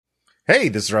Hey,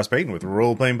 this is Ross Payton with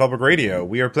Role Playing Public Radio.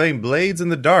 We are playing Blades in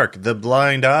the Dark, The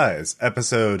Blind Eyes,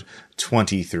 episode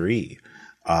 23.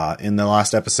 In the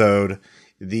last episode,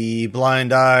 the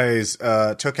Blind Eyes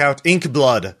took out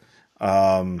Inkblood,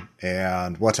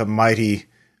 and what a mighty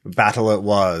battle it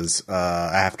was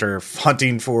after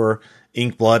hunting for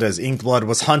Inkblood, as Inkblood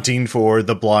was hunting for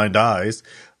the Blind Eyes,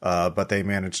 but they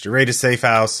managed to raid a safe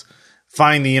house,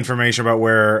 find the information about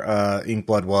where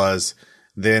Inkblood was,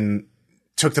 then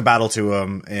took the battle to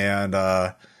him, and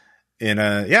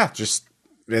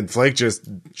Flake just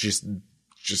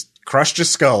crushed his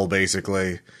skull,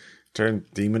 basically.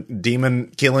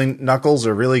 Demon killing Knuckles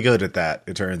are really good at that,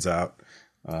 it turns out.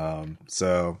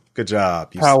 So good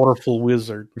job. Powerful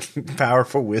wizard.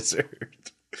 Powerful wizard.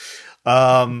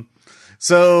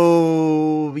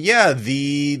 So yeah,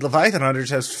 the Leviathan Hunters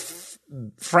has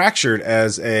fractured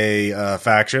as a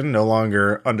faction, no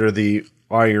longer under the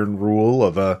iron rule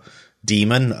of a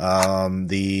demon.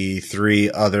 The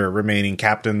three other remaining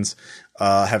captains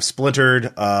have splintered.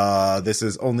 This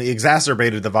has only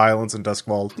exacerbated the violence in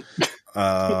Duskwald.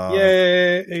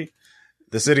 Yay!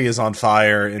 The city is on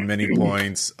fire in many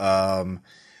points.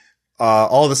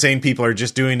 All the same people are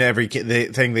just doing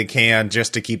everything they can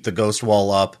just to keep the ghost wall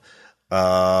up.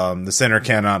 The center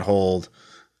cannot hold.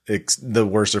 The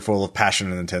worst are full of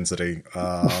passion and intensity.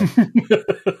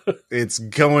 It's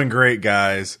going great,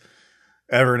 guys.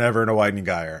 Ever and ever in a widening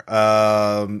gyre.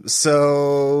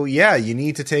 So yeah, you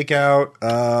need to take out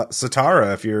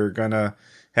Satara if you're gonna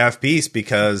have peace,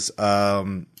 because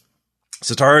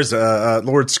Satara's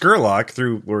Lord Skurlock,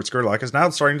 through Lord Skurlock, is now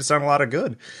starting to sound a lot of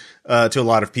good to a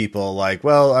lot of people. Like,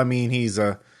 well, I mean, he's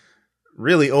a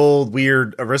really old,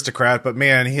 weird aristocrat, but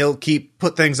man, he'll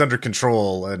put things under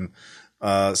control and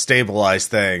stabilize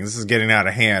things. This is getting out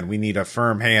of hand. We need a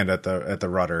firm hand at the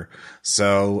rudder.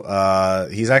 So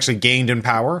he's actually gained in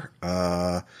power.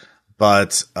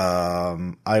 But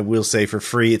I will say for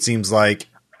free, it seems like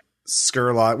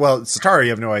Skurlock, well, Satara, you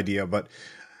have no idea, but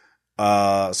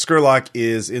Skurlock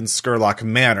is in Skurlock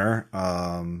Manor,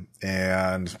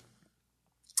 and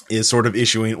is sort of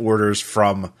issuing orders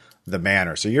from the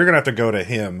manor. So you're going to have to go to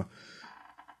him.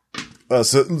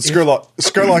 So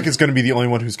Skurlock is going to be the only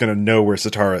one who's going to know where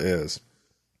Satara is.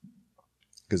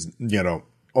 Because,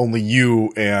 only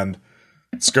you and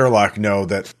Skurlock know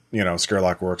that,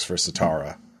 Skurlock works for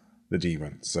Satara, the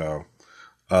demon. So,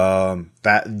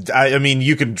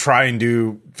 you can try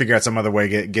and figure out some other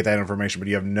way, get that information,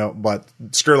 but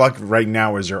Skurlock right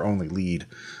now is your only lead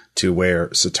to where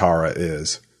Satara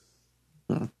is.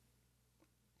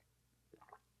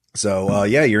 So,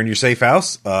 you're in your safe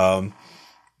house.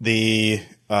 The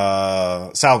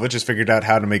salvage has figured out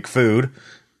how to make food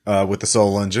with the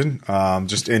soul engine.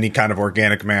 Just any kind of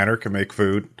organic matter can make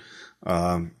food.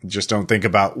 Just don't think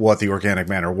about what the organic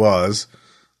matter was.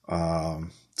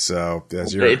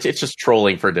 It's just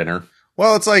trolling for dinner.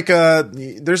 Well, it's like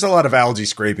there's a lot of algae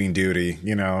scraping duty.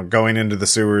 Going into the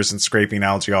sewers and scraping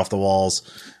algae off the walls,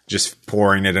 just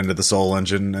pouring it into the soul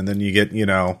engine, and then you get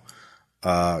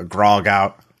grog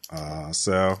out.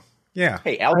 Yeah.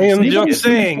 Hey, I am just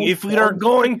saying, if we are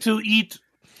going to eat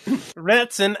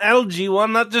rats and algae, why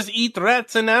not just eat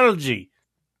rats and algae?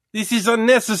 This is a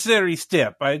necessary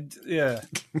step.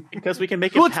 Because we can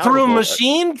make put it through palatable.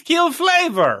 machine, kill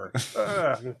flavor.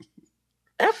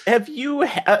 Have you?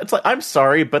 It's like, I'm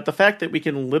sorry, but the fact that we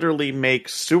can literally make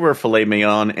sewer filet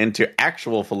mignon into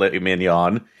actual filet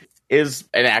mignon is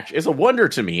a wonder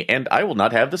to me, and I will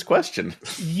not have this question.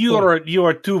 You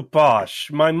are too posh.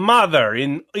 My mother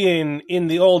in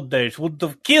the old days would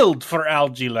have killed for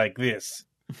algae like this.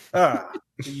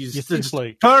 It's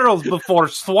like turtles before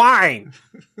swine.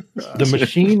 The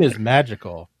machine is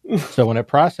magical, so when it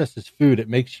processes food, it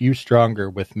makes you stronger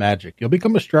with magic. You'll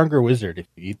become a stronger wizard if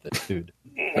you eat this food.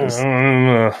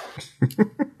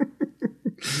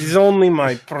 It is only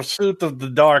my pursuit of the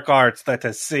dark arts that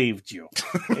has saved you.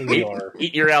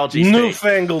 Eat your algae steak.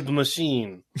 Newfangled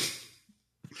machine.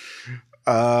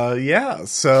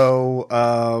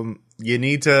 So you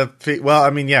need to.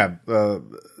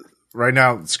 Right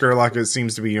now, Skurlock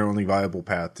seems to be your only viable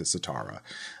path to Satara,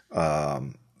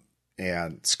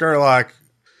 and Skurlock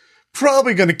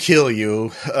probably going to kill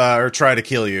you or try to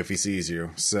kill you if he sees you.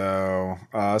 So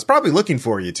it's probably looking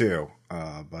for you too.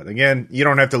 But again, you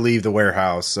don't have to leave the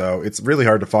warehouse, so it's really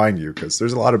hard to find you because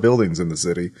there's a lot of buildings in the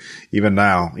city, even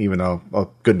now, even though a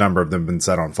good number of them have been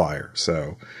set on fire.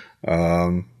 So,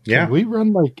 yeah. Can we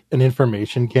run like an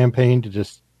information campaign to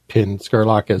just pin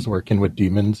Skurlock as working with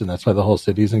demons, and that's why the whole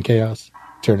city's in chaos?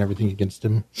 Turn everything against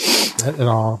him at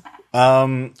all?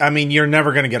 I mean, you're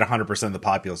never going to get 100% of the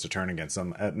populace to turn against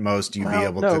them. At most, you'd be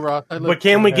able to. Ross, but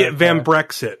can we get Van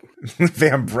Brexit?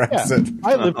 Van Brexit. Yeah,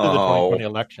 I lived through the 2020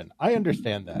 election. I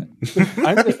understand that.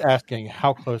 I'm just asking,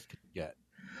 how close can you get?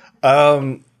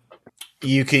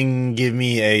 You can give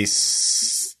me a.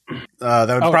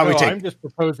 That would probably take. I'm just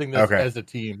proposing this as a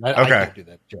team. I Okay. can't do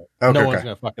that. Joe. Okay, no one's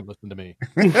going to fucking listen to me.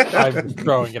 I'm just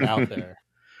throwing it out there.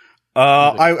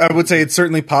 I would say it's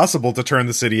certainly possible to turn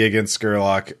the city against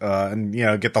Skurlock, and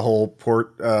get the whole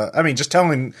port. I mean, just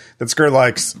telling that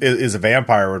Skurlock is a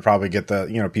vampire would probably get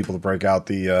the people to break out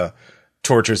the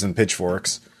torches and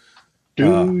pitchforks.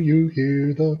 Do you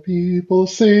hear the people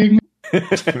sing?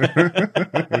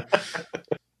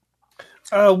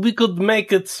 We could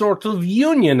make it sort of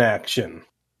union action.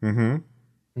 Mm-hmm.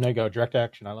 There you go, direct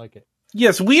action. I like it.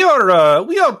 Yes, we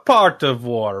are part of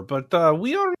war, but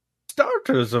we are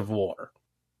starters of war.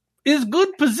 Is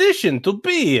good position to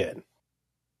be in.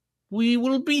 We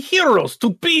will be heroes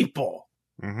to people.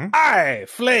 Mm-hmm. I,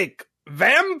 Flake,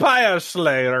 vampire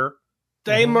slayer,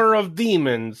 tamer of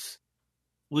demons.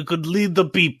 We could lead the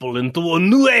people into a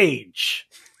new age.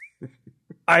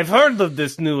 I've heard of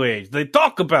this new age. They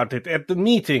talk about it at the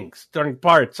meetings during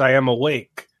parts I am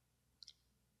awake.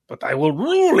 But I will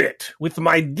rule it with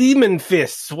my demon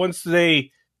fists once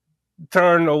they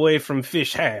turn away from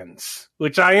fish hands,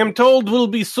 which I am told will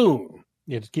be soon.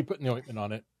 Yeah, just keep putting the ointment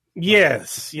on it.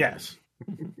 Yes.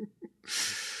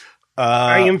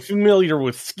 I am familiar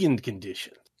with skin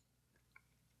conditions.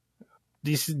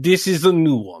 This is a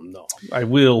new one, though. I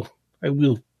will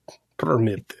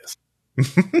permit this.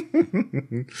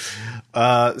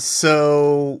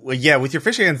 So with your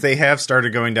fish hands, they have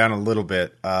started going down a little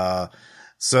bit. If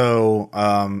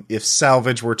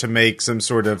salvage were to make some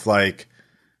sort of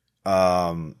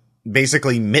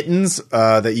basically mittens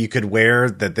that you could wear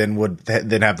that then would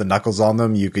then have the knuckles on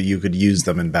them, you could use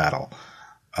them in battle.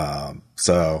 I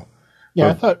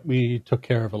thought we took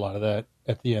care of a lot of that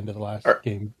at the end of the last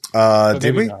game.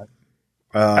 Did we? Not.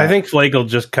 I think Flake will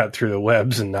just cut through the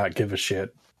webs and not give a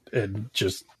shit and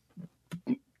just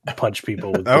punch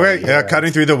people. With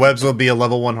cutting through the webs will be a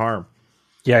level 1 harm.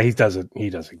 Yeah, he doesn't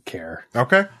care.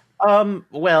 Okay.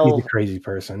 Well, he's a crazy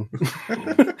person.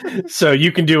 So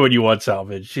you can do what you want,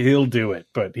 salvage. He'll do it,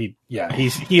 but he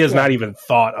has not even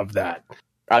thought of that.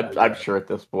 I'm sure at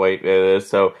this point.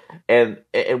 So, and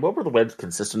what were the webs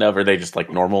consistent of? Are they just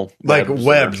normal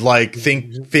webs?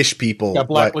 Think fish people. Got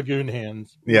Black Lagoon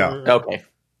hands. Yeah. Okay.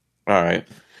 All right.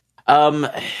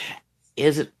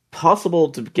 Is it possible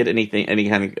to get any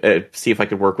kind of see if I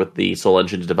could work with the Soul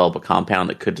Engine to develop a compound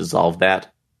that could dissolve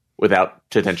that without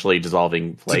potentially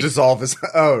dissolving Flake? To dissolve his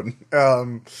own.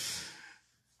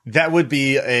 That would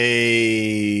be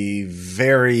a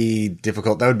very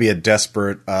difficult. That would be a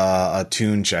desperate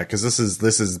attune check because this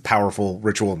is powerful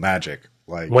ritual magic.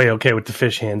 Way okay with the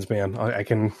fish hands, man. I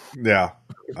can. Yeah,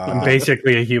 I'm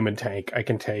basically a human tank. I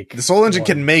can take the Soul Engine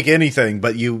can make anything,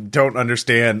 but you don't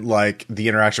understand the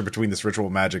interaction between this ritual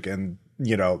magic and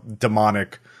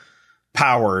demonic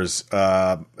powers,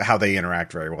 how they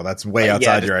interact very well. That's way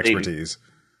outside your expertise.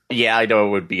 Yeah, I know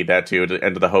it would be that too,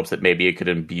 and to the hopes that maybe it could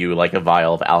imbue a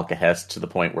vial of Alkahest to the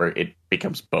point where it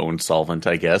becomes bone solvent,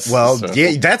 I guess. Well,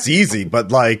 yeah, that's easy, but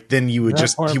then you would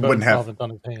you wouldn't have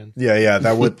on his hands. Yeah,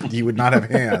 that would he would not have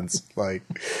hands.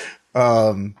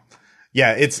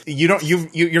 It's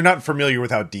you're not familiar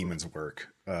with how demons work,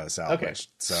 Salvage. Okay.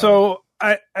 So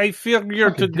I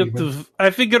figure to get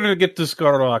to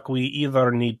Skurlock, we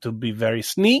either need to be very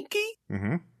sneaky,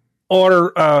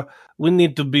 or we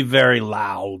need to be very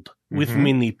loud with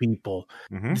many people.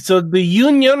 So the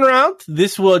union route,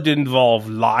 this would involve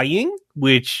lying,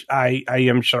 which I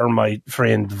am sure my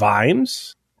friend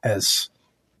Vimes is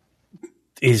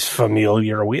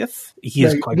familiar with. He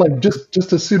is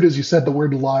just as soon as you said the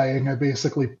word lying, I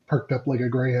basically perked up like a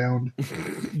greyhound.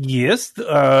 Yes,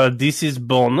 this is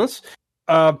bonus.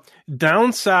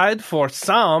 Downside for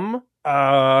some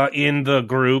in the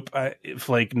group, if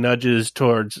nudges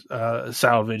towards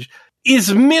salvage,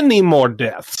 is many more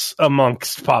deaths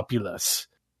amongst populace.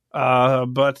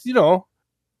 But,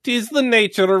 'tis the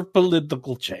nature of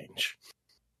political change.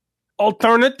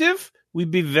 Alternative, we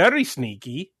be very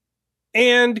sneaky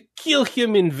and kill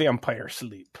him in vampire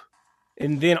sleep.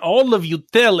 And then all of you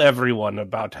tell everyone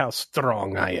about how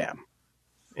strong I am.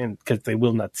 And because they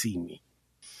will not see me.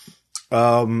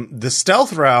 The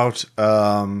stealth route,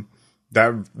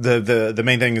 that the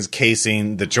main thing is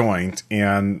casing the joint,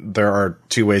 and there are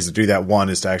two ways to do that. One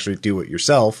is to actually do it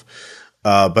yourself,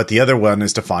 but the other one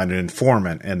is to find an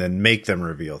informant and then make them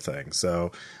reveal things.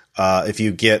 So if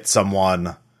you get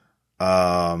someone,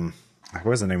 what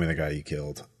was the name of the guy you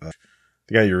killed?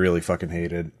 The guy you really fucking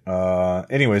hated.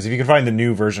 Anyways, if you can find the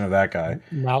new version of that guy.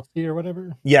 Mousy or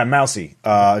whatever? Yeah, Mousy.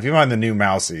 If you find the new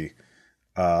Mousy,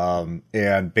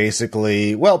 and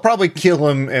basically, well, probably kill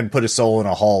him and put his soul in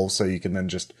a hull so you can then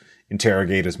just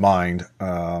interrogate his mind.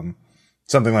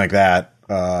 Something like that.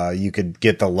 You could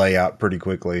get the layout pretty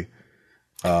quickly.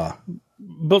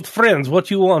 But friends,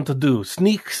 what you want to do?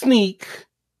 Sneak,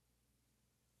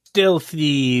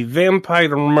 stealthy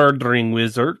vampire murdering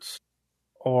wizards,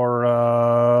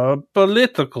 or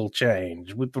political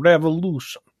change with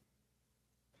revolution?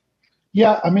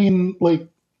 Yeah, I mean, like,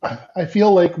 I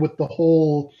feel like with the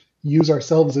whole use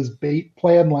ourselves as bait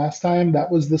plan last time,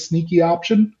 that was the sneaky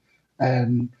option,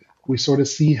 and we sort of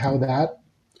see how that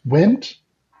went.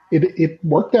 It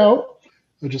worked out.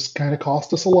 It just kind of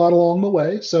cost us a lot along the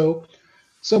way. So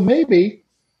maybe,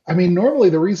 I mean,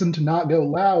 normally the reason to not go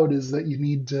loud is that you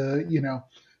need to,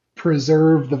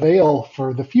 preserve the veil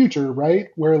for the future, right?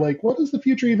 Where, like, what is the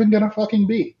future even going to fucking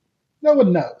be? No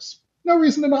one knows. No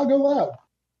reason to not go loud.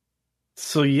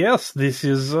 So yes, this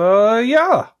is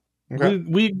yeah. Okay.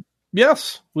 We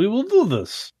will do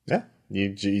this. Yeah.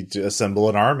 You assemble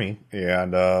an army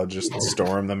and just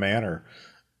storm the manor.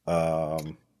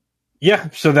 Yeah,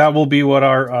 so that will be what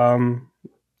our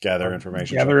Gather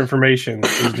information. Information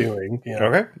is doing. Yeah.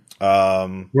 Okay.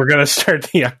 We're gonna start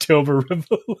the October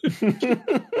Revolution.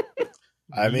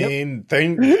 I mean,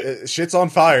 shit's on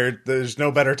fire. There's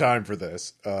no better time for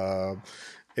this.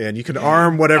 And you can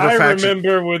arm whatever faction. I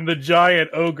remember when the giant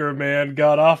ogre man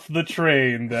got off the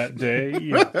train that day.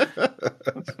 Yeah.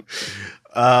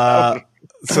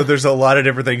 So there's a lot of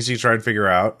different things you try and figure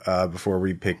out before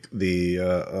we pick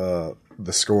the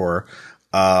score.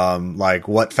 Like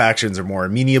what factions are more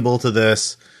amenable to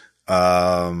this,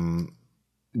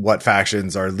 what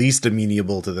factions are least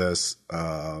amenable to this.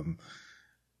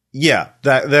 Yeah,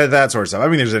 that sort of stuff. I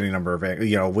mean, there's any number of,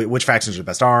 which factions are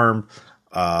best armed.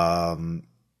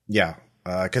 Yeah.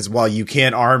 Cause while you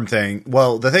can't arm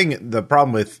the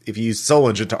problem with if you use Soul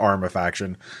Engine to arm a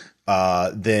faction,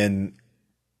 then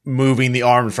moving the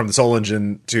arm from the Soul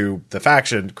Engine to the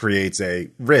faction creates a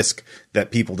risk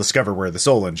that people discover where the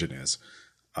Soul Engine is.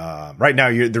 Right now,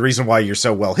 the reason why you're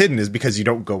so well hidden is because you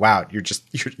don't go out.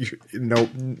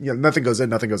 Nothing goes in,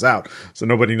 nothing goes out. So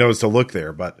nobody knows to look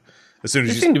there. But as soon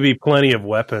as there seem to be plenty of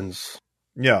weapons.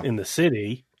 Yeah. In the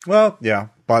city. Well, yeah,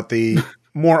 but the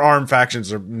more armed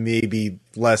factions are maybe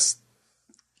less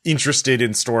interested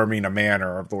in storming a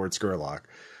manor of Lord Skurlock.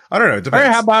 I don't know. It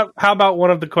depends. All right, how about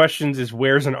one of the questions is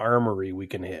where's an armory we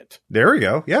can hit? There we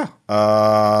go. Yeah.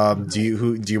 Do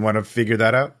you want to figure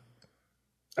that out?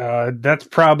 That's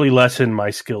probably less in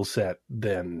my skill set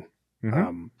than.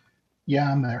 Mm-hmm.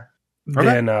 Yeah, I'm there.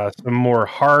 Than some more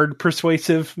hard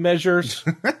persuasive measures.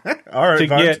 All right, to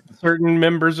get certain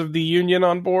members of the union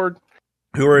on board.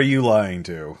 Who are you lying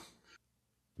to?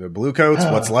 The Bluecoats?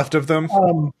 What's left of them?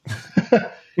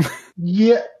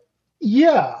 Yeah.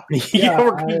 Yeah,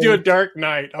 we're going to do a dark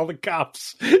night. All the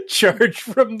cops charge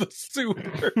from the sewer.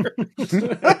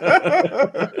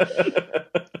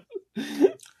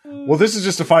 Well, this is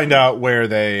just to find out where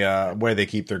they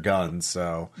keep their guns.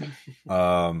 So,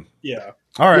 yeah.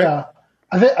 All right. Yeah,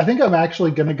 I think I'm actually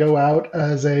going to go out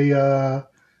as a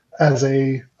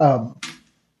oh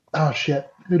shit.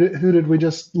 Who did we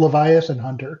just Leviathan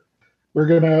Hunter? We're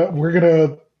gonna we're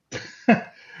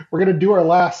gonna do our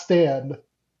last stand.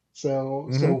 So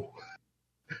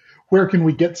where can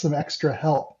we get some extra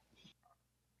help?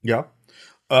 Yeah.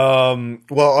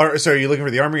 Well, so are you looking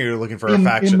for the army or are you looking for a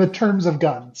faction? In the terms of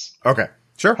guns. Okay.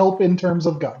 Sure. Help in terms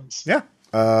of guns. Yeah.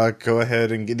 Go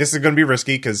ahead and this is going to be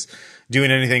risky because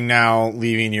doing anything now,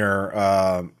 leaving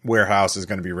your warehouse is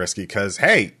going to be risky because,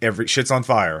 hey, every shit's on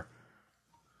fire.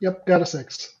 Yep. Got a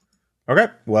 6. Okay.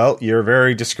 Well, you're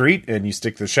very discreet and you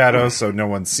stick to the shadows so no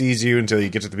one sees you until you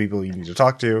get to the people you need to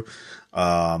talk to.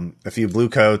 A few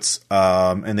Bluecoats,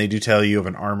 and they do tell you of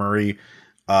an armory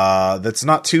that's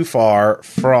not too far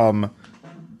from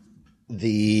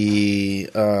the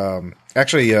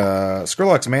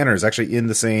Skurlock's Manor is actually in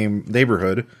the same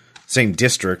neighborhood, same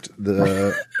district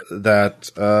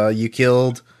that you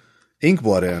killed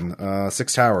Inkblood in,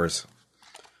 6 Towers.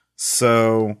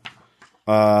 So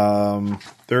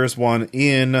there's one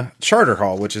in Charter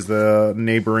Hall, which is the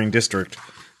neighboring district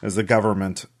as the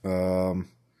government.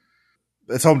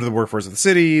 It's home to the workforce of the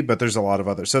city, but there's a lot of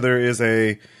others. So there is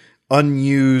a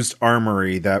unused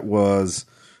armory that was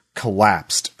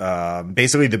collapsed.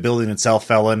 Basically, the building itself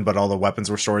fell in, but all the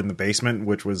weapons were stored in the basement,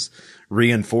 which was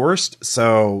reinforced.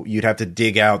 So you'd have to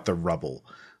dig out the rubble.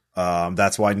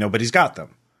 That's why nobody's got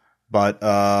them. But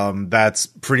that's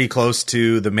pretty close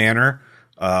to the manor.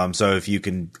 So if you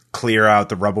can clear out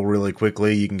the rubble really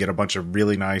quickly, you can get a bunch of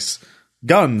really nice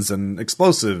guns and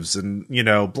explosives and,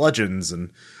 bludgeons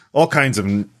and all kinds of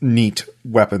neat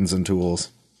weapons and tools.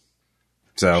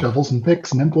 So shovels and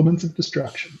picks and implements of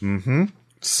destruction. Mm-hmm.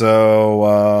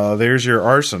 So there's your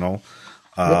arsenal,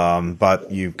 but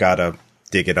you've got to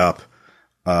dig it up.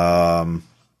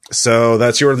 So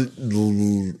that's your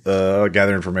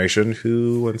gather information.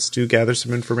 Who wants to gather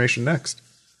some information next?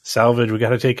 Salvage, we got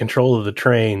to take control of the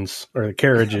trains or the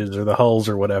carriages or the hulls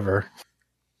or whatever.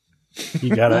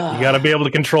 You gotta be able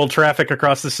to control traffic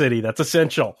across the city. That's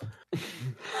essential.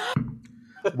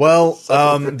 Well,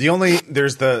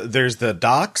 there's the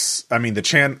docks. I mean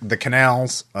the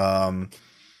canals. Then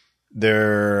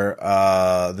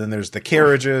there's the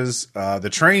carriages. The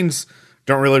trains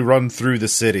don't really run through the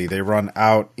city. They run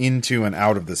out into and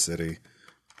out of the city.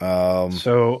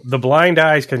 So the blind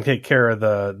eyes can take care of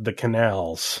the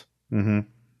canals,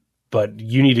 but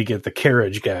you need to get the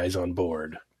carriage guys on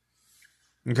board.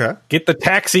 Okay. Get the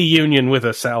taxi union with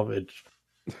a Salvage.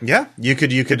 Yeah, you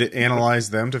could analyze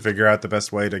them to figure out the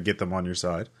best way to get them on your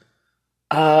side.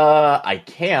 I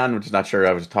can. I'm just not sure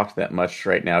I would talk that much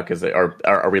right now because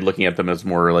are we looking at them as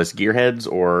more or less gearheads,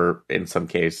 or in some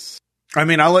case? I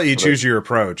mean, I'll let you choose your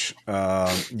approach.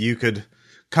 You could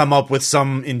come up with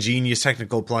some ingenious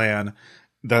technical plan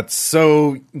that's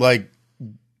so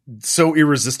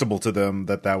irresistible to them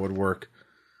that would work.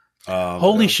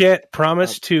 Holy shit!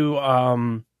 Promise to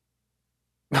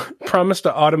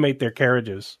automate their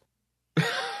carriages.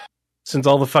 Since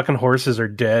all the fucking horses are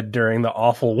dead during the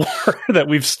awful war that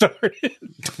we've started.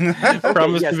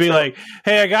 Promise to be like,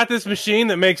 hey, I got this machine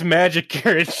that makes magic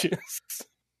carriages.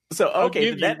 So,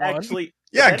 okay, that actually...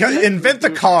 Yeah, invent the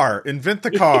car. Invent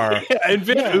the car.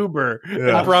 Invent Uber.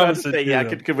 Yeah. Promise it. Yeah,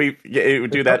 could we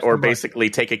do that, or basically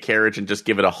take a carriage and just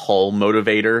give it a hull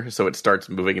motivator so it starts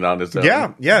moving it on its own?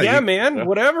 Yeah, man.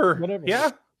 Whatever.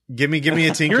 Yeah. Give me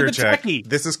a tinker You're the check. techie.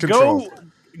 This is control.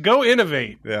 Go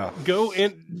innovate. Yeah. Go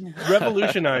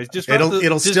revolutionize.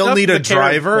 It'll still need a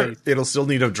driver. It'll still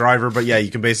need a driver, but yeah,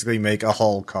 you can basically make a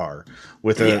hull car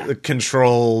with a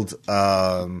controlled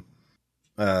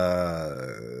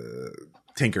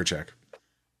tinker check.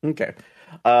 Okay.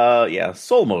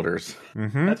 Soul motors.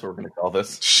 Mm-hmm. That's what we're going to call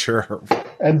this. Sure.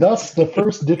 And thus the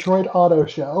first Detroit Auto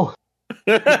Show.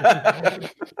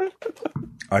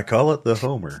 I call it the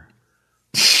Homer.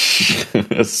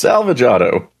 Salvage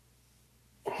auto.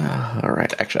 All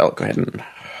right. Actually, I'll go ahead and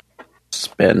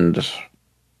spend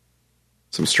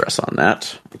some stress on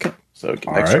that. Okay. So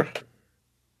get extra.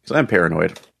 Because I'm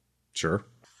paranoid. Sure.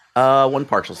 One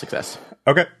partial success.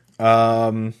 Okay.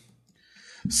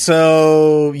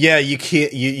 So yeah, you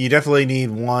can't. You definitely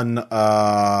need one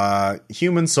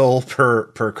human soul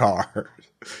per car.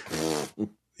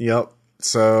 Yep.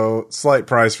 So slight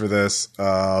price for this,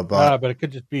 but it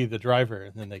could just be the driver,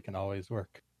 and then they can always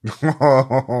work.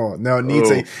 No, it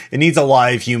needs a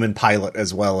live human pilot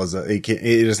as well as it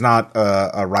is not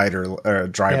a rider or a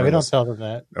driver. Yeah, we don't tell them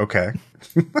that. Okay.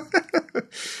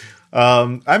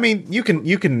 I mean, you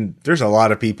can. There's a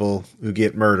lot of people who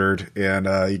get murdered, and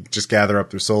you just gather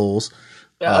up their souls.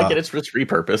 Yeah, I get it's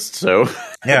repurposed. So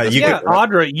yeah,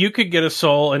 Audra, you could get a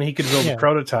soul, and he could build a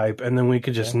prototype, and then we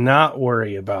could just not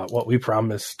worry about what we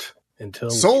promised until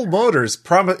Soul Motors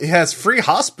has free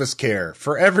hospice care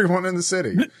for everyone in the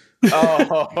city.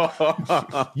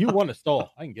 You want a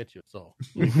soul? I can get you a soul.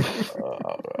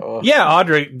 Yeah,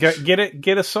 Audra,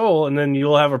 get a soul, and then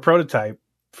you'll have a prototype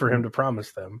for him to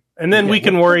promise them, and then we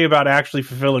can worry about actually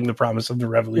fulfilling the promise of the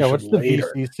revolution. Yeah, what's the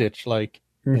later. VC sitch like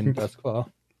in Duskwall?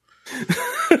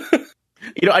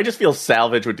 I just feel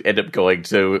Salvage would end up going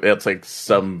to, it's like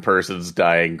some person's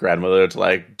dying grandmother. It's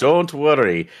like, don't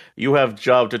worry, you have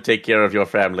job to take care of your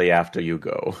family after you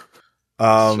go.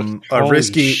 A Holy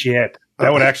risky shit.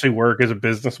 That would actually work as a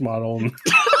business model in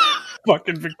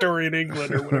fucking Victorian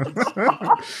England or whatever.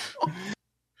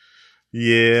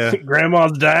 Yeah.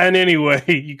 Grandma's dying anyway.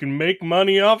 You can make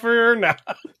money off her or not.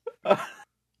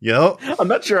 Yep. I'm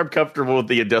not sure I'm comfortable with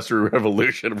the Industrial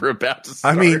Revolution we're about to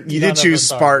start. I mean, you did choose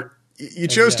Spark. You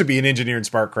chose yeah. to be an engineer in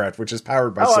Sparkcraft, which is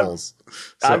powered by souls.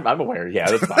 I'm aware.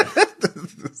 Yeah, that's fine.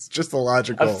 It's just the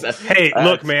logical. Hey,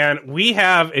 look, man, we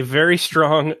have a very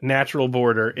strong natural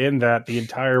border in that the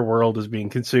entire world is being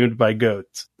consumed by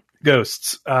ghosts.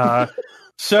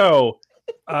 So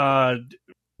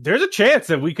there's a chance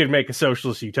that we could make a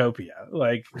socialist utopia,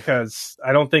 because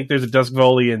I don't think there's a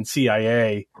Duskvolian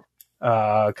CIA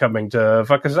coming to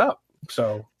fuck us up.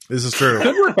 So This is true.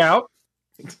 could work out.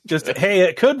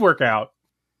 It could work out.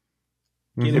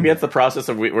 Maybe that's the process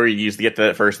of where you used to get to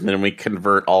that first, and then we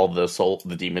convert all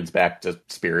the demons back to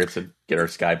spirits and get our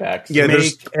sky back. Yeah,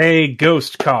 Make a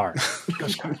ghost car.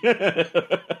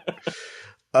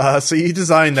 So you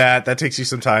design that. That takes you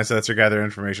some time, so that's your gather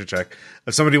information check.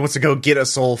 If somebody wants to go get a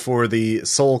soul for the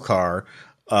soul car,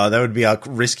 that would be a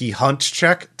risky hunt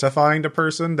check to find a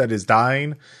person that is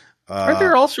dying. Aren't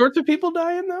there all sorts of people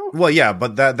dying, though? Well, yeah,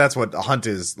 but that's what a hunt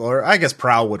is. Or I guess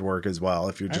prowl would work as well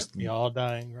if you're just... Be all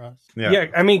dying, Ross. Yeah,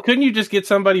 I mean, couldn't you just get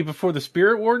somebody before the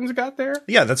spirit wardens got there?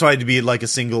 Yeah, that's why it'd be like a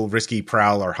single risky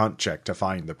prowl or hunt check to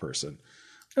find the person.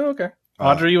 Oh, okay.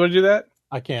 Audrey, you want to do that?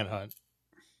 I can't hunt.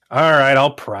 All right,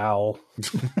 I'll prowl.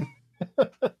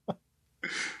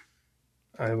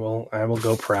 I will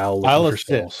go prowl. I'll for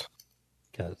assist.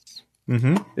 Because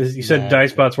you said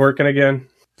Dicebot's working again?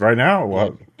 Right now?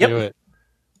 Well, Yep.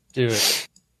 Do it.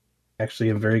 Actually,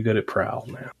 I'm very good at prowl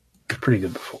now. Pretty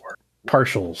good before.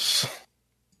 Partials.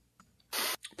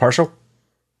 Partial?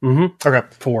 Mm-hmm. Okay.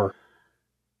 4.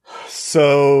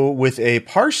 So with a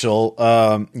partial,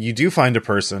 you do find a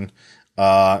person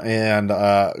and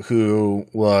who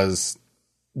was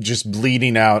just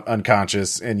bleeding out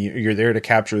unconscious, and you're there to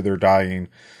capture their dying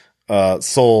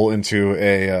soul into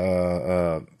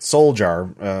a soul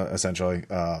jar, essentially.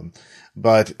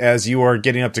 But as you are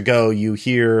getting up to go, you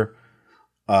hear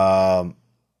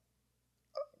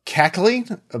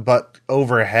cackling, but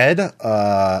overhead,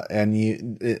 and you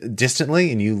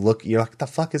distantly, and you're like, "What the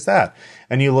fuck is that?"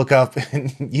 And you look up,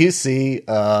 and you see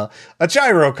a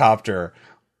gyrocopter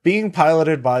being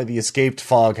piloted by the escaped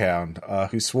Foghound,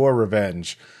 who swore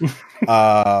revenge.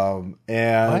 And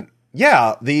what?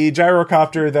 yeah, the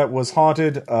gyrocopter that was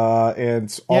haunted,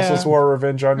 and also swore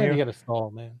revenge on you. You get a stall,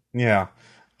 man. Yeah.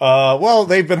 Well,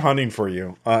 they've been hunting for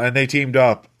you, and they teamed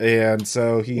up, and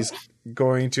so he's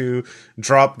going to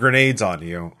drop grenades on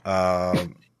you,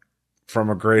 from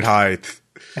a great height.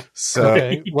 So,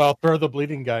 Okay, well, throw the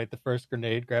bleeding guy at the first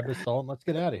grenade, grab his soul, and let's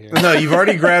get out of here. no, you've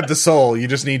already grabbed the soul. You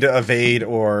just need to evade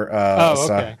or,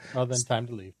 okay. Well, then time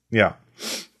to leave. yeah.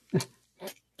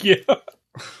 Yeah.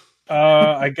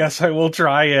 I guess I will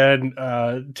try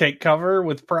and take cover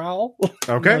with prowl.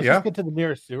 Okay. Let's Yeah. just get to the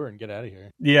nearest sewer and get out of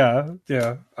here. Yeah.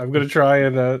 I'm going to try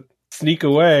and sneak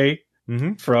away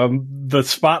from the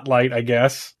spotlight, I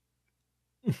guess.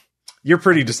 You're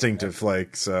pretty distinctive,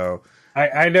 Flake. So,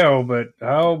 I know, but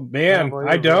oh man,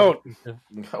 I don't.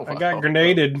 I got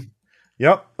grenaded.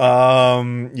 yep.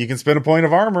 You can spend a point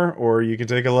of armor, or you can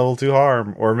take a level 2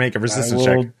 harm, or make a resistance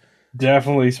I will check.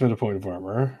 definitely spend a point of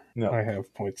armor. No. I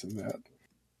have points in that.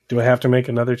 Do I have to make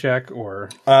another check or?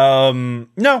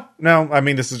 No. I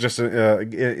mean, this is just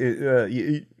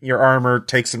your armor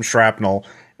takes some shrapnel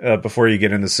before you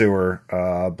get in the sewer,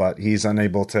 but he's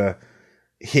unable to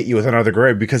hit you with another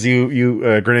grenade because you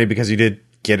did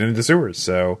get into the sewers.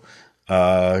 So,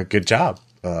 good job.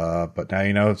 But now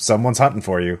you know someone's hunting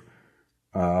for you.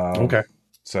 Okay.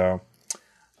 So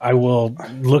I will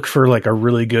look for like a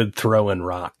really good throw-in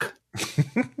rock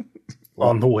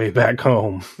on the way back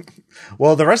home.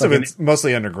 well, the rest Like of it's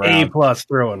mostly underground. A+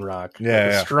 throw-in rock. Yeah, Like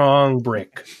a yeah. strong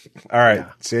brick. All right.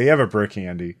 Yeah. So you have a brick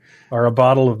handy. Or a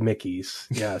bottle of Mickey's.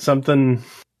 Yeah, something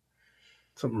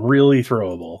really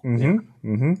throwable.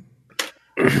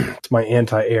 It's my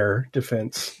anti-air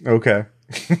defense. Okay.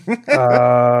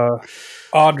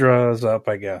 Audra's up,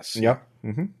 I guess. Yep.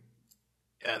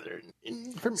 Gather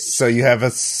information. So you have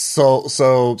a soul.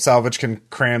 So salvage can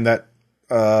cram that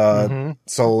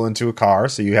soul into a car.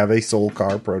 So you have a soul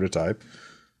car prototype.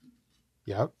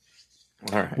 Yep.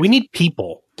 All right. We need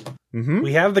people. Mm-hmm.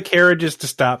 We have the carriages to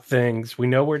stop things. We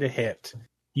know where to hit.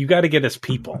 You got to get us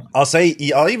people.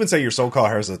 I'll even say your soul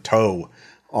car has a tow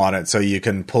on it, so you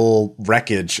can pull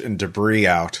wreckage and debris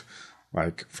out,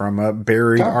 like from a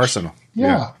buried arsenal.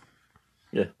 Yeah.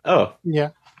 Yeah. Oh,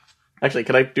 Yeah. actually,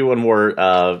 can I do one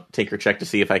more tinker check to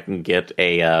see if I can get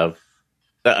a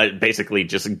basically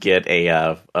just get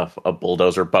a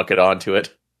bulldozer bucket onto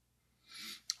it?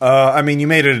 I mean,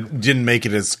 didn't make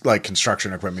it as like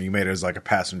construction equipment. You made it as like a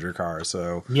passenger car.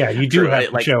 So Yeah, you do True, have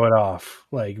to like- show it off.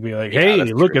 Like, be like, Yeah, hey,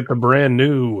 that's look true. at the brand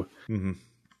new Mhm.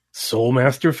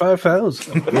 Soulmaster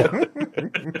 5000.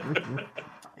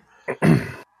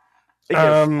 It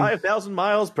gives 5,000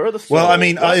 miles per the soul. well, I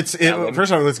mean, Plus,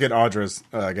 first off, let's get Audra's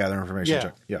gather information Yeah.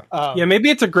 check. Yeah. Yeah, maybe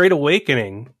it's a great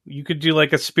awakening. You could do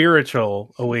like a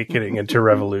spiritual awakening into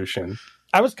revolution.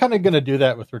 I was kind of going to do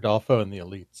that with Rodolfo and the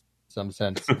elites, in some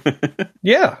sense.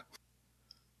 Yeah.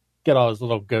 Get all his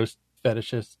little ghost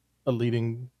fetishes, a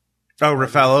leading. Oh,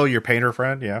 Raffaello, your painter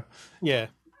friend. Yeah. Yeah.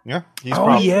 Yeah. He's Oh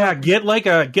probably- yeah, get like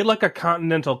a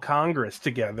Continental Congress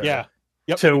together. Yeah.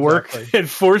 Yep. To work exactly. and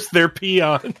force their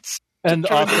peons. And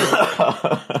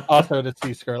also to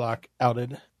see Skurlock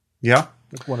outed Yeah.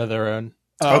 with one of their own.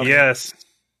 Yes.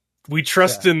 We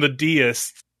trust in the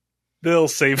deists. They'll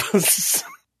save us.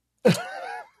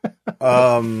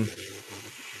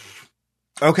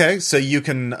 Okay, so you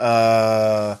can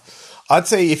I'd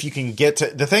say if you can get to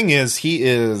the thing is he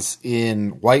is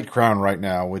in White Crown right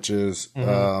now, which is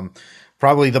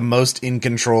probably the most in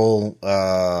control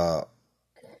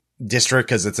district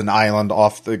because it's an island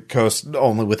off the coast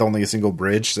with only a single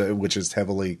bridge, which is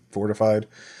heavily fortified.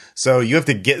 So you have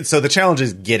to get. So the challenge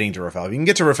is getting to Rafael. If you can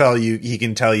get to Rafael, he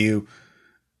can tell you,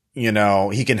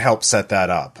 he can help set that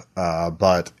up.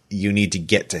 But you need to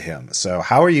get to him. So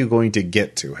how are you going to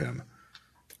get to him?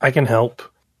 I can help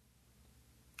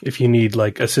if you need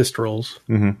assist rolls.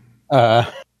 Mm-hmm. I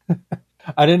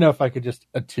didn't know if I could just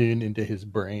attune into his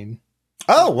brain.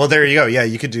 Oh, well, there you go. Yeah,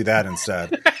 you could do that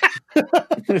instead.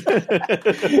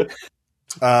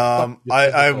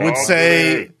 I would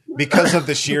say because of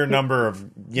the sheer number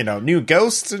of new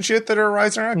ghosts and shit that are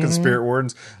rising around, because Spirit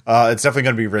Wardens, it's definitely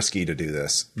going to be risky to do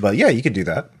this. But yeah, you could do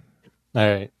that. All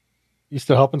right, you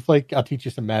still helping, Flake? I'll teach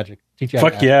you some magic. Teach you.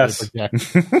 Fuck yes. Okay.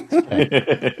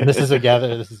 This is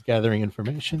gathering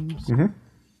information.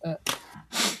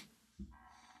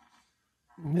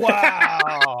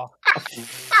 Wow.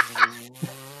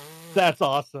 That's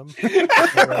awesome.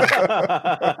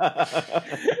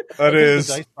 That is.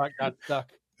 The dice bot got stuck.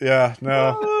 Yeah,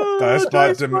 no. Dice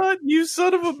bot, you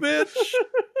son of a bitch.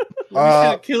 We should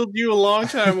have killed you a long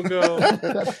time ago.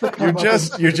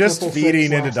 You're just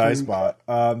feeding into Dicebot.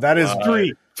 That is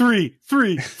 3.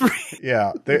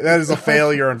 Yeah, that is a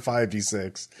failure on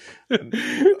 5d6.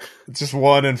 Just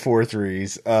 1 and 4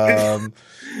 threes. For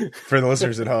the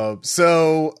listeners at home.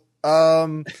 So,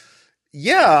 y'all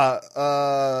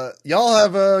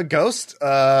have a ghost.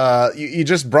 You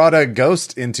just brought a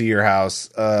ghost into your house.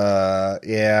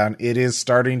 And it is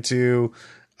starting to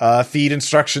feed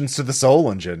instructions to the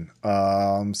soul engine.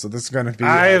 So this is going to be.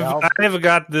 I've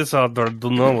got this out there.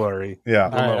 Do not worry. Yeah.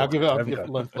 All right, I'll give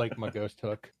Flake my ghost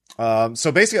hook.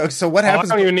 So basically, what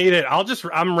happens? I don't even need it.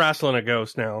 I'm wrestling a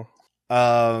ghost now.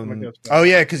 Oh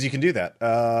yeah, because you can do that.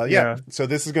 Yeah. So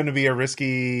this is going to be a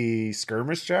risky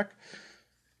skirmish check.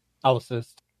 I'll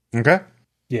assist. Okay.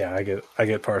 Yeah, I get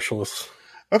partials.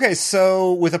 Okay,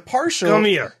 so with a partial, come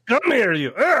here,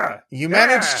 you. You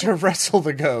managed to wrestle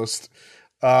the ghost.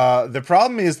 The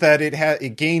problem is that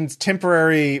it gains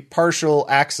temporary partial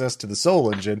access to the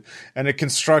soul engine, and it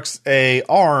constructs a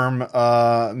arm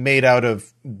made out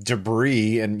of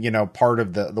debris and part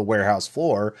of the warehouse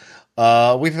floor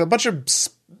with a bunch of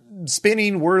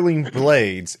spinning, whirling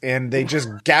blades, and they just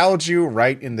gouge you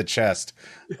right in the chest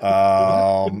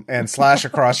and slash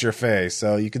across your face.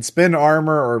 So you can spin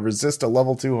armor or resist a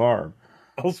level 2 harm.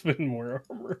 I'll spin more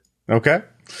armor. Okay.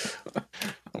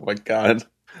 Oh my god.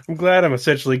 I'm glad I'm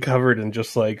essentially covered in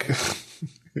just oven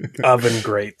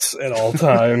grates at all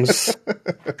times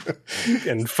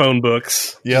and phone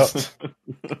books. Yep.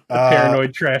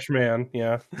 Paranoid trash man.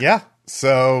 Yeah. Yeah.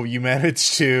 So you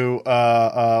managed to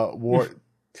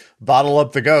bottle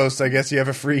up the ghost. I guess you have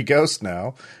a free ghost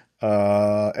now.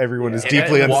 Everyone is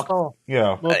deeply I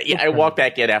walk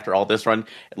back in after all this run,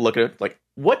 look at it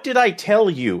what did I tell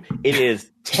you? It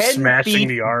is 10 smashing feet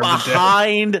the arm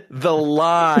behind the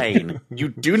line. You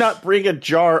do not bring a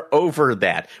jar over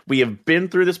that. We have been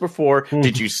through this before.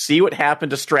 Did you see what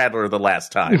happened to Stradler the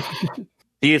last time?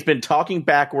 He has been talking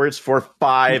backwards for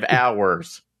 5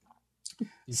 hours.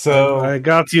 So I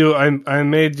got you. I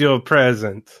made you a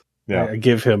present. Yeah. I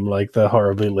give him the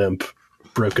horribly limp,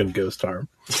 broken ghost arm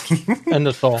and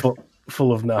the soul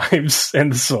full of knives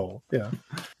and the soul. Yeah.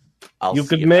 You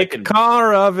could see make a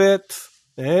car of it.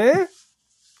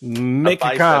 Make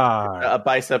a car. A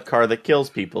bicep car that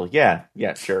kills people. Yeah,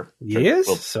 sure.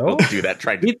 Yes, we'll do that.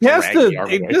 It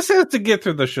just has to get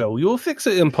through the show. You will fix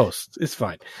it in post. It's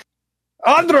fine.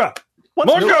 Andra!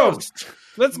 More ghosts!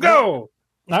 Let's go!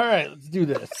 All right, let's do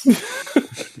this.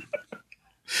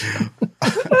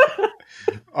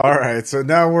 All right, so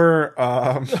now we're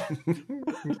all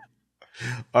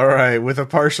right with a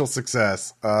partial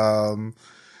success.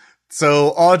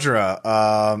 So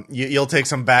Audra, you'll take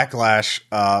some backlash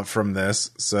from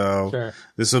this. So sure.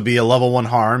 This will be a level 1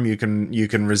 harm. You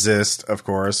can resist, of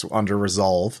course, under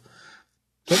resolve.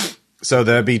 So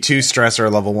that'd be 2 stress or a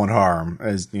level 1 harm,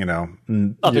 as I'll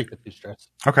take the 2 stress.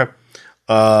 Okay.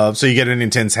 So you get an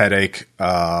intense headache,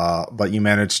 but you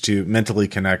manage to mentally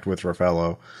connect with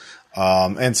Rafello.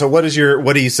 And so what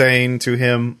are you saying to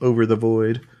him over the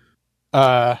void?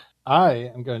 I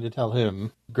am going to tell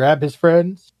him, grab his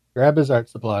friends, grab his art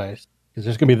supplies, because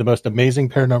there's going to be the most amazing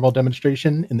paranormal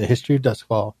demonstration in the history of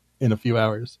Duskfall in a few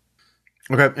hours.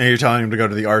 Okay, and you're telling him to go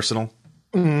to the arsenal?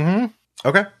 Mm-hmm.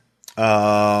 Okay.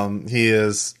 He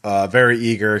is very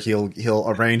eager. He'll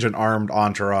arrange an armed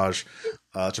entourage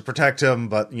to protect him,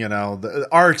 but you know, the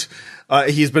art.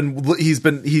 He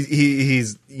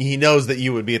knows that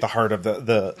you would be at the heart of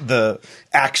the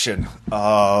action.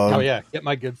 Oh yeah, get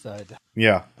my good side.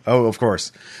 Yeah. Oh, of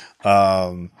course.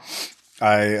 I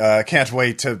can't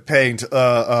wait to paint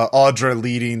Audra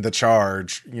leading the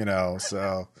charge. You know,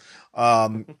 so.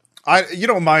 You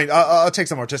don't mind? I'll take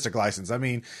some artistic license. I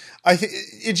mean,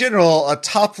 in general, a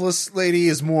topless lady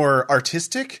is more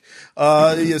artistic,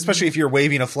 especially if you're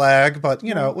waving a flag. But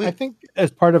you know, I think as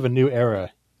part of a new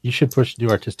era, you should push new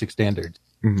artistic standards,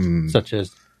 such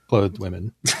as clothed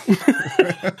women.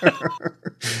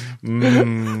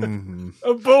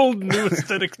 A bold new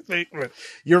aesthetic statement.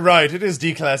 You're right. It is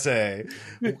déclassé.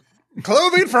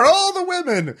 Clothing for all the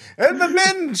women, and the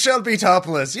men shall be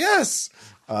topless. Yes.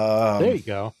 There you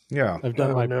go. Yeah. I've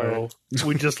done my part.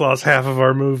 We just lost half of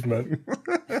our movement.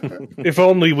 If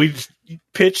only we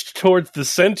pitched towards the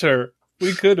center,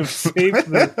 we could have saved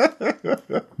them.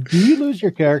 Do you lose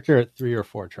your character at 3 or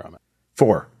 4 trauma?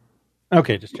 4.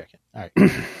 Okay, just checking. All right.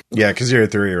 Yeah, because you're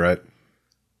at 3, right?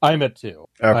 I'm at 2.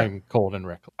 Okay. I'm cold and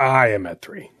reckless. I am at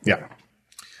 3. Yeah.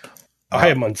 I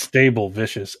am unstable,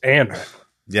 vicious, and reckless.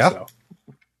 Yeah.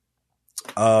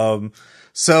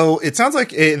 So it sounds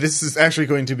like this is actually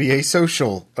going to be a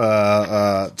social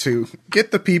to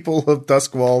get the people of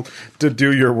Duskwall to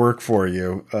do your work for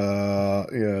you.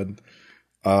 Is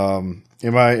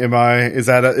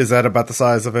that about the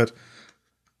size of it?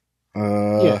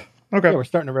 Yeah. Okay. Yeah, we're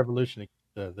starting a revolution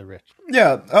against the rich.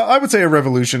 Yeah, I would say a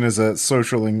revolution is a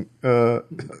social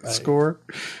score.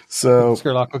 So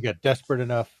Skurlock will get desperate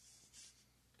enough.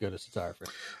 Go to Starford.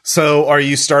 So are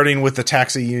you starting with the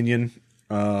taxi union?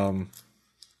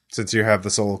 Since you have the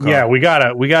solo car. Yeah, we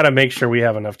gotta make sure we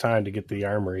have enough time to get the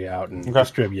armory out and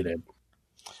distributed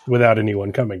without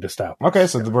anyone coming to stop. Okay,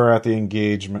 so we're at the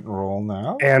engagement roll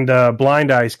now, and Blind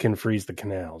Eyes can freeze the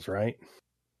canals, right?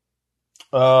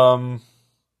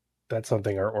 That's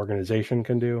something our organization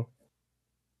can do.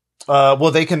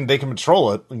 Well, they can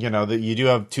patrol it. You know that you do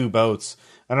have 2 boats,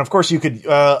 and of course you could.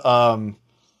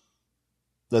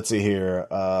 Let's see here.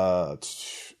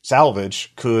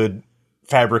 Salvage could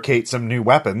fabricate some new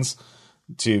weapons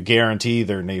to guarantee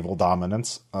their naval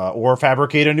dominance, or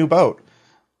fabricate a new boat.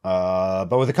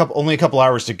 But with only a couple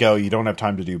hours to go, you don't have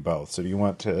time to do both. So do you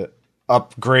want to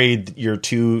upgrade your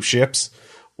 2 ships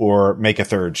or make a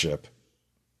 3rd ship?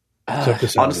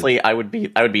 Honestly, I would be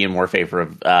in more favor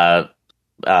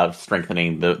of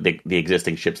strengthening the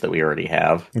existing ships that we already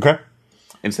have. Okay.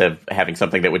 Instead of having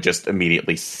something that would just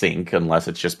immediately sink unless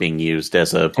it's just being used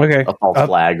as a false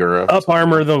flag or up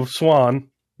armor the Swan.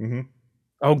 Mm-hmm.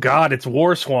 Oh God, it's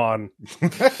War Swan.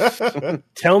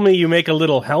 Tell me you make a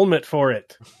little helmet for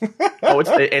it. Oh,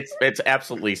 it's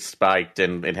absolutely spiked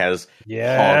and it has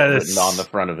Hog written on the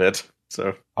front of it.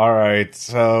 So all right,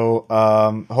 so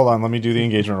hold on, let me do the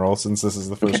engagement roll since this is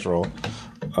the first roll.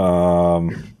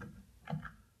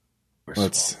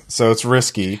 So it's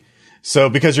risky.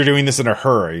 So because you're doing this in a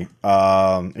hurry,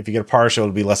 if you get a partial,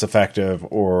 it'll be less effective,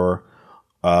 or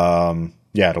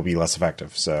it'll be less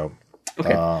effective. So,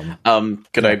 okay.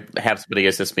 Could I have somebody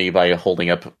assist me by holding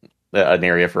up an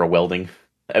area for a welding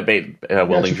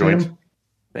joint?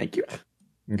 Thank you.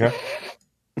 Okay.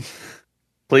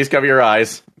 Please cover your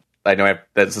eyes. I know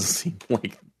that doesn't seem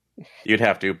like you'd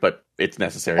have to, but it's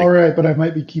necessary. All right, but I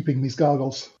might be keeping these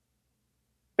goggles.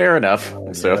 Fair enough.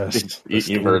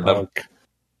 You've heard them.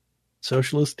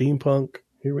 Socialist steampunk.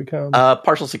 Here we come.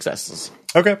 Partial successes.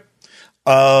 Okay.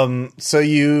 So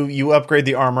you upgrade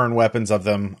the armor and weapons of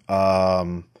them.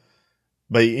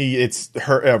 But it's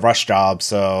a rush job,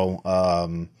 so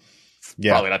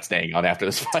yeah. Probably not staying on after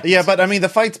this fight. Yeah, but I mean the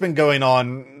fight's been going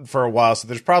on for a while, so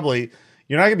there's probably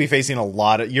you're not going to be facing a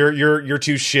lot of your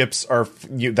 2 ships are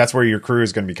that's where your crew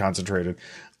is going to be concentrated.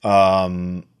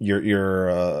 They're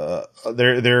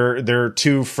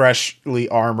 2 freshly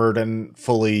armored and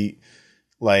fully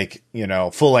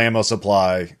full ammo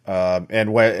supply,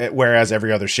 and whereas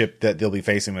every other ship that they'll be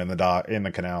facing in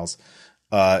the canals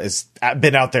has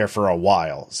been out there for a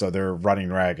while, so they're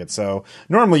running ragged. So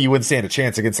normally you wouldn't stand a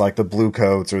chance against like the Blue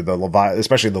Coats or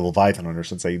especially the Leviathan Hunters,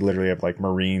 since they literally have like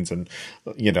Marines and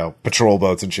patrol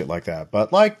boats and shit like that.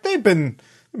 But like they've been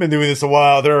doing this a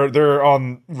while. They're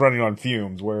running on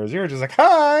fumes, whereas you're just like,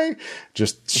 hi,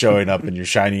 just showing up in your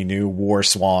shiny new War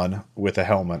Swan with a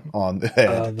helmet on the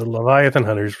head. The Leviathan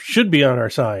Hunters should be on our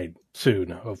side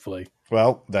soon, hopefully.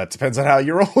 Well, that depends on how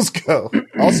your rolls go.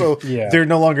 Also, They're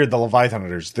no longer the Leviathan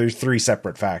Hunters. There's 3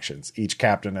 separate factions. Each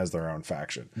captain has their own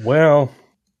faction. Well,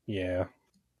 yeah.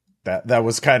 That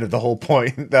was kind of the whole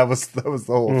point. That was the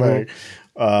whole thing.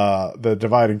 The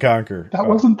divide and conquer. That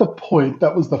wasn't the point.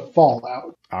 That was the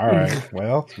fallout. All right.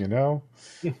 Well,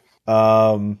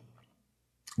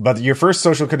 but your first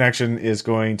social connection is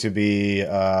going to be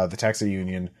the taxi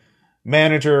union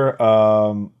manager.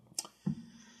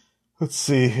 Let's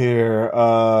see here.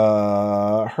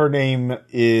 Her name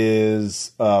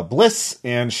is Bliss,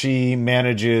 and she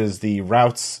manages the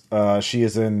routes. She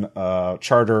is in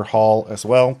Charter Hall as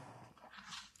well.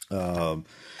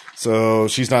 So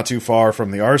she's not too far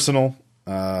from the Arsenal.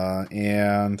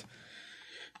 And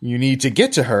you need to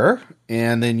get to her,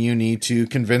 and then you need to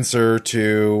convince her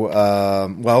to,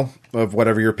 of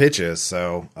whatever your pitch is.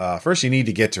 So first you need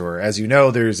to get to her. As you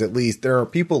know, there are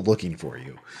people looking for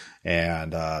you.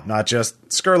 And not just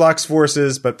Skurlock's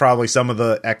forces, but probably some of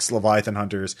the ex-Leviathan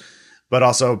hunters, but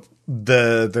also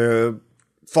the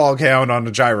Foghound on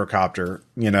a gyrocopter,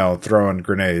 throwing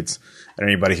grenades at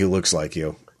anybody who looks like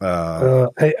you.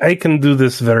 I can do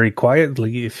this very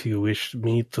quietly if you wish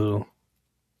me to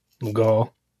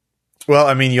go. Well,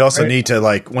 I mean, you also need to,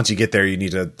 once you get there, you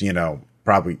need to,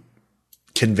 probably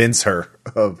convince her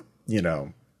of,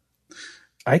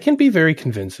 I can be very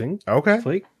convincing.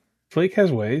 Okay. Flake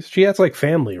has ways. She has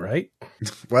family, right?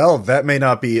 Well, that may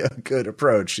not be a good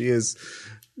approach. She is,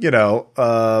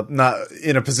 not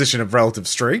in a position of relative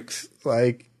strength.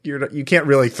 You can't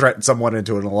really threaten someone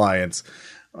into an alliance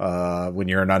when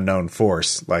you're an unknown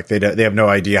force. They have no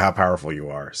idea how powerful you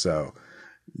are. So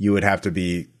you would have to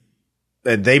be,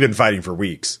 and they've been fighting for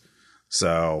weeks.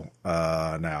 So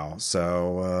now,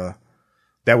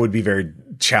 that would be very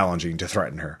challenging to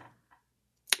threaten her.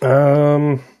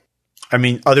 I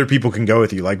mean, other people can go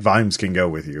with you, like Vimes can go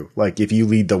with you. If you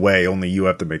lead the way, only you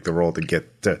have to make the roll to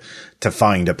get to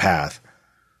find a path.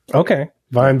 Okay.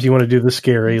 Vimes, you want to do the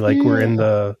scary, we're in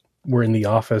the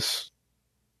office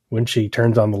when she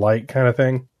turns on the light kind of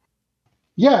thing?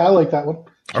 Yeah, I like that one.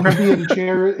 Can we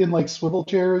be in swivel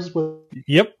chairs with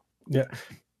Yep. Yeah.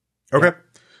 Okay.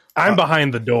 I'm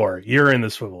behind the door. You're in the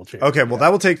swivel chair. Okay, well, that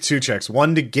will take 2 checks.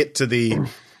 One to get to the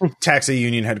taxi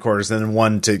union headquarters, and then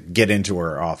one to get into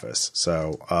her office.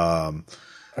 So, all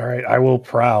right, I will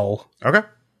prowl. Okay.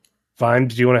 Fine.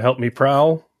 Do you want to help me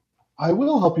prowl? I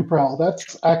will help you prowl.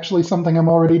 That's actually something I'm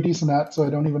already decent at, so I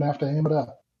don't even have to aim it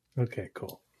up. Okay,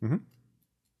 cool. Mm-hmm.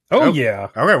 Oh, yeah.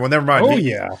 Okay, well, never mind. Oh,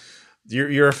 yeah.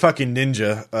 You're a fucking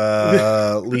ninja,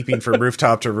 leaping from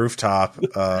rooftop to rooftop.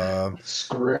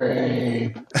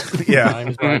 Scrape.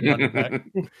 Yeah.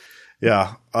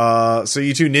 Yeah. So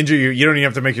you two ninja, you don't even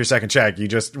have to make your second check. You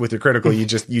just, with your critical, you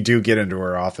do get into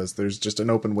her office. There's just an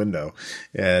open window,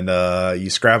 and you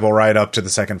scrabble right up to the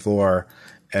second floor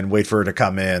and wait for her to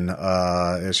come in.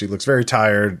 She looks very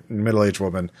tired, middle-aged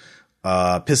woman,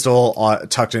 pistol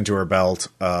tucked into her belt,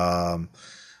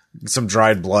 some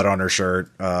dried blood on her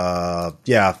shirt.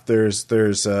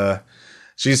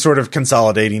 She's sort of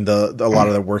consolidating a lot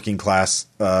of the working class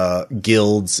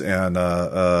guilds and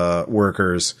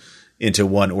workers into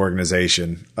one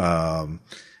organization. You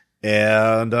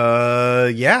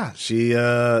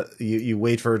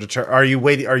wait for her to turn. Are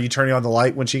you turning on the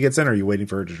light when she gets in, or are you waiting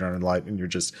for her to turn on the light and you're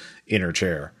just in her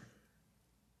chair?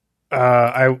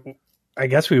 I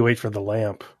guess we wait for the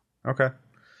lamp. Okay.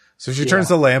 So she turns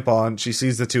the lamp on. She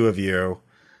sees the two of you.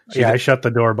 I shut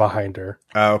the door behind her.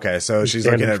 Okay. So she's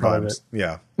looking at Vimes.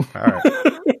 Yeah. All right.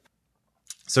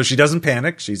 So she doesn't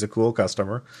panic. She's a cool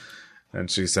customer.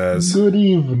 And she says, "Good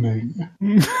evening."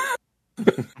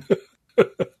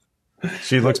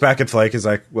 She looks back at Flake, is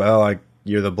like, well,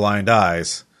 you're the Blind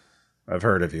Eyes. I've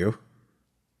heard of you.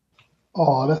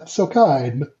 Oh, that's so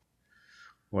kind.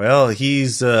 Well,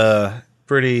 he's a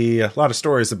lot of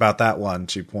stories about that one.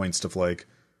 She points to Flake.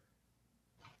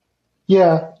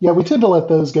 Yeah, we tend to let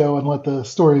those go and let the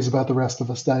stories about the rest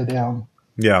of us die down.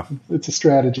 Yeah. It's a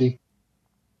strategy.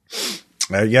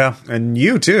 Yeah, and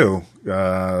you too,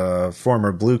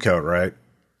 former Bluecoat, right?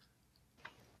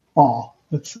 Aw,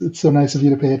 it's so nice of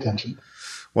you to pay attention.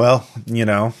 Well, you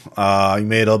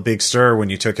made a big stir when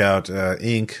you took out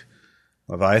Ink.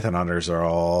 Leviathan Hunters are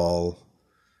all,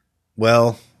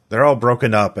 well, they're all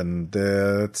broken up, and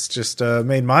it's just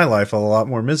made my life a lot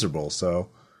more miserable, so.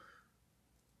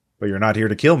 But you're not here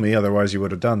to kill me, otherwise you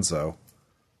would have done so.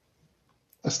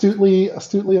 Astutely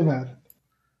imagined.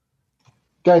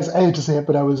 Guys, I hate to say it,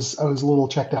 but I was a little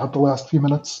checked out the last few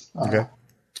minutes. Okay.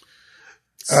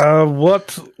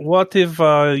 What if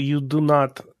you do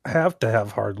not have to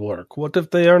have hard work? What if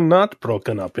they are not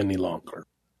broken up any longer?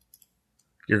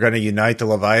 You're going to unite the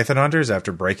Leviathan Hunters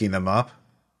after breaking them up?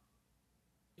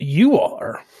 You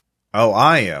are. Oh,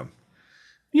 I am.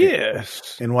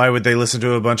 Yes. And why would they listen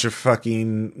to a bunch of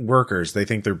fucking workers? They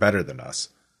think they're better than us.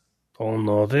 Oh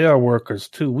no, they are workers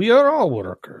too. We are all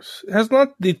workers. Has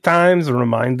not the Times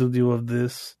reminded you of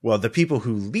this? Well, the people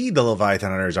who lead the Leviathan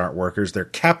Hunters aren't workers, they're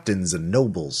captains and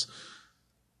nobles.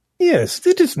 Yes,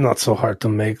 it is not so hard to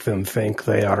make them think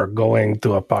they are going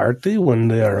to a party when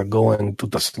they are going to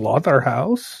the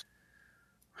slaughterhouse.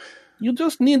 You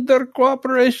just need their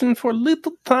cooperation for a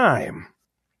little time.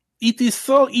 It is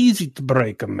so easy to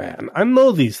break a man. I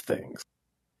know these things.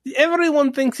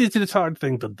 Everyone thinks it is a hard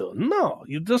thing to do. No,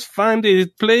 you just find a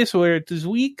place where it is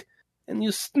weak and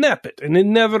you snap it, and it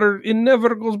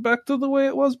never goes back to the way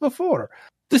it was before.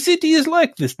 The city is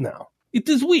like this now. It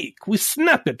is weak. We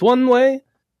snap it one way,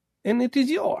 and it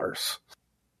is yours.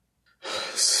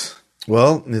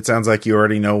 Well, it sounds like you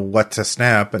already know what to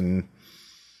snap, and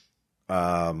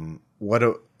what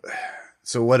do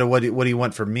you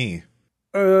want from me?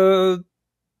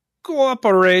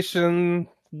 Cooperation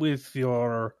with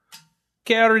your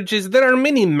carriages. There are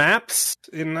many maps,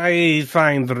 and I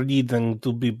find reading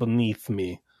to be beneath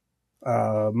me.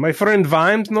 My friend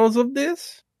Vimes knows of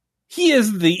this. He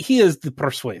is the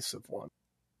persuasive one.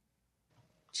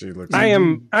 I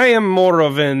am more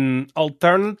of an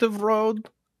alternative road,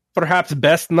 perhaps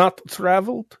best not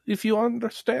traveled, if you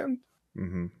understand.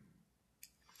 Mm-hmm.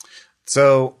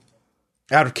 So,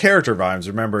 out of character vibes,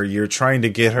 remember, you're trying to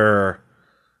get her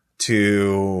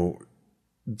to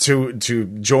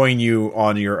join you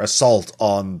on your assault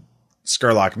on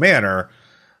Skurlock Manor,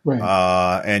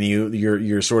 right? And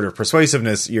your sort of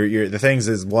persuasiveness, your the things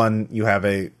is, one, you have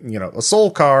a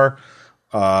soul car,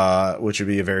 which would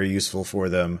be very useful for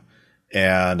them,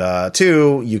 and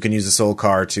two, you can use the soul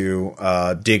car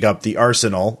to dig up the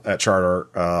arsenal at Charter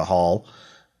Hall,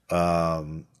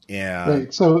 and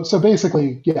right. So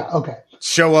basically, yeah, okay.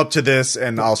 Show up to this,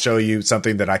 and I'll show you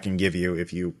something that I can give you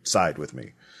if you side with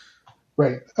me.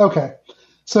 Right. Okay.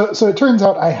 So it turns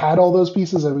out I had all those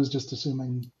pieces. I was just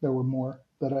assuming there were more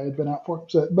that I had been out for.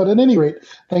 But at any rate,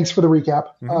 thanks for the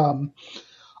recap. Mm-hmm.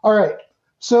 All right.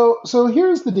 So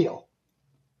here's the deal.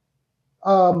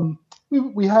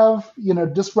 We have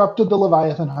disrupted the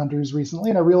Leviathan Hunters recently,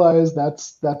 and I realize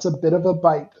that's a bit of a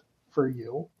bite for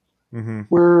you. Mm-hmm.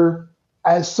 We're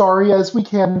as sorry as we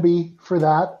can be for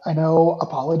that. I know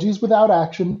apologies without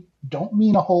action don't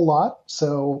mean a whole lot.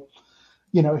 So,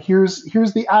 here's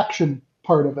the action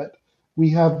part of it. We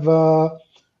have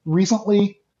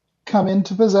recently come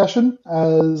into possession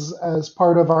as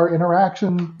part of our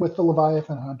interaction with the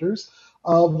Leviathan Hunters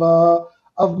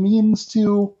of means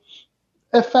to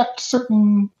effect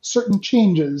certain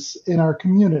changes in our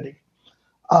community.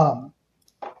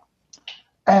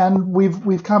 And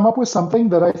we've come up with something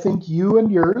that I think you and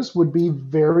yours would be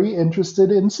very interested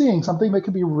in seeing, something that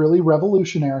could be really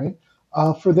revolutionary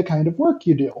for the kind of work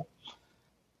you do.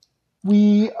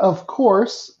 We, of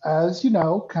course, as you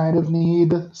know, kind of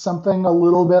need something a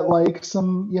little bit like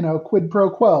some, quid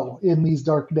pro quo in these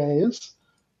dark days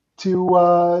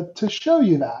to show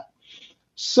you that.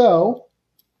 So,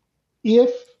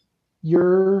 if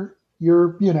your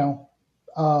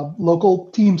local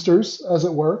Teamsters, as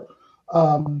it were,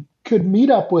 could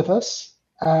meet up with us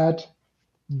at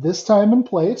this time and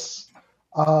place,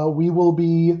 we will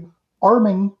be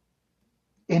arming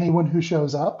anyone who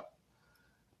shows up,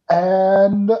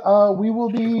 and we will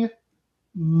be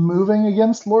moving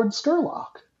against Lord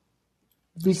Skurlock.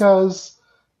 Because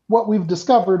what we've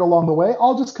discovered along the way,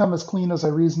 I'll just come as clean as I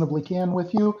reasonably can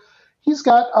with you. He's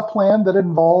got a plan that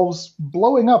involves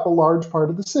blowing up a large part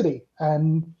of the city.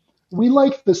 And we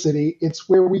like the city. It's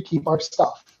where we keep our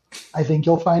stuff. I think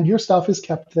you'll find your stuff is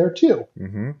kept there too.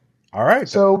 Mm-hmm. All right.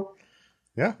 So,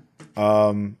 yeah.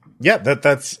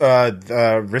 That's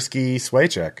risky sway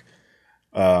check.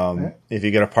 Okay. If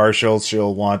you get a partial,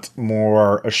 she'll want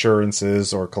more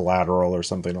assurances or collateral or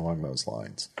something along those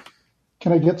lines.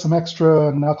 Can I get some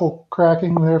extra knuckle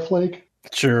cracking there, Flake?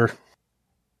 Sure.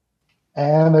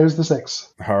 And there's the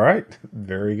 6. All right.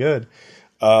 Very good.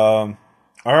 All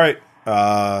right.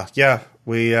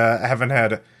 We haven't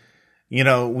had,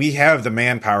 we have the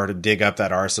manpower to dig up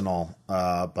that arsenal,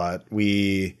 but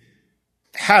we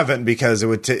haven't because it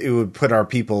would put our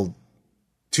people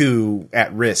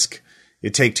at risk.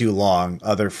 It'd take too long.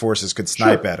 Other forces could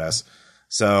snipe at us.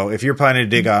 So if you're planning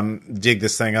to dig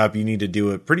this thing up, you need to do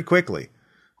it pretty quickly.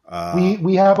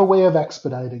 We have a way of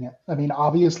expediting it. I mean,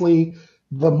 obviously,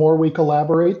 the more we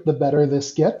collaborate, the better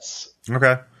this gets.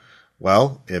 Okay.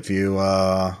 Well, if you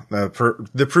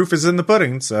the proof is in the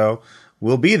pudding, so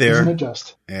we'll be there. Isn't it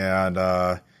just? And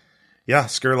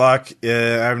Skurlock.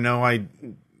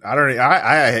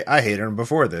 I hated him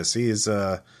before this. He's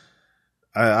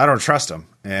I don't trust him.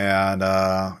 And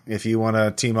if you want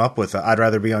to team up with, I'd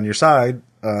rather be on your side.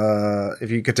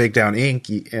 if you could take down Ink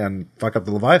and fuck up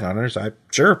the Leviathan Hunters,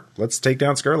 sure, let's take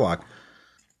down Skurlock.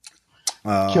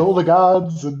 Kill the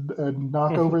gods and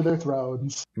knock over their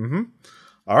thrones. Mm-hmm.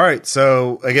 All right.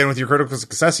 So again, with your critical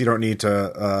success, you don't need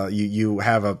to. You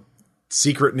have a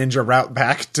secret ninja route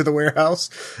back to the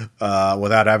warehouse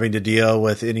without having to deal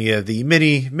with any of the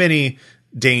many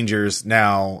dangers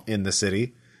now in the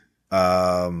city.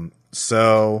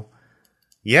 So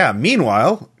yeah.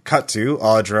 Meanwhile, cut to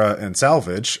Audra and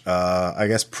Salvage. I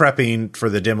guess prepping for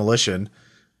the demolition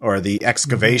or the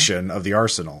excavation of the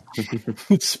arsenal.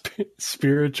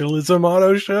 Spiritualism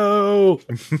auto show.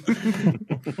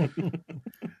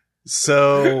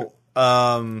 So,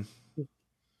 again,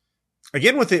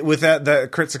 with that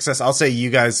crit success, I'll say you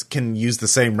guys can use the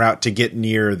same route to get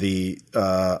near the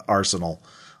arsenal.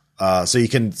 So you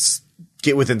can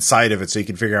get within sight of it so you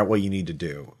can figure out what you need to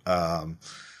do.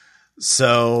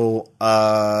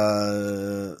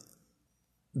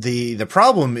 The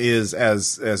problem is,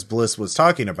 as Bliss was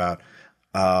talking about,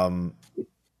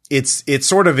 it's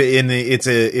sort of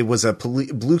it was a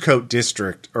blue coat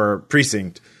district or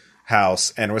precinct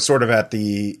house, and it was sort of at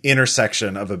the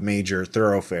intersection of a major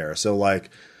thoroughfare. So like,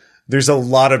 there's a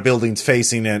lot of buildings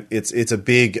facing it. It's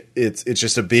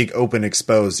just a big open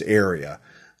exposed area.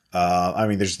 I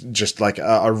mean, there's just like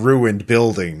a ruined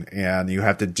building, and you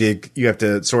have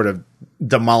to sort of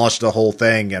demolish the whole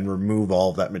thing and remove all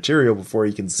of that material before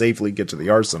you can safely get to the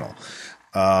arsenal.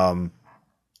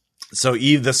 So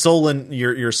the soul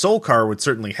your soul car would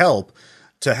certainly help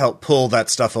pull that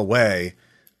stuff away.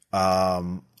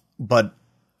 But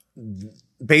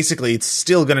basically it's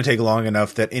still going to take long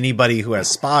enough that anybody who has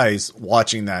spies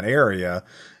watching that area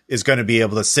is going to be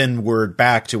able to send word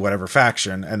back to whatever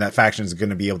faction, and that faction is going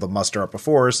to be able to muster up a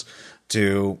force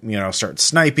to, start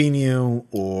sniping you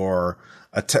or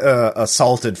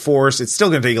assaulted force. It's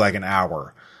still going to take like an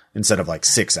hour instead of like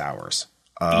 6 hours.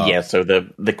 So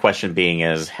the question being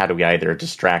is, how do we either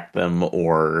distract them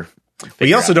or... But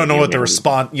you also don't know what the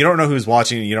response... You don't know who's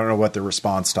watching. You don't know what the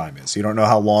response time is. You don't know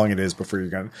how long it is before you're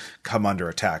going to come under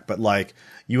attack. But like,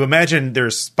 you imagine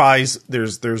there's spies,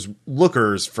 there's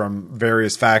lookers from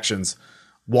various factions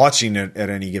watching it at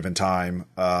any given time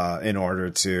in order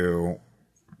to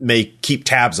keep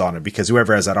tabs on it, because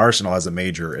whoever has that arsenal has a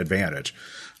major advantage.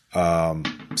 Yeah,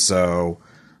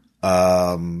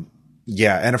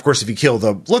 and of course, if you kill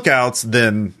the lookouts,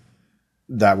 then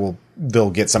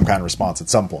they'll get some kind of response at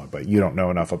some point, but you don't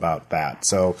know enough about that.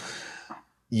 So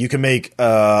you can make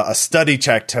a study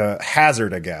check to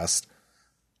hazard a guess.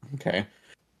 Okay.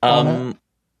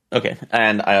 Okay,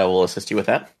 and I will assist you with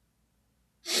that.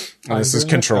 This is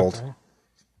controlled. Okay.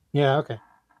 Yeah, okay.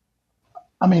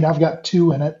 I mean, I've got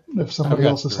 2 in it. If somebody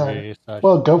else is higher,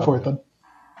 well, go for it then.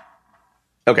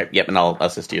 Okay, yep, and I'll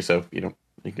assist you, so you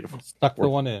can stuck the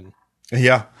one in.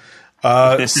 Yeah.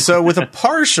 So with a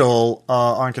partial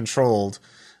on controlled,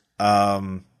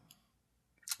 you're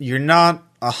not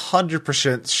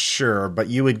 100% sure, but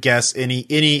you would guess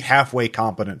any halfway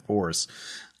competent force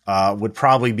would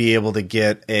probably be able to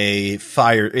get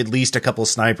at least a couple of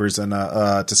snipers and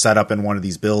to set up in one of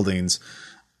these buildings.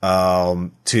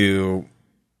 To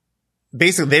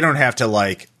basically, they don't have to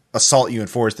like assault you in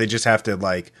force. They just have to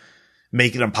like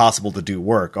make it impossible to do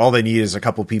work. All they need is a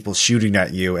couple people shooting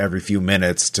at you every few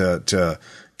minutes to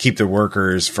keep the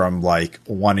workers from like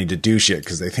wanting to do shit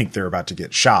because they think they're about to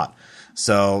get shot.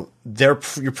 So you're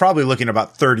probably looking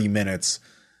about 30 minutes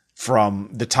from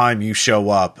the time you show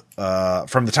up,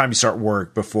 from the time you start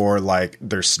work before like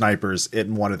there's snipers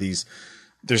in one of these.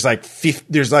 There's like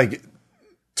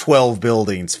 12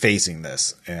 buildings facing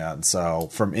this, and so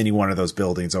from any one of those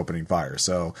buildings opening fire.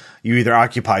 So you either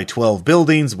occupy 12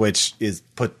 buildings, which is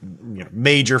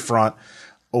major front,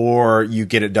 or you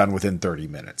get it done within 30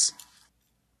 minutes.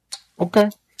 Okay.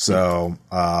 So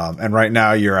and right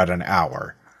now you're at an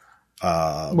hour.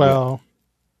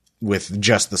 With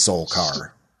just the soul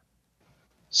car.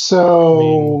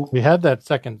 So we had that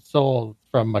second soul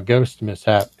from a ghost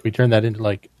mishap. Can we turn that into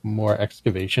like more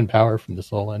excavation power from the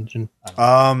soul engine?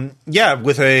 Yeah,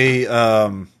 with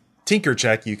a tinker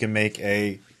check, you can make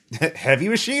a heavy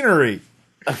machinery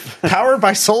powered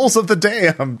by souls of the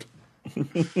damned.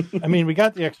 I mean, we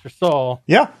got the extra soul.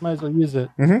 Yeah, might as well use it.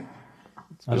 Mm-hmm.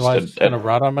 Otherwise, it's going to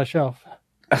rot on my shelf.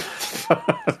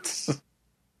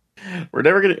 We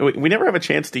never have a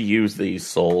chance to use these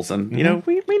souls, and we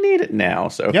need it now.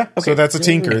 So yeah, okay. So that's a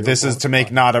tinker. This is to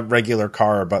make not a regular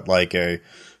car, but like a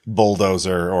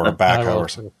bulldozer or a backhoe or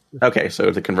something. Okay,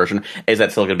 so the conversion, is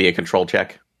that still going to be a control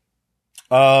check?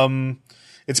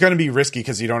 It's going to be risky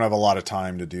because you don't have a lot of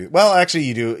time to do. Well, actually,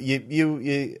 you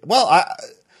do.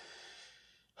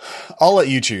 I'll let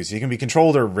you choose. You can be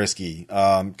controlled or risky.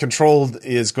 Controlled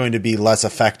is going to be less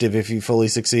effective if you fully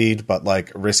succeed, but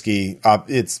like risky,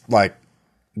 it's like,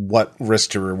 what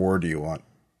risk to reward do you want?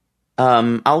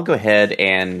 I'll go ahead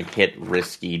and hit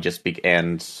risky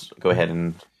and go ahead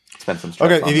and spend some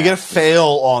stress. Okay, if you get a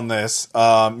fail on this,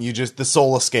 the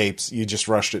soul escapes. You just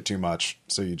rushed it too much,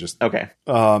 so you just okay.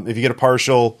 If you get a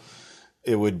partial,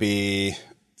 it would be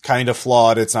kind of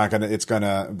flawed.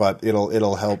 But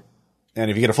it'll help. And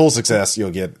if you get a full success,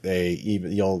 you'll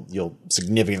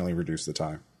significantly reduce the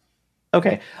time.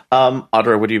 Okay.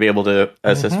 Audra, would you be able to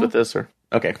assist with this? Or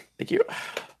okay, thank you.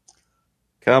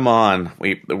 Come on,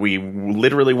 we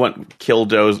literally want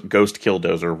ghost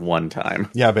killdozer one time.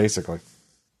 Yeah, basically.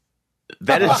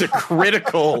 That is a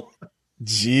critical.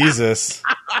 Jesus.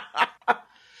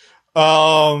 We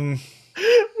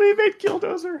made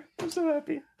killdozer. I'm so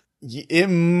happy.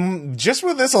 Just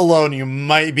with this alone, you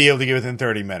might be able to get within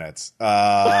 30 minutes.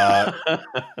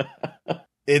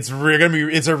 It's a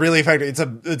really effective.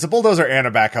 It's a bulldozer and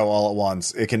a backhoe all at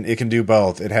once. It can do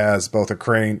both. It has both a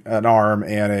crane, an arm,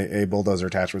 and a bulldozer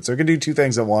attachment, so it can do two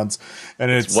things at once.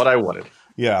 And it's what I wanted.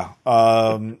 Yeah.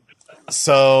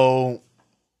 So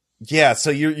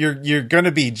you're going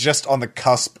to be just on the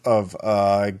cusp of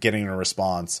getting a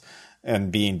response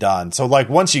and being done. So like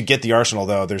once you get the arsenal,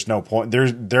 though, there's no point.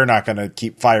 They're not going to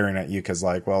keep firing at you because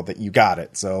you got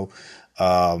it. So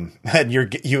and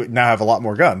you now have a lot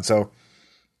more guns. So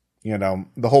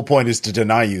the whole point is to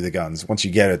deny you the guns. Once you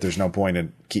get it, there's no point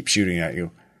in keep shooting at you.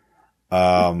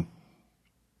 At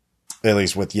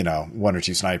least with one or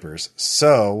two snipers.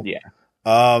 So yeah.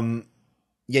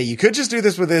 You could just do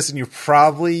this with this, and you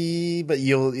probably, but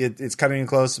it's cutting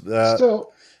close.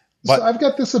 So I've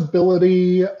got this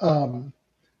ability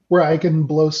where I can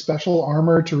blow special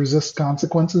armor to resist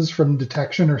consequences from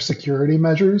detection or security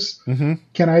measures. Mm-hmm.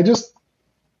 Can I just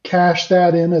cash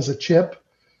that in as a chip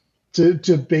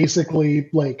to basically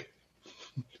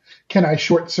can I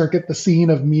short circuit the scene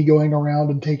of me going around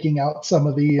and taking out some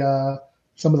of the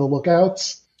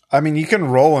lookouts? I mean, you can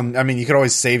roll, and you can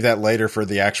always save that later for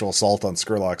the actual assault on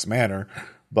Skurlock's Manor.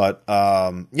 But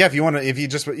if you want to, you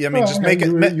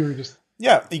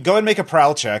go and make a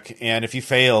prowl check, and if you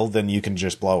fail, then you can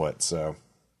just blow it. So,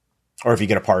 or if you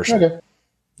get a partial,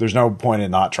 there's no point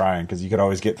in not trying because you could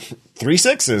always get 3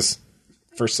 6s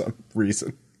for some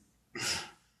reason.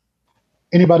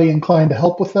 Anybody inclined to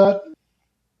help with that?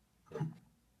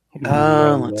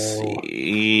 Let's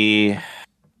see.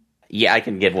 Yeah, I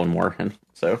can give one more.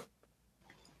 So,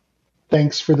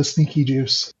 thanks for the sneaky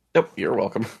juice. Nope, you're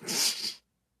welcome.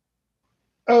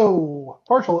 Oh,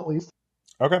 partial at least.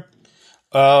 Okay.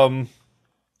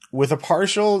 With a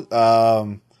partial,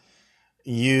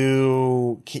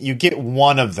 you get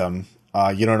one of them.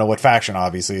 You don't know what faction.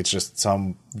 Obviously, it's just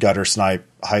some gutter snipe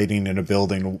hiding in a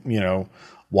building.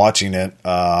 Watching it.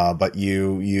 But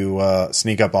you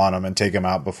sneak up on him and take him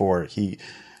out before he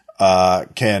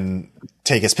can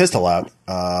take his pistol out.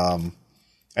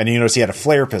 And you notice he had a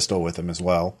flare pistol with him as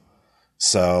well.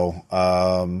 So,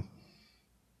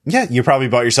 you probably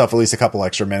bought yourself at least a couple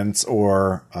extra minutes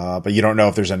but you don't know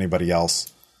if there's anybody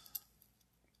else.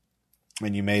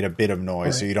 And you made a bit of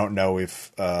noise, so you don't know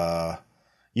if,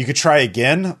 you could try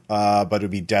again, but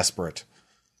it'd be desperate.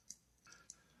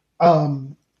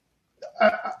 To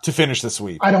finish the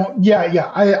sweep. I'm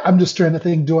just trying to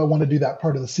think, do I want to do that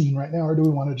part of the scene right now, or do we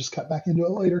want to just cut back into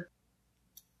it later?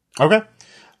 Okay.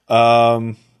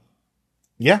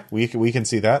 We can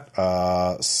see that.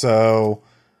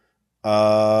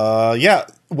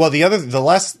 Well, the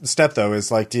last step though is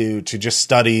to just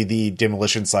study the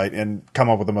demolition site and come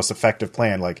up with the most effective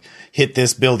plan. Like hit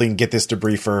this building, get this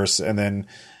debris first, and then,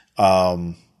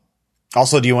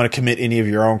 also, do you want to commit any of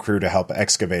your own crew to help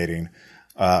excavating?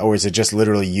 Or is it just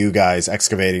literally you guys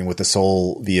excavating with the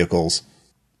soul vehicles?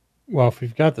 Well, if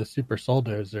we've got the super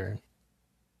souldozer.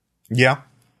 Yeah.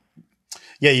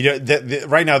 Yeah, you do,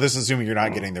 right now, this is assuming you're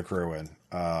not getting the crew in.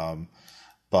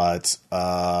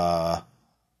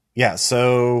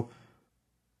 So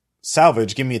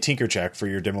Salvage, give me a tinker check for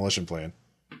your demolition plan.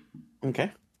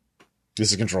 Okay.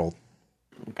 This is controlled.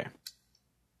 Okay.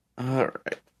 All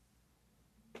right.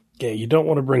 Yeah, you don't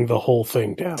want to bring the whole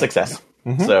thing down. Success.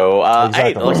 Mm-hmm.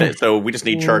 So, so we just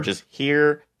need charges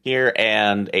here,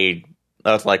 and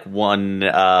that's like one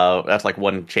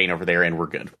chain over there, and we're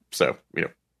good. So,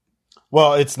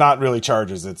 Well, it's not really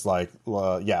charges. It's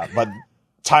but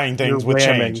tying things with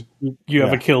change. You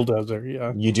have a killdozer,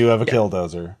 yeah. You do have a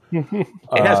killdozer.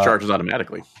 It has charges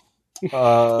automatically.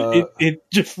 It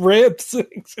just rips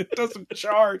things. It doesn't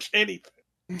charge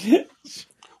anything.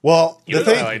 Well,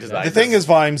 the thing is,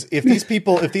 Vimes, if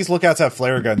these lookouts have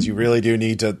flare guns, you really do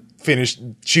need to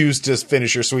choose to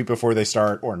finish your sweep before they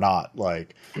start or not.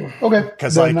 Like, Okay,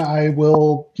 then like, I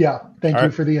will. Yeah, thank you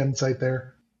right. for the insight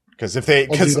there. Because if I'll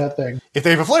do that thing. if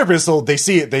they have a flare pistol, they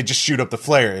see it, they just shoot up the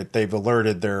flare. They've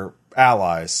alerted their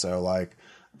allies, so like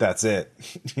that's it.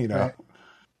 You know. Right.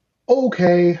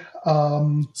 Okay.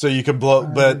 So you can blow,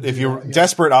 but if you're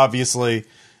desperate, obviously,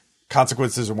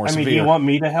 consequences are more severe. Do you want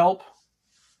me to help?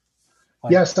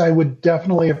 Yes, I would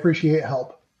definitely appreciate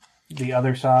help. The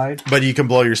other side? But you can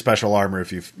blow your special armor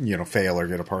if you fail or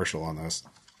get a partial on this.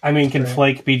 I mean, can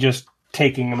Flake be just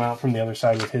taking him out from the other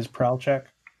side with his prowl check?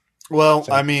 Well,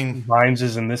 So I mean, Vimes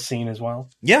is in this scene as well.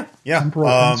 yeah. Emperor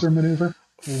pincer maneuver.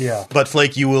 Yeah. But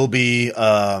Flake, you will be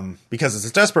because it's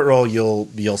a desperate roll.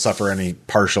 You'll suffer any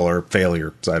partial or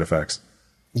failure side effects.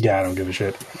 Yeah, I don't give a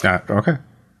shit. Okay,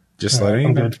 just letting you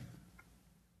I'm know. good.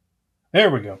 There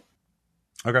we go.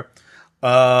 Okay.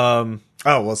 Oh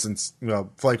well, since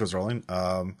Flake was rolling.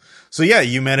 So yeah,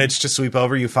 you managed to sweep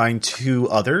over. You find 2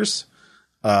 others.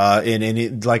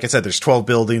 Like I said, there's 12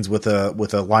 buildings with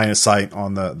a line of sight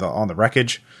on the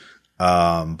wreckage.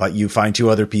 But you find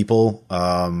 2 other people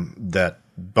that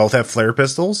both have flare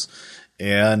pistols,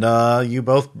 and you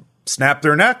both snap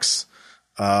their necks,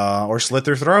 or slit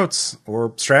their throats,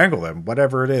 or strangle them,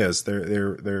 whatever it is.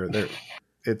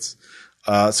 It's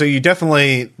so they're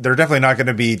definitely not going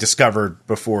to be discovered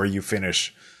before you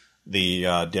finish the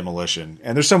demolition.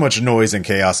 And there's so much noise and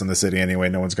chaos in the city anyway,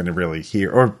 no one's going to really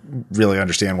hear or really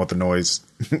understand what the noise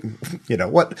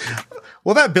what.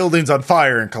 Well, that building's on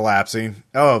fire and collapsing.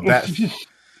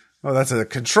 That's a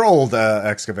controlled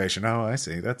excavation. Oh, I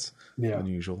see. That's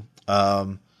unusual.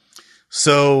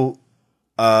 So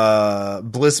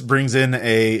Bliss brings in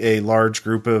a large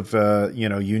group of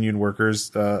union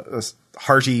workers,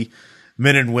 hearty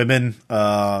men and women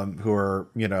who are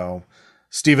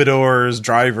stevedores,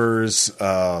 drivers,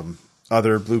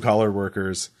 other blue collar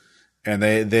workers, and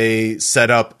they set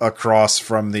up across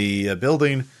from the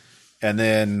building, and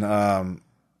then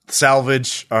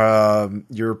salvage.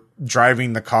 You're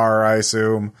driving the car, I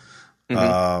assume.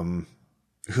 Mm-hmm.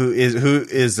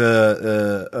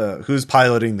 Who's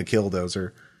piloting the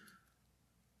killdozer?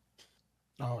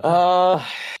 Well,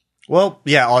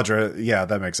 yeah, Audra. Yeah,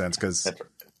 that makes sense because no,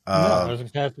 it was going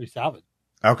to have to be salvage.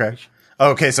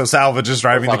 Okay, so salvage is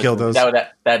driving the killdozer.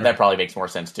 That probably makes more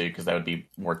sense too, because that would be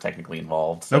more technically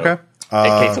involved. So, okay,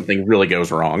 in case something really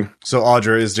goes wrong. So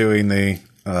Audra is doing the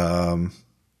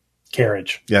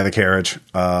carriage. Yeah, the carriage.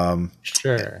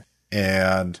 Sure.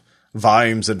 And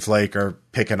Vimes and Flake are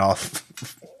picking off,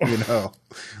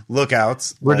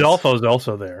 lookouts. Rodolfo's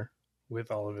also there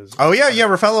with all of his. Oh yeah,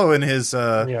 Raffaello and his crew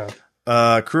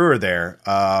are there.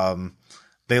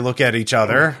 They look at each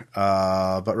other,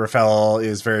 but Raffaello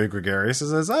is very gregarious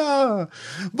and says,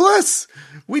 Bliss,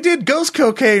 we did ghost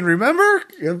cocaine, remember?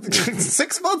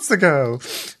 6 months ago.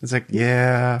 It's like,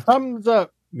 yeah. Thumbs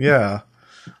up. Yeah.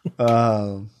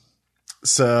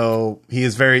 So he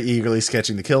is very eagerly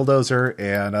sketching the killdozer,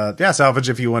 and salvage.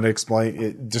 If you want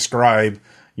to describe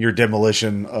your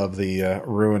demolition of the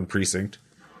ruined precinct.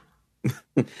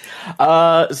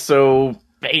 So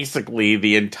basically,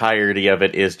 the entirety of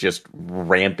it is just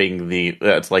ramping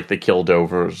it's like the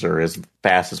killdozer as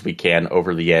fast as we can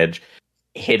over the edge,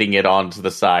 hitting it onto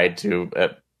the side to.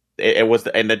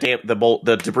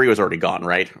 The debris was already gone,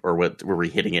 right? Or were we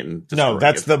hitting it and no?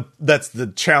 That's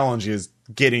the challenge is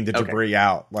getting the debris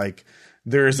out. Like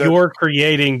you're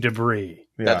creating debris.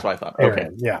 Yeah. That's what I thought. Okay,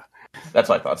 yeah, that's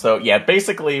what I thought. So yeah,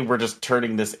 basically we're just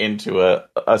turning this into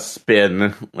a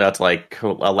spin. That's like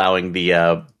allowing the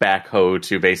backhoe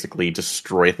to basically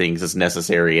destroy things as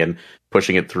necessary and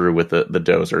pushing it through with the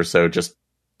dozer. So just.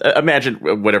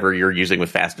 Imagine whatever you're using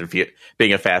with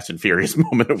being a Fast and Furious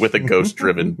moment with a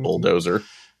ghost-driven bulldozer.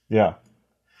 Yeah.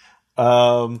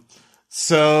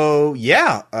 So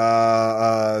yeah.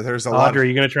 There's a lot. Audrey, are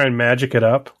you going to try and magic it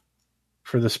up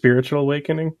for the spiritual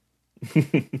awakening?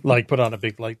 Like put on a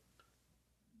big light.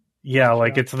 Yeah,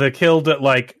 like it's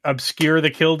the obscure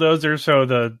the killdozer so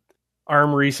the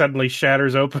armory suddenly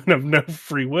shatters open of no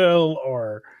free will,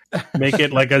 or make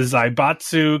it like a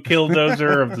Zaibatsu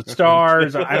killdozer of the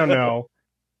stars. I don't know.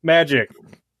 Magic.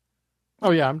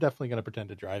 Oh yeah, I'm definitely going to pretend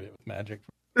to drive it with magic.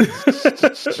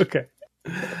 Okay.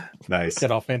 Nice.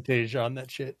 Get all Fantasia on that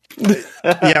shit.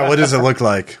 Yeah, what does it look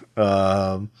like?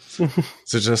 So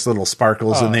just little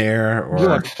sparkles in the air? Or... You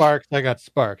want sparks? I got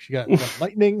sparks. You got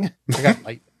lightning? I got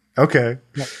lightning. Okay.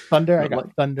 You got thunder? I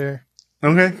got thunder.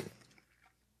 Okay.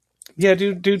 Yeah,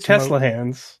 do Tesla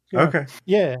hands. Yeah. Okay.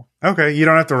 Yeah, Okay. You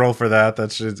don't have to roll for that.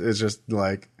 It's just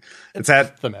like it's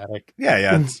at thematic.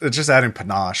 Yeah. It's just adding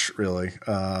panache really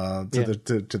to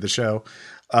the show.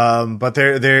 But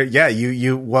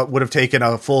you what would have taken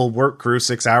a full work crew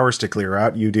 6 hours to clear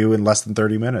out, you do in less than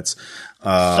 30 minutes.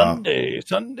 Sunday.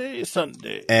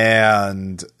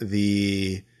 And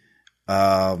the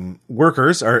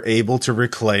workers are able to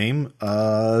reclaim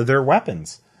their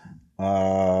weapons.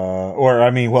 Now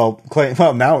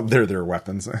they're their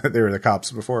weapons. They were the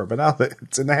cops before, but now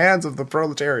it's in the hands of the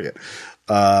proletariat.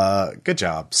 Good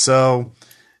job. So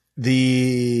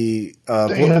they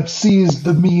have seized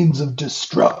the means of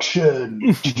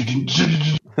destruction.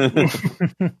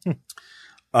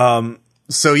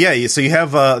 So you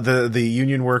have the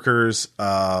union workers,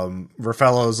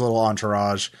 Rafello's little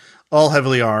entourage, all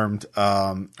heavily armed.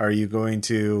 Are you going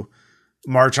to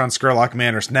march on Skurlock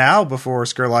Manors now before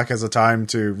Skurlock has a time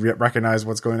to recognize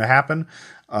what's going to happen?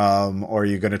 Or are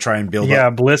you going to try and build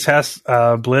up? Bliss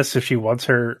Bliss, if she wants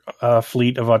her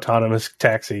fleet of autonomous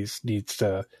taxis, needs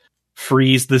to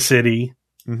freeze the city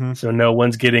so no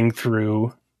one's getting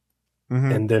through.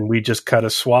 And then we just cut a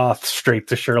swath straight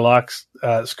to Skurlock's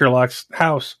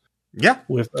house. Yeah.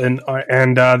 And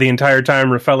the entire time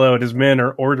Rafello and his men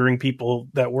are ordering people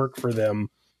that work for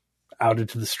them out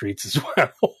into the streets as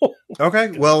well.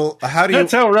 Okay. Well,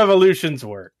 that's how revolutions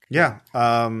work. Yeah.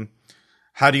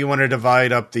 How do you want to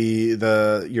divide up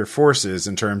your forces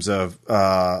in terms of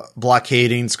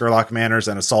blockading Skurlock Manors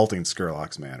and assaulting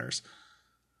Skurlock's Manors?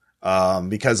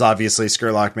 Because obviously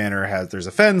Skurlock Manor there's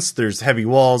a fence, there's heavy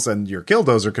walls, and your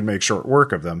Killdozer can make short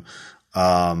work of them.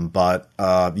 But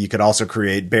you could also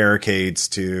create barricades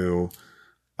to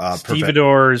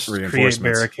stevedores, create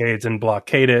barricades and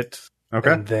blockade it.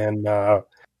 Okay. And then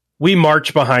we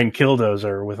march behind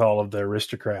Killdozer with all of the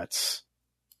aristocrats.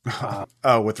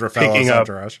 With Rafello's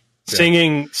entourage.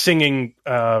 Singing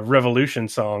revolution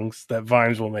songs that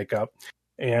Vimes will make up.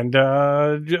 And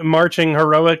marching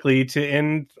heroically to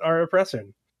end our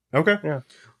oppression. Okay. Yeah.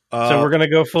 So we're going to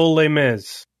go full Les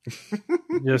Mis.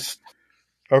 Just.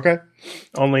 Okay.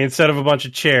 Only instead of a bunch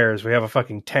of chairs, we have a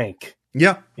fucking tank.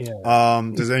 Yeah.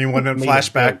 Does anyone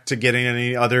flashback to getting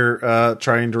any other,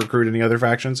 trying to recruit any other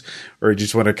factions? Or you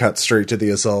just want to cut straight to the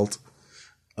assault?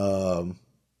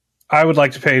 I would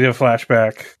like to pay to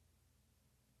flashback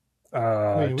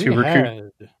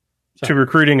to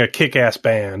recruiting a kick-ass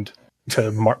band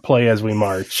to play as we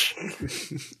march.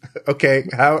 Okay,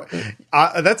 how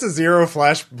that's a 0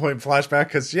 flashback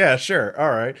because sure, all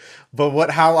right,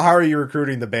 but how are you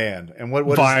recruiting the band and what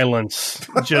violence?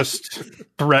 Just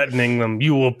threatening them.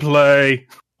 You will play.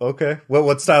 Okay,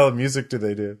 what style of music do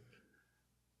they do?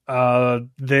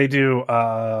 They do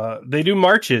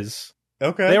marches.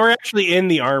 Okay, they were actually in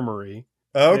the armory.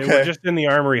 Okay, they were just in the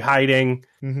armory hiding.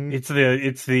 Mm-hmm. It's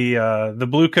the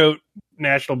Blue Coat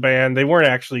National Band. They weren't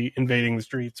actually invading the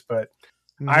streets, but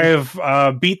I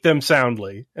have beat them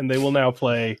soundly, and they will now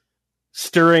play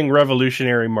stirring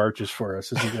revolutionary marches for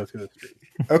us as we go through the street.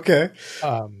 Okay,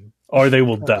 or they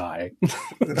will die.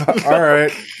 All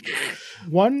right.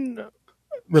 One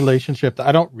relationship that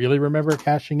I don't really remember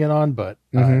cashing in on, but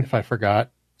if I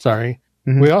forgot, sorry.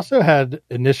 We also had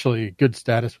initially good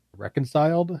status with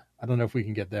Reconciled. I don't know if we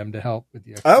can get them to help with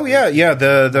the. Oh yeah,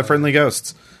 the friendly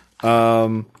ghosts.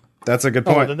 That's a good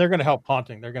point. Then they're going to help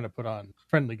haunting. They're going to put on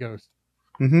friendly ghosts.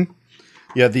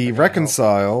 Yeah, the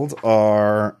Reconciled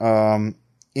are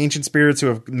ancient spirits who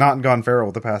have not gone feral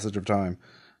with the passage of time.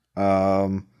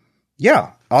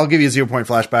 Yeah, I'll give you a 0 point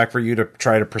flashback for you to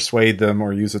try to persuade them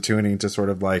or use a tuning to sort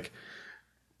of like,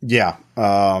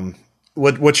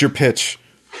 what's your pitch?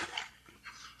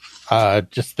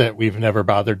 Just that we've never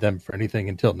bothered them for anything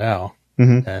until now.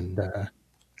 And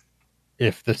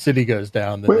if the city goes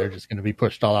down, then they're just going to be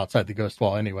pushed all outside the ghost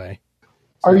wall anyway.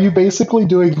 So. Are you basically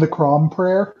doing the Crom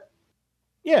prayer?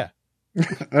 Yeah.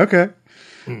 Okay.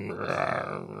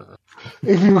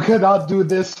 If you cannot do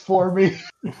this for me.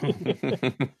 Yeah.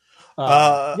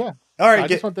 All right. I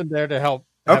just want them there to help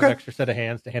have an extra set of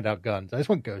hands to hand out guns. I just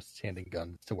want ghosts handing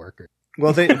guns to workers.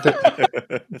 Well,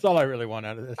 that's all I really want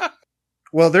out of this.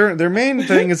 Well, their main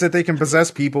thing is that they can possess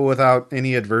people without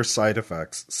any adverse side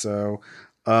effects. So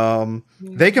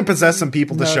they can possess some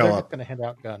people to show up. Going to hand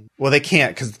out guns. Well, they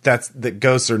can't because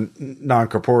ghosts are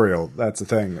non-corporeal. That's the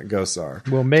thing that ghosts are.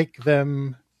 We'll make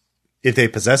them. If they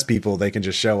possess people, they can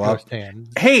just show up.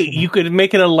 Hey, you could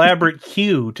make an elaborate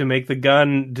queue to make the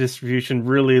gun distribution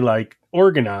really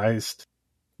organized.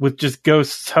 With just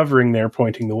ghosts hovering there,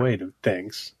 pointing the way to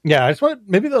things. Yeah, I just want.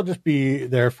 Maybe they'll just be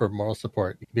there for moral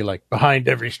support. You can be like, behind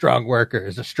every strong worker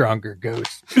is a stronger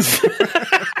ghost.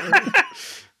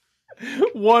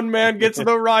 One man gets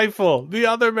the rifle. The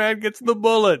other man gets the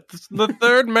bullet. The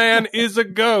third man is a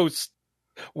ghost.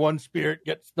 One spirit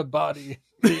gets the body.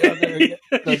 The other gets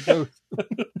the ghost.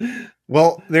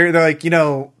 Well, they're like,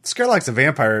 Skerlock's a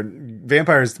vampire.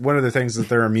 Vampires, one of the things is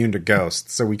they're immune to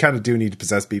ghosts. So we kind of do need to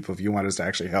possess people if you want us to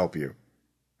actually help you.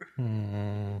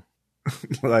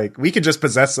 Like, we could just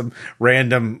possess some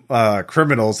random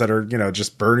criminals that are,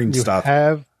 just burning stuff. You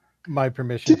have my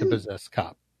permission to possess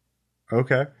cop.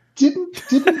 Okay.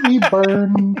 Didn't we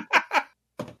burn?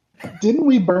 Didn't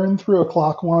we burn through a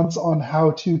clock once on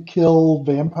how to kill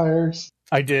vampires?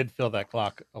 I did fill that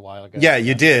clock a while ago. Yeah,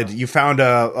 you did. You found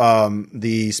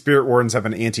the Spirit Wardens have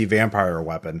an anti-vampire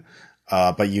weapon,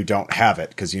 but you don't have it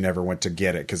because you never went to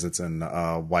get it because it's in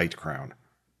White Crown.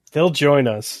 They'll join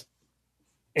us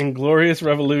in Glorious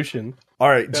Revolution. All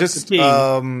right, That's just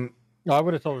No, I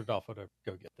would have told Rodolfo to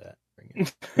go get that. Bring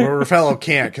it. well, Rafaelo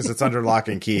can't because it's under lock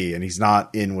and key, and he's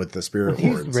not in with the Spirit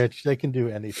He's Wardens. rich; they can do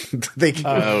anything. They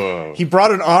can, he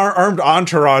brought an armed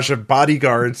entourage of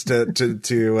bodyguards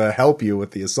to help you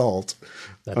with the assault.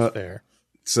 That's fair.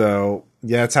 So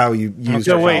yeah, that's how you use.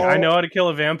 So wait, I know how to kill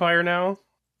a vampire now?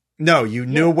 No, you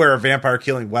knew where a vampire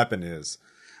killing weapon is.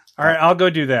 All right, I'll go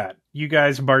do that. You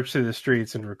guys march through the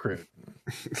streets and recruit.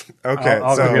 Okay,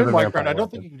 I'll go so get the White vampire Crown, I don't weapon.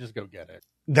 think you can just go get it.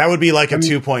 that would be like a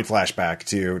 2-point flashback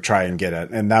to try and get it,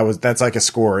 and that's like a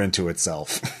score into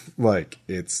itself. Like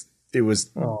it was.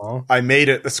 Aw. I made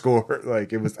it the score.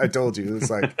 Like it was. I told you it's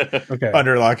like Okay.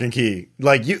 under lock and key.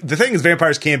 Like the thing is,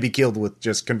 vampires can't be killed with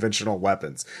just conventional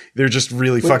weapons. They're just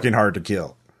really fucking hard to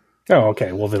kill. Oh,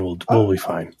 okay. Well, then we'll be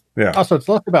fine. Yeah. Also, it's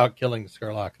less about killing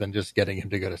Skurlock than just getting him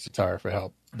to go to Satara for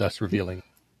help, thus revealing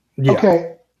Yeah.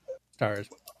 Okay, stars.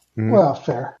 well,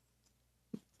 fair.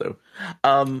 So,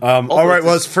 All right.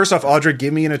 Well, first off, Audrey,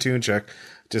 give me an attune check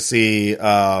to see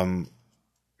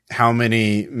how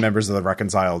many members of the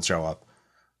Reconciled show up.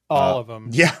 All of them.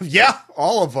 Yeah,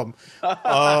 all of them.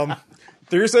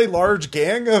 There's a large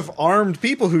gang of armed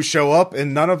people who show up,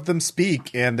 and none of them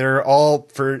speak, and they're all,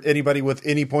 for anybody with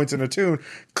any points in attune,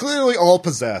 clearly all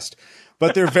possessed.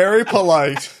 But they're very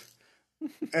polite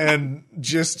and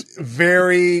just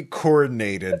very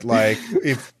coordinated. Like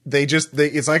if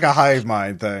it's like a hive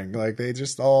mind thing. Like they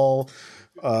just all.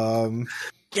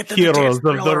 Get the Heroes of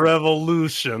the thriller.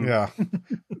 revolution. Yeah,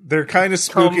 they're kind of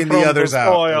Come spooking from the others out.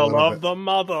 a soil little of bit. the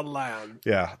motherland.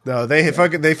 Yeah, no, they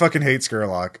fucking hate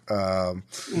Skurlock.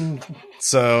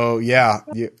 So yeah,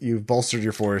 you've bolstered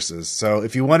your forces. So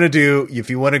if you want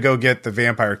to go get the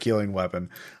vampire killing weapon,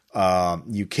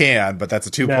 you can, but that's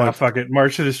a 2 Nah, point. fuck it.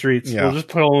 March to the streets. Yeah. We'll just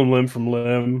pull him limb from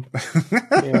limb.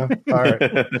 Yeah. All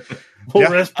right. We'll Yeah,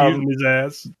 Rasputin his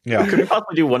ass. Yeah, Could we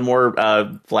possibly do one more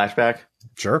flashback?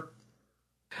 sure.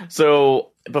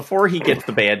 So before he gets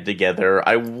the band together,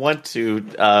 I want to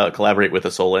collaborate with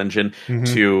the Soul Engine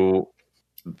to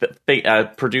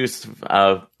produce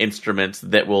instruments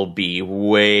that will be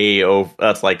way over.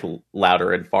 That's like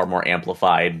louder and far more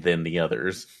amplified than the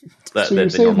others. So you're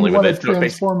saying you want to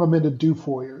transform them into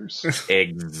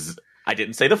Doofoyers? I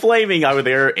didn't say the flaming. I was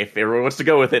there. If everyone wants to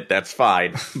go with it, that's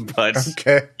fine. But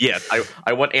Okay. yes,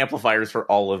 I want amplifiers for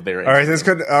all of their. All right, that's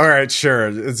good. All right,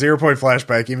 sure. 0 point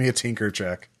flashback. Give me a tinker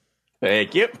check.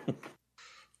 Thank you.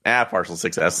 Partial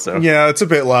success. So Yeah, it's a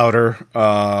bit louder.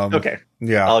 okay,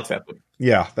 Yeah. I'll accept it.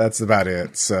 Yeah, that's about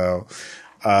it. So,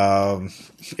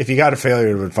 if you got a failure,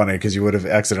 it would have been funny because you would have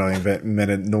accidentally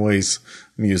invented noise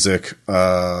music.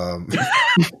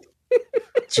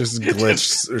 Just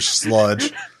glitch or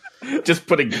sludge. Just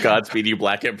putting Godspeed You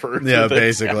Black Emperor. Yeah,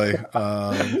 basically.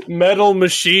 Metal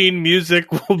Machine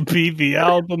music will be the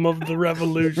album of the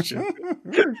revolution.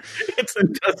 It's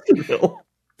industrial.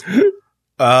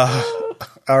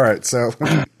 All right, so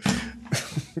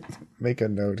make a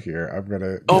note here. I'm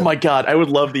gonna. Oh my god, I would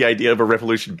love the idea of a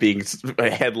revolution being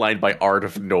headlined by Art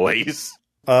of Noise.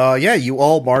 Yeah, you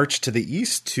all march to the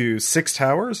east to Six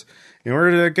Towers in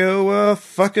order to go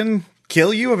fucking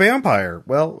kill you a vampire.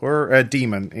 Well, or a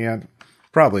demon, and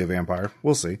probably a vampire.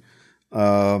 We'll see.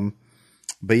 But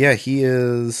yeah, he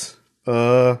is.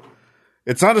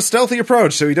 It's not a stealthy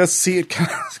approach, so he does see it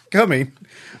coming.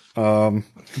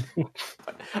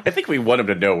 I think we want him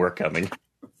to know we're coming.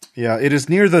 Yeah, it is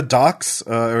near the docks,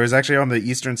 or is actually on the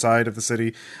eastern side of the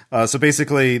city. So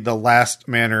basically, the last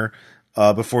manor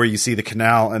before you see the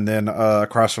canal, and then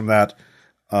across from that,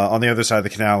 on the other side of the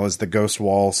canal, is the Ghost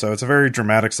Wall. So it's a very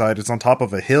dramatic site. It's on top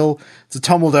of a hill. It's a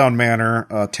tumble down manor,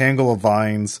 a tangle of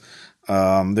vines.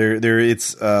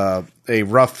 It's a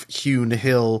rough hewn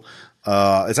hill.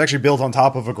 It's actually built on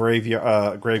top of a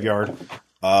graveyard.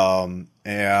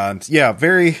 And yeah,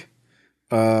 very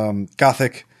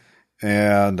gothic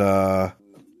and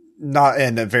not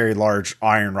in a very large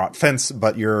iron wrought fence,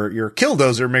 but your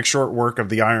killdozer makes short work of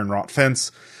the iron wrought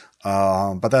fence.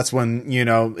 But that's when,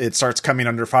 it starts coming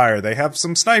under fire. They have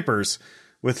some snipers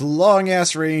with long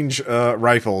ass range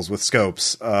rifles with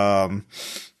scopes. And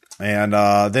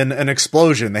then an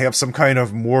explosion. They have some kind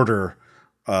of mortar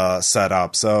set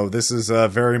up. So this is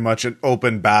very much an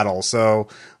open battle. So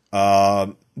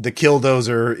the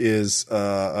killdozer is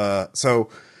so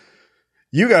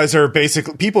you guys are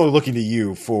basically, people are looking to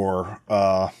you for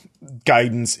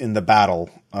guidance in the battle.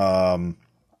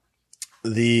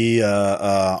 You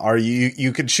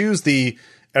could choose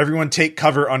everyone take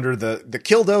cover under the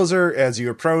killdozer as you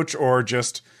approach, or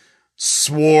just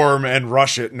swarm and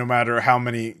rush it no matter how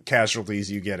many casualties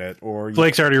you get it. Or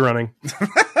Blake's already running.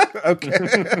 Okay.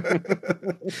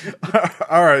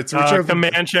 All right. So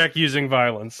command check using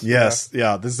violence. Yes.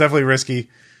 Yeah. This is definitely risky.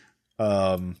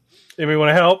 Anybody want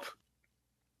to help?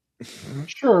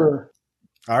 Sure.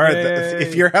 All right.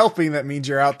 If you're helping, that means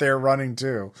you're out there running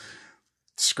too,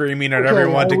 screaming at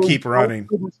everyone to keep running.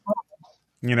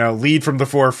 Lead from the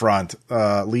forefront,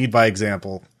 lead by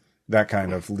example, that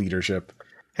kind of leadership.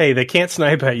 Hey, they can't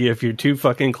snipe at you if you're too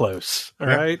fucking close. All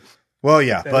right. Well,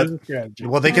 yeah,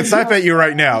 they can snipe at you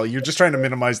right now. You're just trying to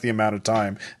minimize the amount of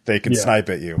time they can snipe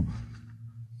at you.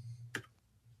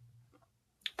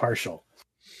 Partial.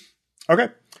 Okay.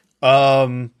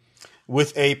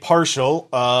 With a partial,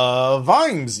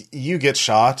 Vimes, you get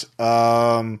shot.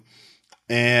 And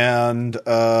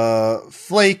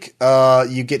Flake,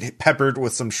 you get peppered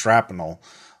with some shrapnel.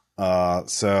 But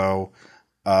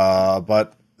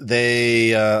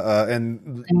they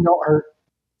and don't hurt.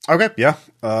 Okay, yeah.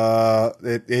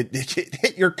 It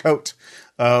hit your coat,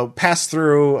 passed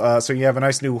through, so you have a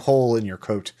nice new hole in your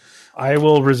coat. I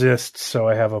will resist, so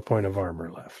I have a point of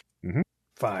armor left.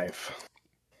 5.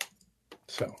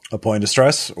 So a point of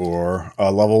stress or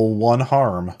a level 1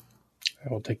 harm. I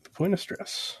will take the point of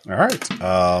stress. All right.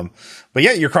 But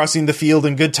yeah, you're crossing the field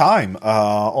in good time.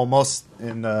 Almost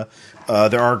in, there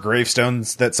are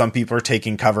gravestones that some people are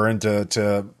taking cover in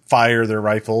to fire their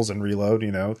rifles and reload,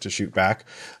 to shoot back.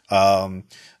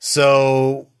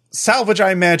 So salvage,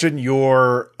 I imagine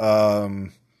you're,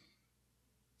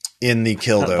 in the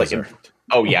killdozer.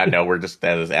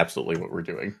 That is absolutely what we're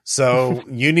doing. So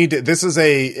you need to, this is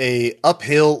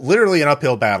literally an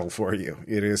uphill battle for you.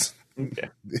 It is. Okay.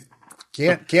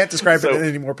 Can't describe it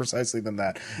any more precisely than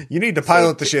that. You need to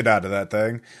pilot the shit out of that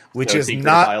thing, which is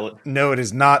not. No, it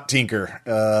is not Tinker.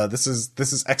 This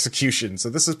is execution. So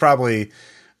this is probably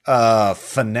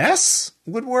finesse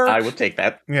would work. I would take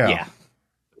that. Yeah.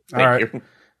 All right. You.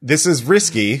 This is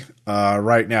risky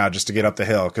right now just to get up the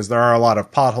hill because there are a lot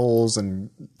of potholes and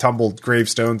tumbled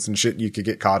gravestones and shit you could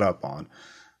get caught up on.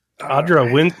 Audra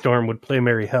Windstorm would play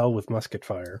Merry Hell with musket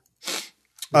fire.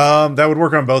 That would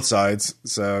work on both sides.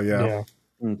 So yeah.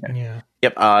 Okay. Yeah.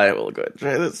 Yep. I will go ahead and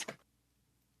try this.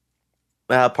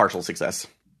 Partial success.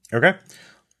 Okay.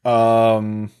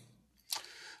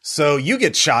 So you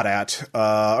get shot at,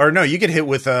 you get hit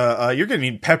with you're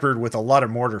getting peppered with a lot of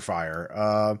mortar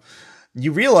fire.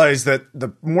 You realize that the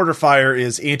mortar fire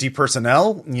is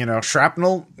anti-personnel,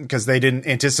 shrapnel, because they didn't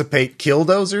anticipate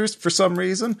killdozers for some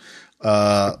reason.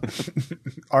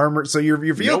 Armor. So your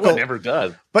vehicle no one ever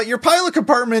does, but your pilot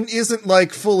compartment isn't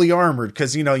like fully armored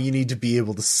because you need to be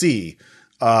able to see,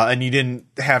 and you didn't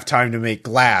have time to make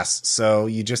glass, so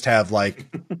you just have like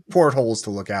portholes to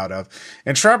look out of,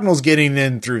 and shrapnel's getting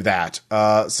in through that.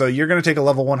 So you're going to take a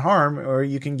level 1 harm, or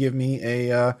you can give me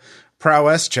a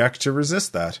prowess check to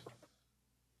resist that.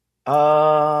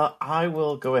 I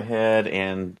will go ahead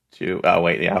and do. Oh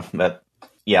wait,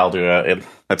 I'll do it.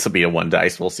 That's be a 1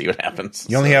 dice. We'll see what happens.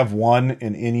 You only have 1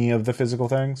 in any of the physical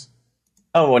things?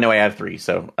 Oh, no, I have 3.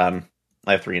 So, I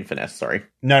have 3 in finesse. Sorry.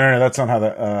 No. That's not how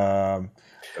that.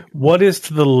 What is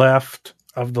to the left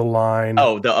of the line?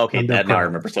 Oh, okay. Now I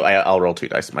remember. So I'll roll 2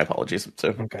 dice. My apologies. So,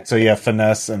 okay. So you have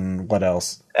finesse and what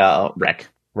else? Wreck.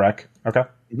 Okay.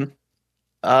 Mm-hmm.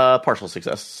 Partial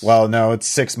success. Well, no, it's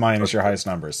 6 minus your highest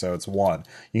number, so it's 1.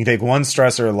 You can take 1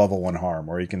 stress or level 1 harm,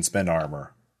 or you can spend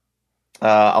armor.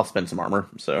 I'll spend some armor.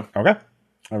 So okay.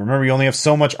 Remember, you only have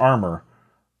so much armor.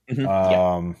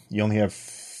 Mm-hmm. You only have.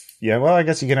 Yeah, well, I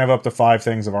guess you can have up to 5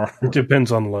 things of armor. It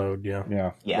depends on load.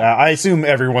 Yeah. I assume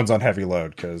everyone's on heavy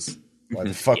load because why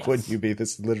the fuck wouldn't you be?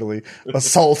 This is literally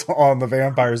assault on the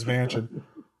vampire's mansion.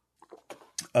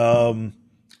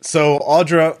 So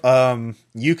Audra,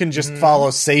 you can just follow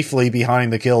safely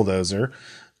behind the killdozer,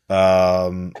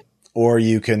 or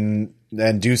you can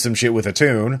then do some shit with a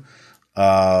tune.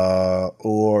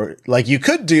 Or like you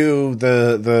could do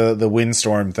the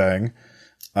windstorm thing.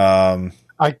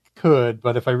 I could,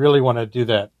 but if I really want to do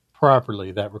that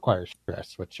properly, that requires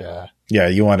stress, which yeah,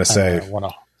 you want to save. I want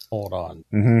to hold on.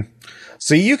 Mm-hmm.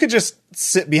 So you could just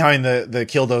sit behind the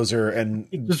killdozer and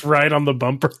just ride on the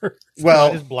bumper.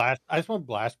 Well, I just want to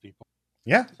blast people.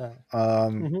 Yeah.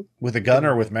 With a gun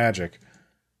or with magic?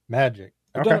 Magic.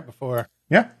 I've done it before.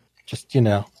 Yeah. Just,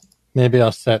 maybe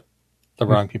I'll set the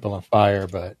wrong people on fire,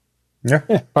 but yeah,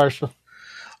 partial.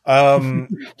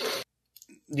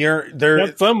 You're there.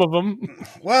 Not some of them.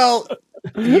 Well,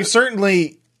 you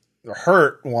certainly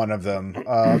hurt one of them,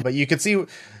 but you can see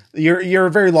you're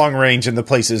very long range and the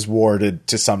place is warded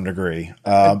to some degree.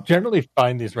 I generally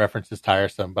find these references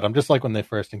tiresome, but I'm just like when they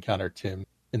first encountered Tim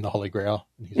in the Holy Grail,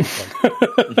 and he's just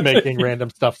like making random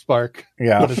stuff spark.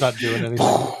 Yeah, but it's not doing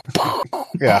anything.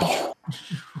 Yeah.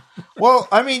 Well,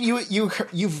 I mean,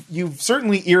 you've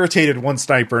certainly irritated one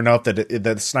sniper enough that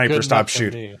the sniper stopped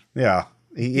shooting. Yeah,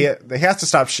 he has to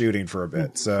stop shooting for a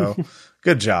bit. So,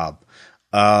 good job.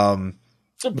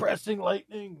 Suppressing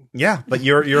lightning. Yeah, but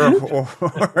you're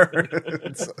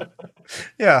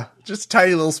yeah, just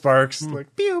tiny little sparks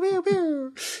like pew pew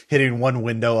pew hitting one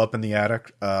window up in the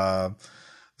attic. But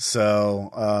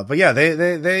yeah,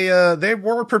 they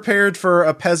were prepared for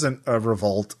a peasant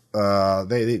revolt.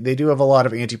 They do have a lot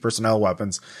of anti-personnel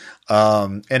weapons.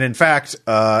 And in fact,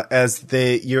 as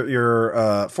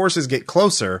your forces get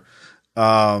closer,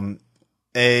 a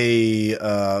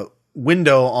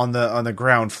window on the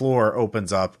ground floor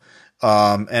opens up,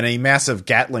 and a massive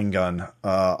Gatling gun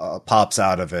pops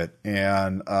out of it,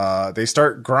 and they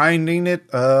start grinding it,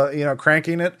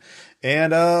 cranking it,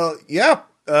 and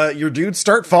your dudes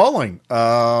start falling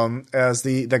as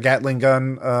the Gatling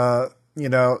gun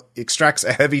extracts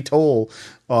a heavy toll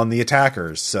on the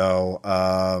attackers. So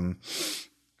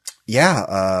do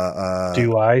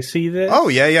I see this? Oh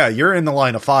yeah, you're in the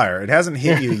line of fire. It hasn't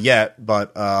hit you yet,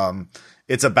 but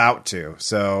it's about to.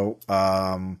 So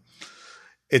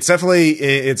it's definitely,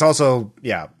 it's also,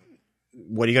 yeah.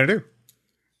 What are you going to do?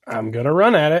 I'm going to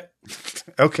run at it.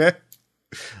 Okay.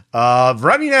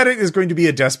 Running at it is going to be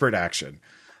a desperate action.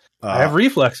 I have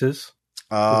reflexes.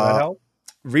 Does that help?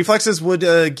 Reflexes would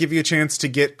give you a chance to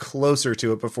get closer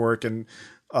to it before it can.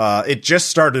 It just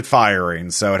started firing,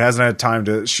 so it hasn't had time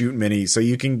to shoot many. So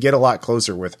you can get a lot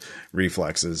closer with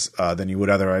reflexes than you would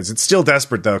otherwise. It's still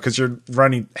desperate though, because you're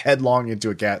running headlong into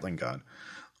a Gatling gun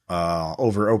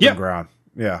over open ground.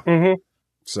 Yeah. Mm-hmm.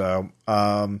 So,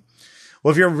 well,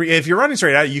 if you're running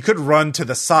straight out, you could run to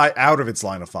the side out of its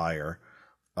line of fire.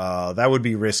 That would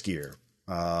be riskier.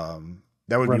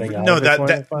 That would running be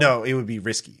no. It would be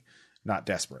risky, not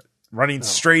desperate. Running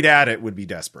straight at it would be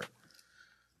desperate.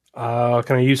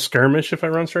 Can I use skirmish if I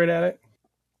run straight at it?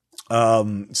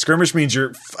 Skirmish means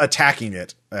you're attacking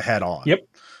it head on. Yep.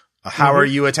 How are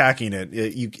you attacking it?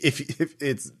 If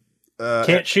it's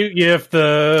can't shoot you if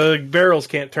the barrels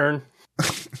can't turn.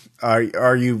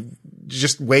 Are you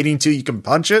just waiting till you can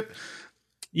punch it?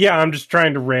 Yeah, I'm just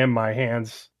trying to ram my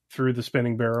hands through the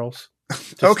spinning barrels to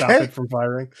stop it from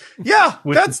firing. Yeah,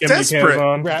 that's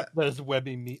desperate. Wrap those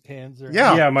webby meat hands.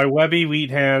 Yeah, my webby wheat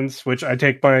hands, which I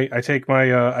cut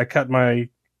my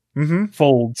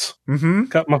folds. Mm-hmm.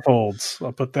 Cut my folds.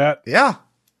 I'll put that. Yeah.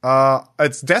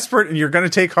 It's desperate, and you're going to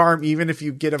take harm even if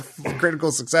you get a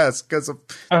critical success, because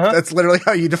that's literally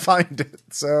how you defined it.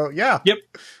 So, yeah. Yep.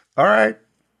 All right.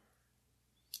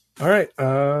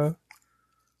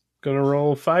 Gonna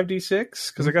roll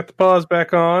 5d6 because I got the pause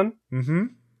back on. Mm-hmm.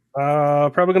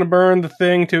 Probably gonna burn the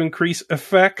thing to increase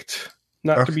effect,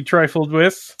 not to be trifled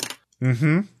with.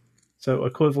 Mm-hmm. So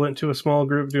equivalent to a small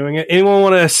group doing it. Anyone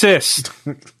want to assist?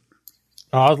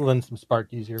 I'll lend some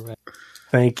Sparkies your way.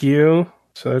 Thank you.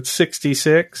 So that's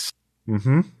 66.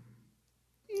 Mm-hmm.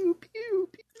 Pew, pew,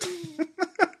 pew.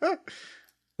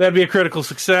 That'd be a critical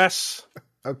success.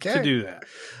 Okay. To do that.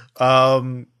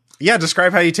 Yeah,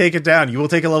 describe how you take it down. You will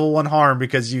take a level 1 harm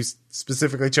because you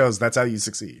specifically chose. That's how you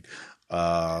succeed. They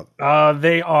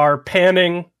are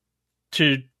panning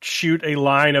to shoot a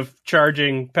line of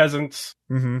charging peasants.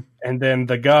 Mm-hmm. And then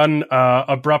the gun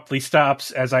abruptly stops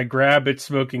as I grab its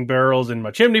smoking barrels in my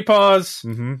chimney paws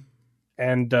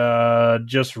and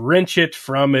just wrench it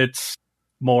from its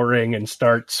mooring and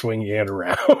start swinging it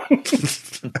around.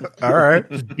 All right.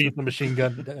 Just beat the machine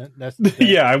gun to death.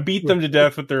 Yeah, I beat them to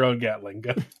death with their own Gatling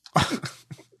gun.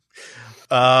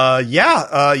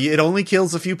 It only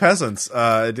kills a few peasants.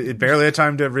 It barely had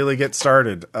time to really get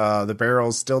started. The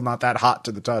barrel's still not that hot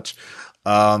to the touch.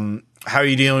 How are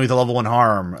you dealing with the level 1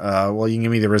 harm? Well, you can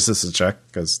give me the resistance check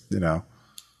because,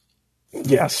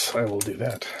 Yes, I will do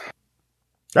that.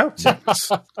 Oh,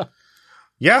 yes.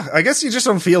 Yeah, I guess you just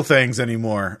don't feel things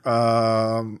anymore.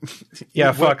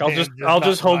 Yeah, fuck. I'll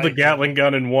just hold the Gatling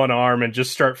gun in one arm and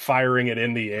just start firing it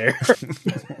in the air.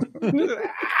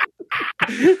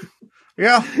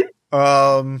 Yeah.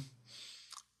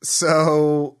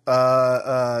 So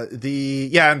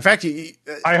in fact,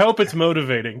 I hope it's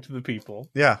motivating to the people.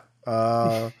 Yeah.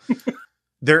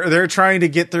 They're trying to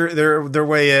get their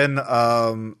way in,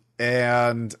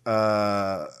 and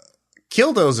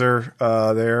Killdozer,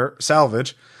 their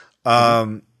salvage.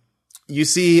 You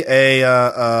see a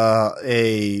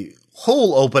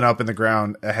hole open up in the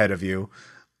ground ahead of you,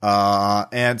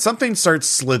 and something starts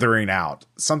slithering out.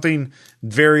 Something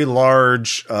very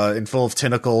large, and full of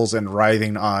tentacles and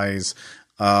writhing eyes.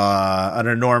 An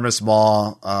enormous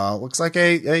maw. Looks like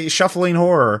a shuffling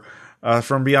horror.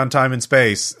 From beyond time and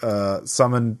space,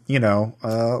 summoned,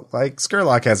 like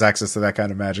Skurlock has access to that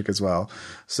kind of magic as well.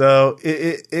 So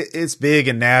it's big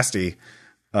and nasty.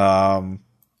 What are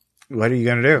you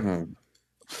going to do? Mm-hmm.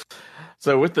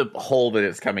 So with the hole that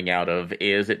it's coming out of,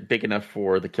 is it big enough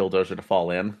for the Killdozer to fall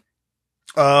in?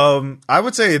 I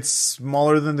would say it's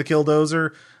smaller than the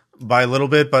Killdozer by a little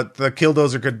bit, but the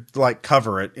Killdozer could like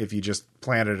cover it if you just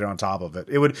planted it on top of it.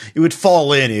 It would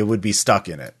fall in. It would be stuck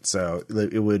in it. So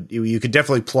you could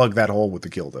definitely plug that hole with the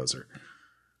Killdozer.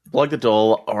 Plug the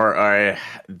hole, or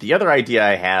the other idea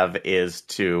I have is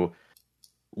to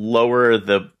lower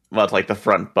the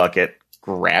front bucket,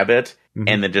 grab it,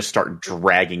 and then just start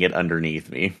dragging it underneath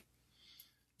me.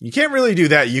 You can't really do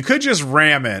that. You could just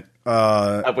ram it.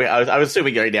 I was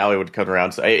assuming right now it would come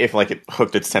around. So if it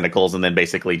hooked its tentacles and then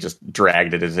basically just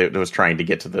dragged it as it was trying to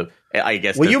get to the, I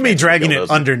guess. Well, you mean dragging it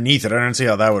underneath it? I don't see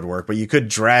how that would work, but you could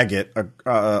drag it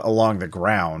along the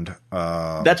ground.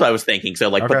 That's what I was thinking. So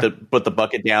put the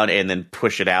bucket down and then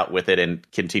push it out with it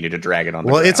and continue to drag it on.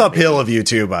 Well, it's uphill of you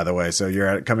too, by the way. So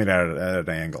you're coming at it at an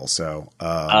angle. So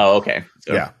okay.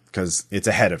 So. Yeah, because it's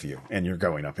ahead of you and you're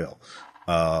going uphill.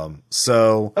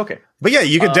 Okay. But yeah,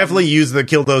 you could definitely use the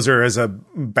Killdozer as a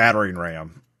battering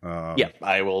ram. Yeah,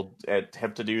 I will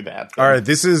attempt to do that. All right,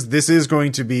 this is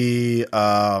going to be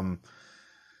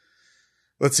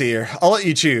let's see here. I'll let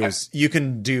you choose. You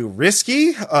can do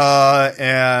risky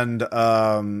and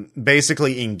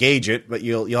basically engage it, but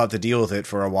you'll have to deal with it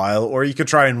for a while, or you could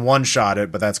try and one-shot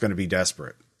it, but that's going to be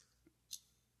desperate.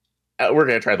 We're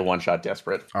going to try the one-shot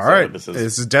desperate. All right. This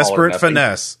is desperate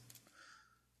finesse.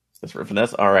 Desperate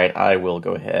finesse. All right, I will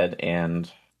go ahead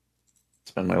and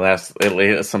spend my last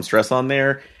some stress on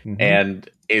there. Mm-hmm. And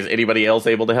is anybody else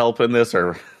able to help in this,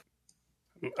 or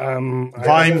Vine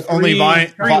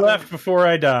left before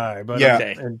I die? But yeah,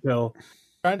 okay. Until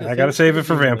I got to save it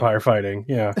for vampire fighting.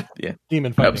 Yeah,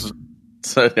 demon fighting.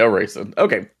 So no racing.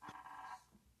 Okay,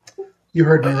 you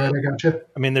heard me right. I got you.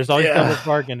 I mean, there's always devil's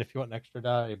bargain if you want an extra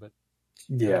die, but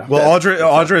yeah. Well,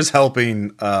 Audra is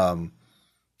helping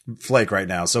Flake right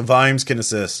now, so Vimes can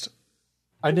assist.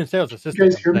 I didn't say I was assisting.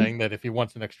 I'm saying that if he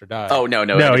wants an extra die. Oh no,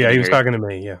 he was talking to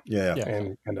me. Yeah,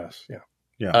 and us.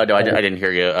 Yeah. Oh no, I didn't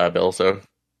hear you, Bill. So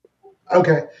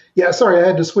okay, yeah. Sorry, I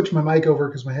had to switch my mic over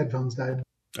because my headphones died.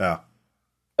 Yeah.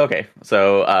 Okay,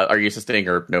 so are you assisting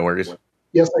or no worries?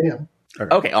 Yes, I am.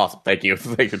 Okay, awesome. Thank you.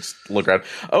 They could just look around.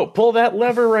 Oh, pull that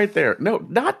lever right there. No,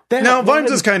 not that. No,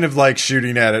 Vimes is kind of like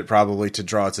shooting at it probably to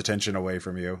draw its attention away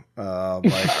from you.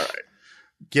 Like.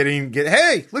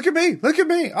 Hey, look at me.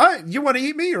 You want to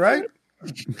eat me, right?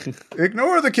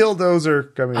 Ignore the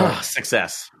Killdozer coming up.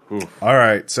 Success. Ooh. All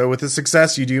right. So with the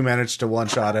success, you do manage to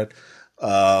one-shot it.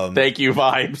 Thank you,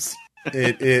 Vibes.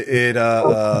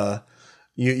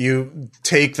 You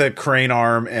take the crane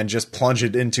arm and just plunge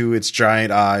it into its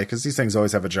giant eye, because these things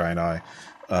always have a giant eye.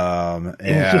 And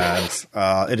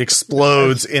it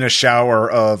explodes in a shower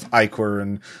of ichor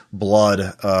and blood,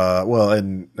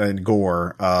 and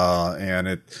gore,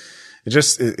 and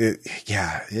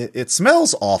it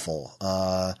smells awful.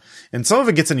 And some of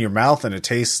it gets in your mouth and it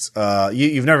tastes,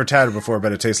 you've never tried it before,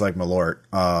 but it tastes like Malort.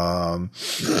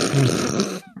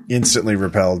 Instantly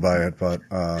repelled by it,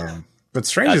 but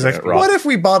strange is like, what if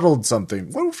we bottled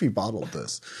something? What if we bottled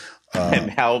this?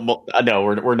 And how? No,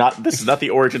 we're not. This is not the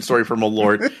origin story for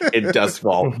Malort in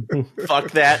Dustfall.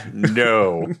 Fuck that.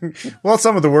 No. Well,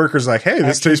 some of the workers are like, hey,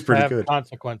 this tastes pretty good.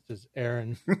 Consequences,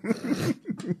 Aaron.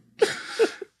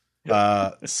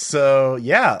 So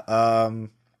yeah.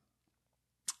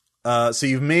 So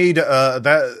you've made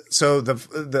that. So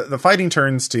the fighting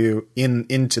turns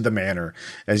into the manor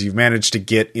as you've managed to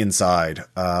get inside.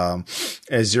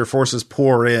 As your forces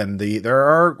pour in, there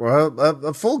are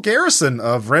a full garrison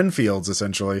of Renfields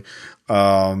essentially,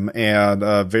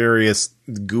 and various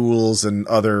ghouls and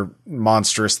other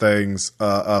monstrous things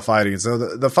fighting.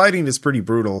 So the fighting is pretty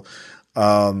brutal.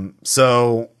 And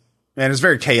it's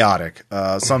very chaotic.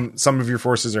 Some of your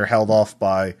forces are held off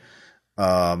by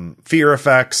fear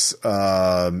effects,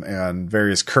 and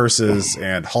various curses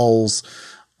and hulls.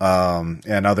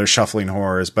 and other shuffling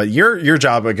horrors. But your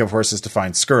job, of course, is to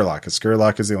find Skurlock, because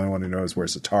Skurlock is the only one who knows where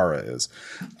Zatara is.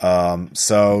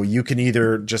 So you can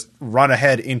either just run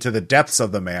ahead into the depths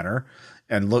of the manor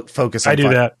and focus on... I do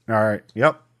that. All right.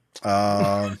 Yep.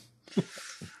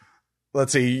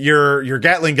 Let's see. Your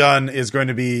Gatling gun is going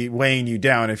to be weighing you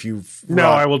down if you... No,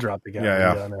 I will drop the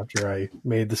Gatling gun after I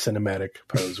made the cinematic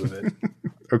pose with it.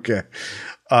 Okay.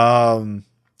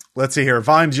 Let's see here.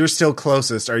 Vimes, you're still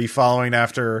closest. Are you following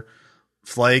after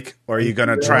Flake, or are you going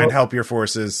to try and help your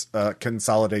forces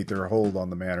consolidate their hold on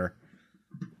the manor?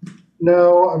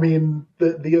 No, I mean,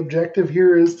 the objective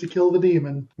here is to kill the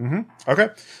demon. Mm-hmm. Okay.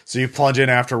 So you plunge in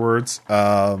afterwards.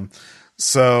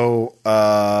 So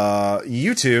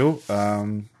you two,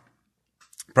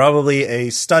 probably a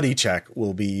study check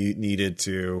will be needed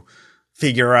to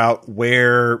figure out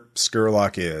where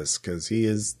Skurlock is, because he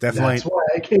is definitely... That's why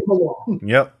I came along.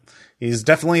 Yep. He's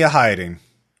definitely a hiding.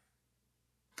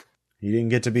 He didn't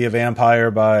get to be a vampire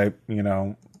by,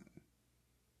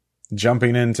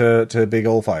 jumping into big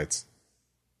old fights.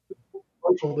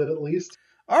 Marshall did at least.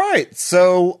 All right.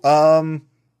 So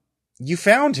you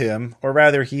found him, or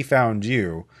rather he found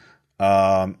you.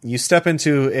 You step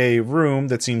into a room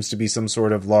that seems to be some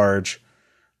sort of large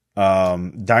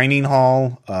dining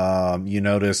hall. You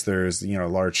notice there's, a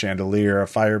large chandelier, a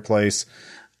fireplace,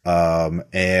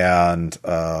 and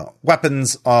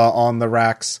weapons on the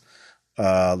racks,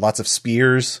 lots of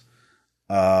spears,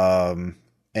 and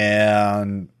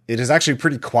it is actually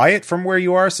pretty quiet from where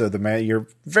you are. So you're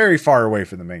very far away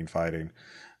from the main fighting.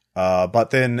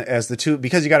 But then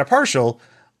because you got a partial,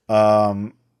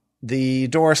 the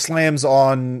door slams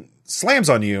on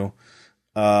you.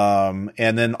 And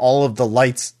then all of the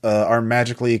lights are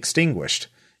magically extinguished.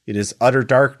 It is utter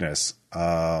darkness.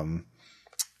 And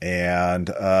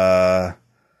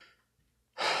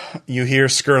you hear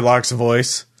Skurlock's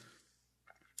voice.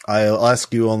 I'll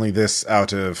ask you only this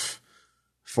out of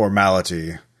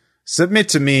formality. Submit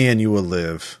to me and you will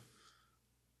live.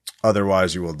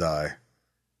 Otherwise you will die.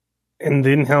 And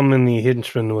then how many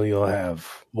henchmen will you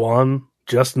have? One?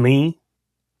 Just me?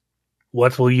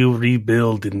 What will you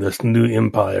rebuild in this new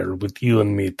empire with you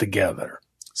and me together?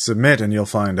 Submit and you'll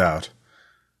find out.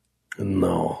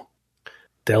 No.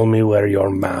 Tell me where your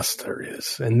master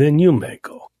is, and then you may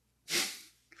go.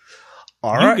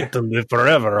 All right. You get to live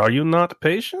forever. Are you not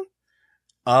patient?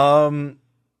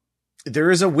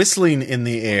 There is a whistling in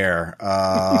the air,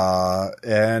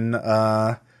 and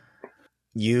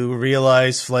you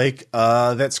realize, Flake,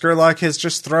 that Skurlock has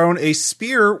just thrown a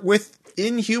spear with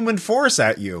inhuman force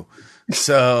at you.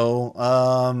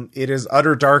 So it is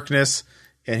utter darkness,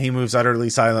 and he moves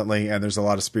utterly silently, and there's a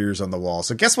lot of spears on the wall.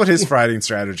 So guess what his fighting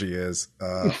strategy is?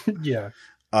 Yeah.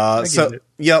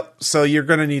 Yep. So you're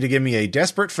going to need to give me a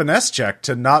desperate finesse check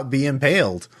to not be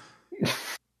impaled.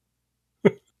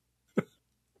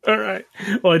 All right.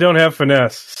 Well, I don't have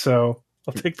finesse, so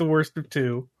I'll take the worst of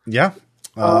two. Yeah.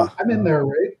 I'm in there,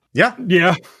 right? Yeah.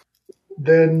 Yeah.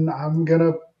 Then I'm going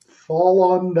to fall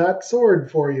on that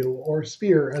sword for you, or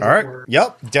spear, as all right. it were.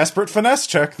 Yep. Desperate finesse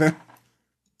check then.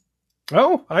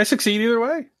 Oh, I succeed either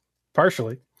way.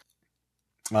 Partially.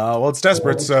 Well, it's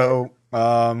desperate, so...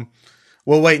 well,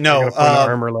 wait, no.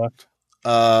 Armor left.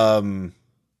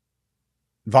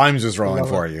 Vimes was rolling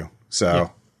for you, so... Yeah.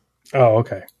 Oh,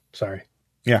 okay. Sorry.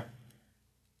 Yeah.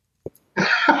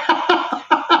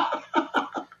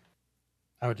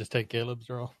 I would just take Caleb's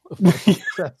roll.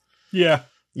 Yeah.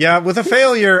 Yeah, with a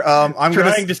failure, I'm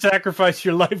trying to sacrifice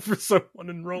your life for someone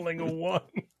and rolling a 1.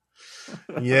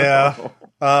 Yeah.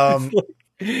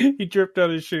 He tripped on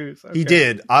his shoes. Okay. He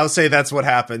did. I'll say that's what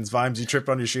happens. Vimes, you tripped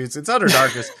on your shoes. It's utter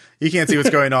darkness. You can't see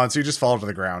what's going on, so you just fall to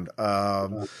the ground.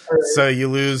 So you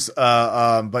lose.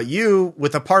 But you,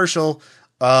 with a partial,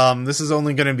 this is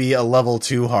only going to be a level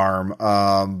 2 harm,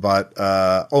 but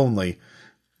only.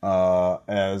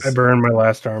 As I burned my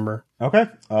last armor. Okay.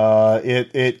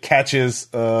 It catches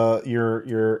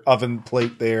your oven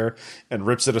plate there and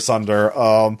rips it asunder.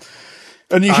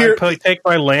 And you hear take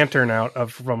my lantern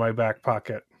out from my back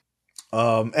pocket.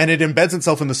 And it embeds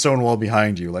itself in the stone wall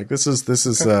behind you. Like this is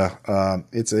he's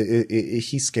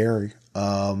scary.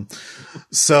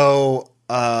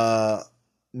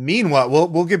 Meanwhile,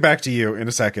 we'll get back to you in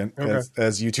a second, okay,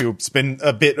 as you two spend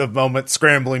a bit of moment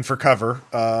scrambling for cover,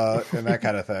 and that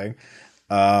kind of thing.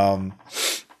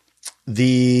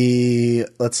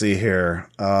 Let's see here.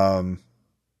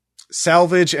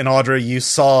 Salvage and Audra, you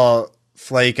saw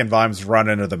Flake and Vimes run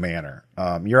into the manor.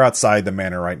 You're outside the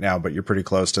manor right now, but you're pretty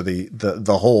close to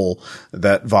the hole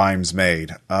that Vimes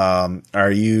made. What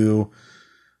are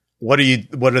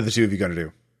the two of you going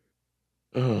to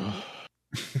do?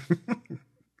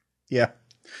 Yeah.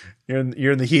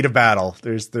 you're in the heat of battle.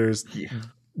 There's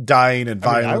dying and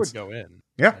violence. I would go in.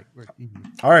 Yeah.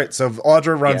 All right. So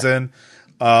Audra runs in.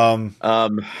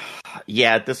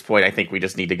 Yeah, at this point, I think we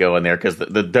just need to go in there because the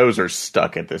dozer's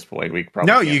stuck at this point. We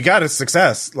probably can't. You got a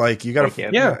success. Like you got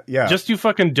to, yeah. Just do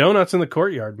fucking donuts in the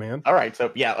courtyard, man. All right,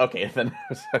 so yeah, okay. Then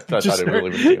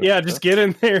just get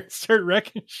in there and start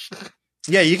wrecking shit.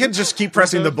 Yeah, you can just keep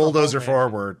pressing the bulldozer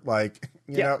forward. Like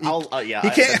you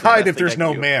can't hide if there's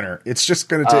no manner. It's just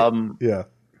going to take.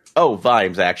 Oh,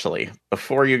 Vimes, actually,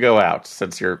 before you go out,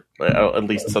 since you're at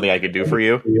least something I could do for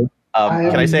you,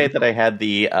 can I say that I had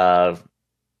the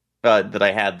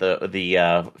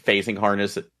phasing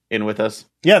harness in with us?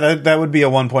 Yeah, that would be a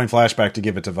 1-point flashback to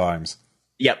give it to Vimes.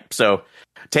 Yep. So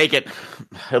take it.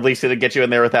 At least it'll get you in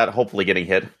there without hopefully getting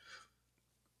hit.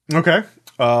 Okay.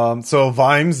 So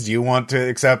Vimes, do you want to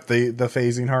accept the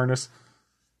phasing harness?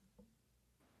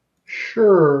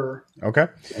 Sure. Okay.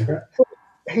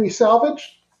 Hey,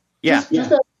 Salvage. Yeah.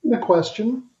 Just asking a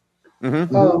question.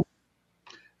 Mm-hmm.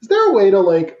 Is there a way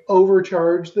to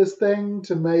overcharge this thing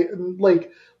to make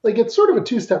like it's sort of a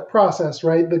 2-step process,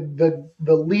 right? The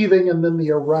leaving and then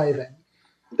the arriving.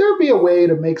 Would there be a way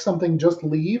to make something just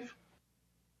leave?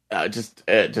 Just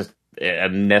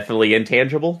infinitely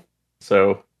intangible.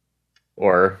 So,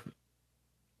 or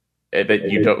that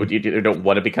you don't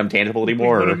want to become tangible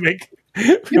anymore. You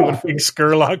want to make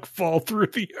Skurlock fall through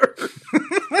the earth.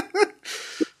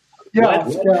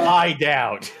 Let's find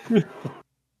out.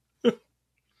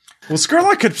 Well,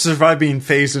 Skurlock could survive being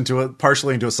phased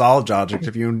partially into a solid object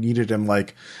if you needed him,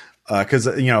 because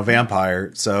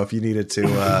vampire. So if you needed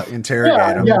to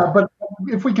interrogate him, but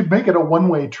if we could make it a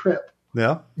one-way trip,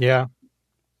 yeah.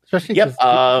 Especially because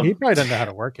he probably doesn't know how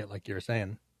to work it, like you were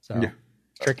saying. So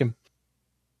trick him.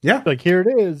 Yeah, like here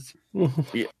it is.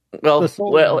 Yeah. Well,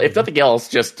 if nothing else,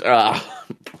 just I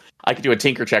could do a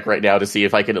tinker check right now to see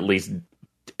if I can at least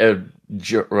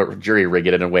jury rig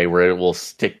it in a way where it will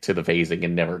stick to the phasing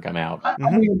and never come out. I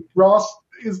mean, Ross,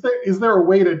 is there a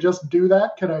way to just do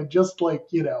that? Can I just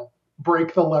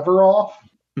break the lever off?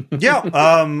 Yeah.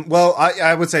 Well,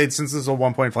 I would say since this is a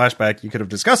 1-point flashback, you could have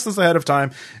discussed this ahead of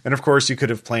time, and of course you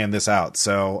could have planned this out.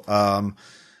 So,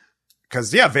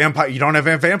 because vampire, you don't have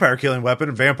a vampire killing weapon,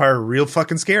 and vampire are real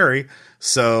fucking scary.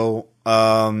 So,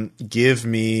 give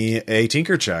me a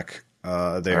tinker check. There.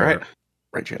 All right.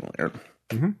 Right channel there.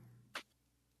 Mm-hmm.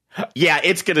 Yeah,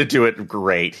 it's gonna do it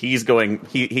great. He's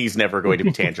never going to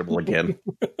be tangible again.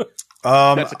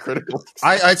 That's a critical.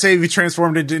 I'd say we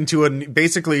transformed it into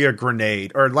basically a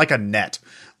grenade or like a net.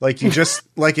 Like you just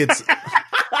it's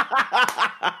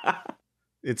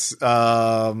it's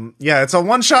it's a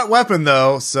one-shot weapon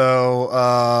though.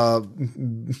 So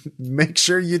make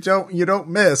sure you don't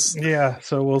miss. Yeah.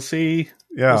 So we'll see.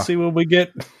 Yeah. We'll see when we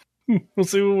get. We'll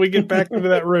see when we get back into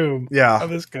that room. Yeah. How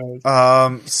this goes.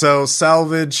 So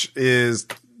Salvage is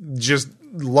just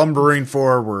lumbering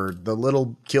forward, the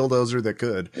little killdozer that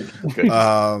could.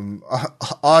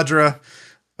 Audra,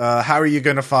 how are you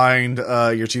going to find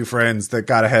your two friends that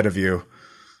got ahead of you?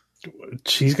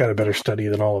 She's got a better study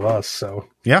than all of us, so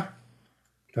yeah,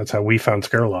 that's how we found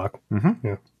Skurlock. Mm-hmm.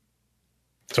 Yeah.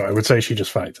 So I would say she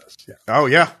just finds us. Yeah. Oh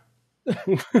yeah.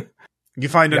 You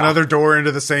find another door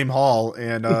into the same hall,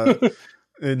 and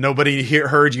nobody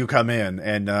heard you come in,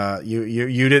 and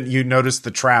you noticed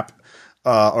the trap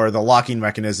or the locking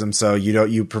mechanism, so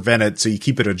you prevent it, so you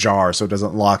keep it ajar so it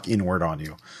doesn't lock inward on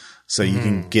you, so you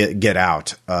can get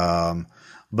out.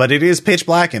 But it is pitch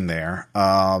black in there,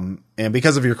 and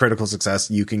because of your critical success,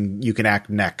 you can act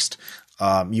next.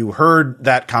 You heard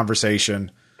that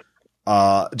conversation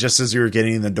just as you were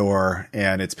getting in the door,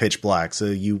 and it's pitch black,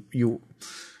 so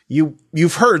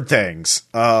You've heard things.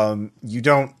 You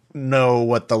don't know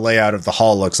what the layout of the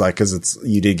hall looks like because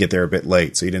you did get there a bit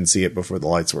late, so you didn't see it before the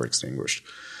lights were extinguished.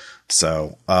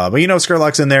 So, but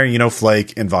Skurlock's in there.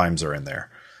 Flake and Vimes are in there.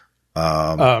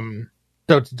 So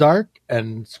it's dark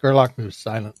and Skurlock moves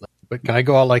silently. But can I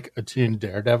go all like attuned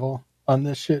Daredevil on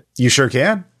this shit? You sure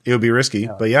can. It would be risky,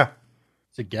 but yeah.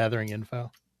 Is it gathering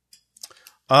info?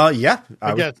 Yeah.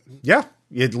 Yeah,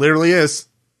 it literally is.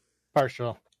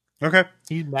 Partial. Okay.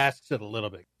 He masks it a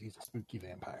little bit. He's a spooky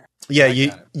vampire. Yeah,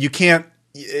 you can't.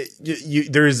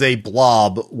 There is a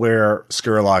blob where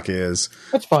Skurlock is.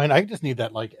 That's fine. I just need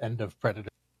that end of Predator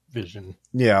vision.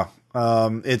 Yeah.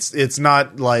 It's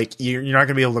not like you're not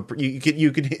going to be able to.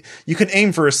 You can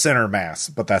aim for a center mass,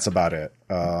 but that's about it.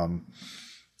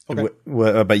 Okay.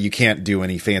 But you can't do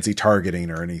any fancy targeting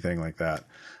or anything like that.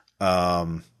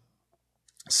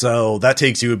 So that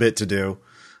takes you a bit to do.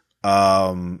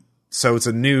 So it's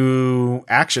a new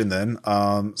action then.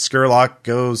 Skurlock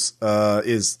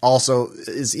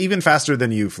is even faster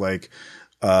than you, Flake.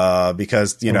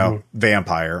 because,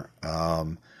 vampire.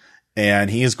 And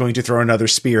he is going to throw another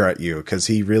spear at you because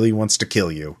he really wants to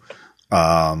kill you,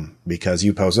 because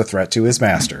you pose a threat to his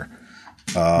master.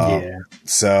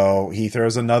 So he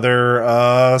throws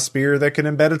another spear that can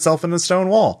embed itself in the stone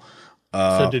wall.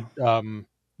 So did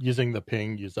using the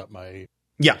ping use up my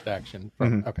action?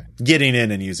 Okay. Getting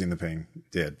in and using the ping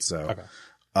did. So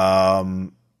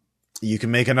you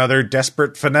can make another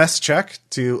desperate finesse check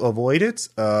to avoid it.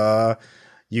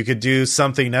 You could do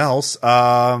something else.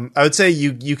 I would say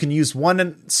you can use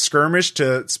one skirmish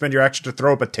to spend your action to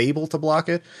throw up a table to block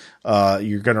it.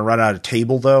 You're going to run out of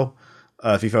table, though,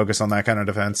 if you focus on that kind of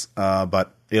defense.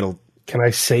 But it'll... Can I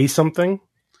say something?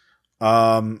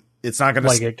 It's not going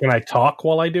to... Can I talk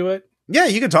while I do it? Yeah,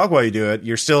 you can talk while you do it.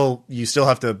 You still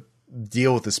have to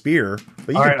deal with the spear.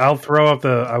 But All right, I'll throw up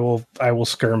I will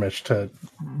skirmish to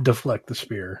deflect the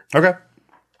spear. Okay.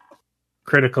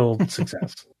 Critical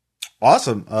success.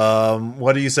 Awesome.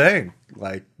 What are you saying?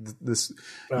 Like this?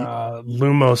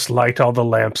 Lumos, light all the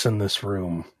lamps in this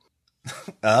room.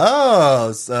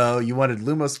 Oh, so you wanted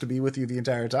Lumos to be with you the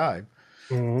entire time.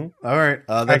 Mm-hmm. All right.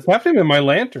 I kept him in my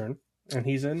lantern, and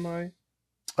he's in my...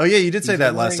 Oh, yeah, you did say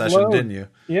that last session, didn't you?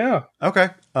 Yeah. Okay.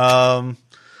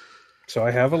 So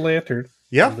I have a lantern.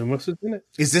 Yeah. Lumos is in it.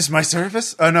 Is this my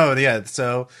service? Oh, no, yeah.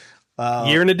 So...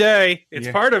 year and a day. It's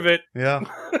part of it. Yeah.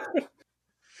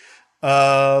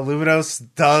 Luminos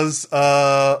does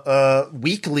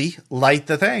weakly light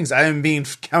the things. I am being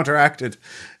counteracted.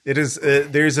 It is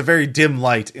there's a very dim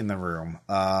light in the room.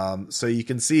 So you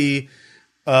can see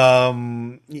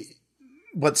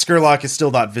but Skurlock is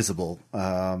still not visible.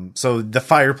 So the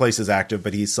fireplace is active,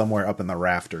 but he's somewhere up in the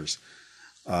rafters.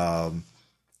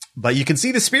 But you can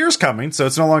see the spears coming, so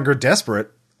it's no longer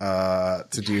desperate to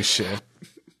do shit.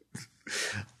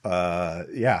 So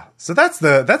that's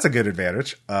a good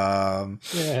advantage.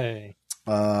 Yay.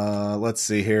 Let's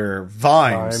see here.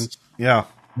 Vimes. Yeah.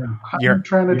 I'm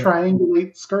trying to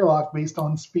triangulate Skurlock based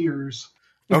on spears.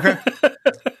 Okay.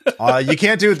 You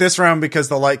can't do it this round because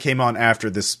the light came on after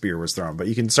this spear was thrown, but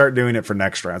you can start doing it for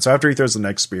next round. So after he throws the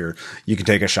next spear, you can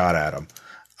take a shot at him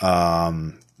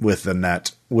with the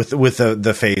net, with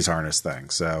the phase harness thing.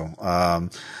 So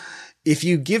if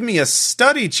you give me a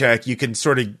study check, you can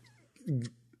sort of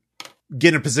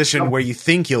get in a position where you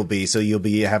think he'll be, so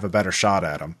you'll have a better shot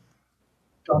at him.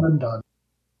 Done and done.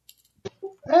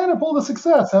 And I pulled a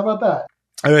success. How about that?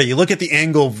 All right, you look at the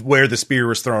angle of where the spear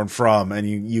was thrown from, and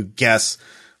you guess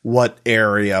what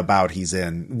area about he's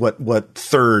in, what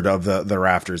third of the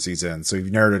rafters he's in. So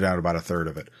you've narrowed it down to about a third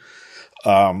of it.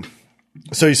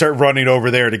 So you start running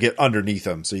over there to get underneath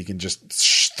him, so you can just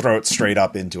throw it straight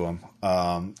up into him.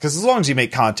 Because as long as you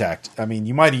make contact, I mean,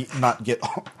 you might not get,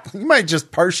 you might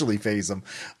just partially phase him,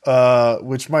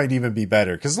 which might even be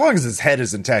better. Because as long as his head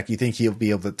is intact, you think he'll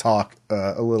be able to talk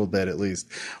a little bit at least,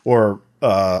 or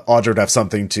Audra would have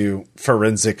something to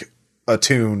forensic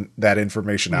attune that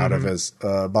information out of his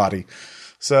body.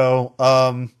 So,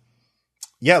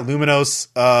 Luminos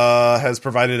has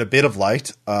provided a bit of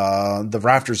light. The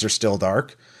rafters are still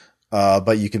dark,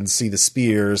 but you can see the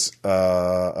spears,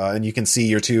 and you can see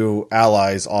your two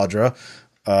allies, Audra,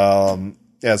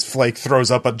 as Flake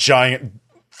throws up a giant,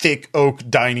 thick oak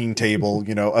dining table,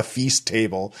 a feast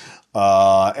table,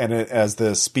 and as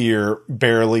the spear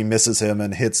barely misses him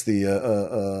and hits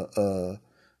the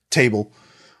table.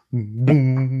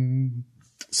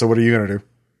 So what are you going to do?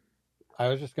 I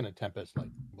was just going to Tempest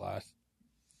blast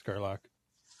Skurlock.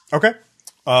 Okay.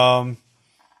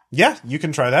 You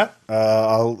can try that.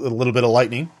 A little bit of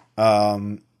lightning.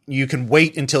 You can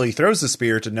wait until he throws the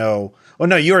spear to know. Oh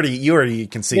no, you already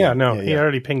can see. Yeah, no, he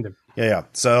already pinged him. Yeah.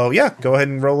 So go ahead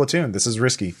and roll a tune. This is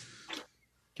risky.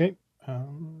 Okay.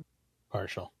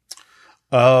 Partial.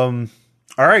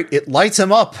 All right. It lights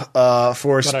him up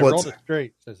for a split. I rolled it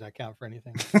straight. Does that count for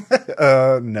anything?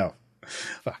 No.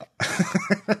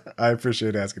 I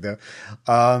appreciate asking that.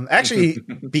 Actually,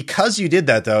 because you did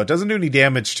that, though, it doesn't do any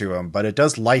damage to him, but it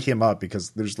does light him up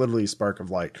because there's literally a spark of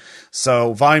light.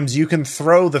 So, Vimes, you can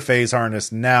throw the phase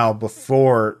harness now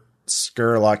before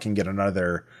Skurlock can get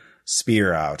another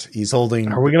spear out. He's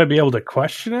holding... Are we going to be able to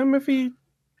question him if he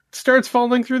starts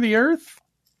falling through the earth?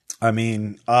 I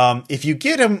mean, if you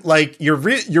get him, your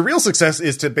real success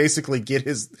is to basically get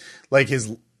his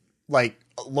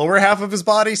lower half of his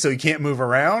body so he can't move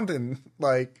around, and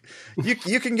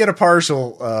you can get a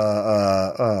partial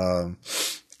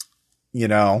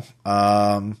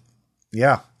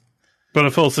but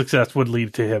a full success would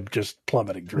lead to him just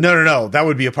plummeting through. No, that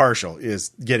would be a partial, is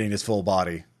getting his full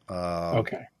body.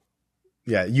 Okay,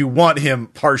 you want him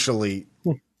partially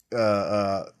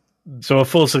so a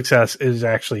full success is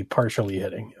actually partially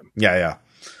hitting him. Yeah.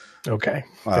 Okay.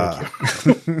 Thank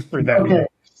you for that. Okay,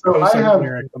 so I have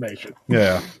explanation.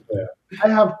 Yeah. I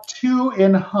have 2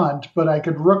 in Hunt, but I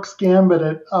could Rook's Gambit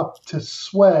it up to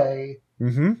Sway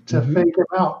to fake him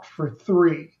out for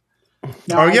 3.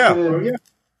 Now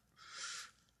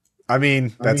I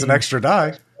mean, that's an extra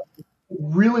die.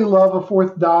 Really love a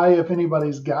 4th die if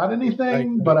anybody's got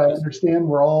anything, but I understand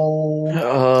we're all.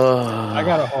 I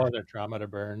got a whole other trauma to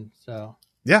burn, so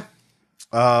Yeah.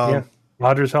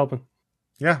 Roger's helping.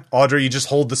 Yeah, Audrey, you just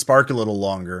hold the spark a little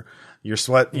longer. You're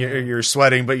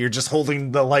sweating, but you're just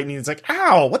holding the lightning. It's like,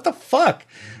 ow, what the fuck?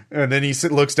 And then he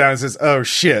looks down and says, "Oh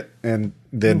shit!" And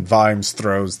then Vimes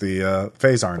throws the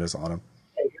phase harness on him.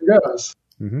 Here goes.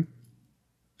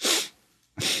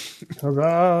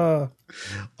 Hurrah!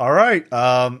 All right.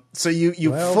 So you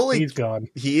fully he's gone.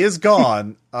 He is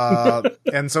gone.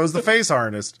 And so is the phase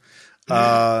harness.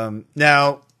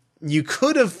 Now. You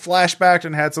could have flashbacked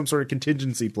and had some sort of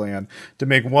contingency plan to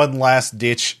make one last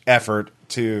ditch effort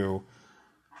to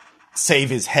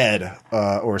save his head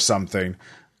or something.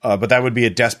 But that would be a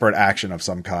desperate action of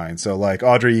some kind. So, like,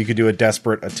 Audrey, you could do a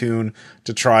desperate attune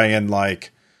to try and,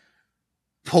 like,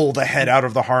 pull the head out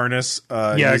of the harness.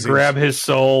 Grab his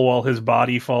soul while his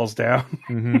body falls down.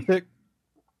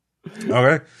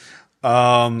 Okay.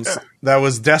 So that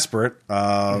was desperate.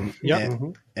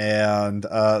 And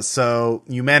so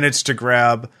you managed to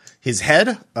grab his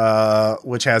head,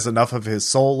 which has enough of his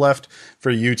soul left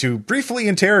for you to briefly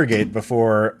interrogate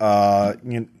before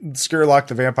Skurlock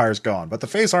the vampire's gone. But the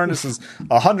face harness is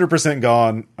 100%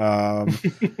 gone. But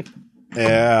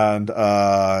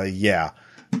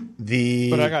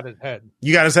I got his head.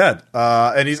 You got his head.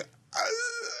 And he's...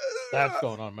 That's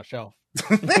going on my shelf.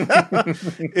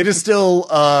 It is still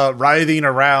writhing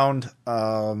around.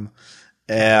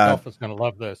 And Alpha's gonna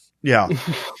love this. Yeah.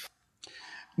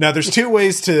 Now, there's 2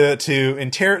 ways to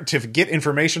get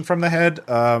information from the head.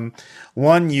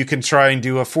 One, you can try and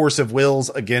do a force of wills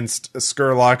against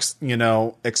Skurlock's,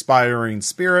 expiring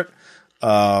spirit,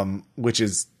 which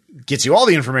gets you all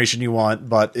the information you want,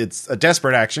 but it's a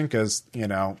desperate action because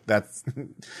that's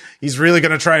he's really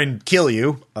going to try and kill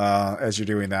you as you're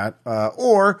doing that.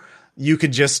 Or you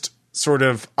could just sort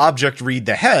of object read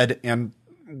the head and.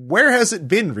 Where has it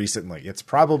been recently? It's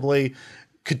probably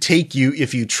could take you,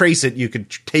 if you trace it, you could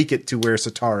take it to where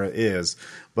Satara is,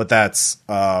 but that's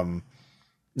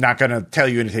not going to tell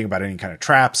you anything about any kind of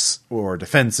traps or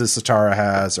defenses Satara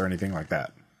has or anything like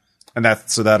that. And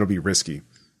so that'll be risky.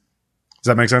 Does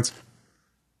that make sense?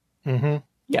 Mm-hmm.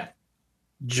 Yeah.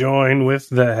 Join with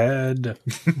the head.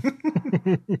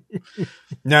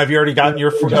 Now, have you already gotten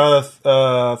your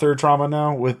 3rd trauma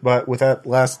now with that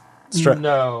last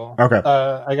No. Okay.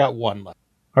 I got 1 left.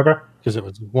 Okay. Because it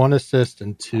was 1 assist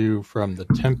and 2 from the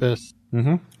Tempest.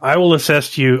 Mm-hmm. I will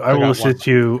assist you. I will assist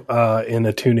you in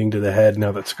attuning to the head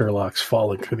now that Skurlock's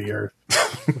falling to the earth.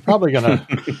 We're probably gonna,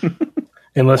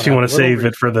 unless you want to save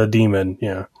it for the demon.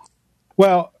 Yeah.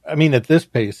 Well, I mean, at this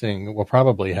pacing, we'll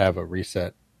probably have a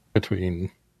reset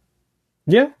between.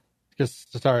 Yeah. Because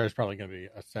Satara is probably going to be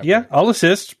a separate. Yeah, I'll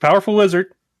assist. Powerful wizard.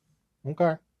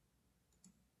 Okay.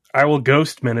 I will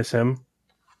ghost menace him.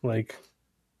 Like,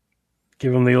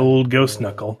 give him the old ghost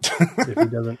knuckle if he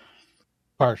doesn't.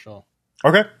 Partial.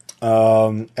 Okay.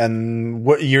 And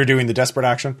what you're doing, the desperate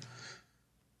action?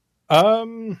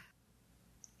 Or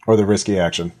the risky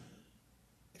action?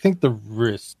 I think the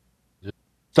risk.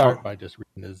 Start by just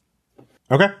reading his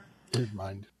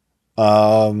mind. I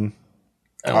don't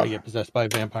want to get possessed by a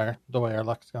vampire the way our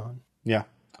luck's going. Yeah.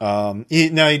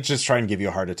 He'd just try and give you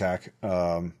a heart attack.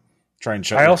 Try and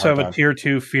shut. I also have a tier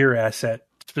 2 fear asset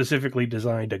specifically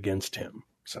designed against him.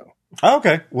 So.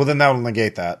 Okay. Well, then that will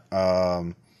negate that.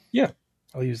 Yeah,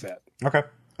 I'll use that. Okay.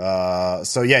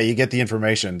 So yeah, you get the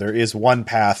information. There is one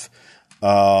path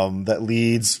that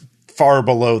leads far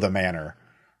below the manor.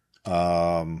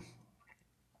 And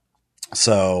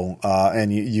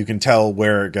you can tell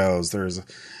where it goes. There's,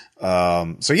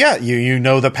 so yeah, you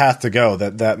know the path to go.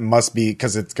 That must be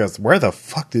because it goes. Where the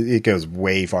fuck did it goes?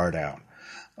 Way far down.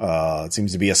 It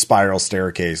seems to be a spiral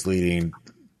staircase leading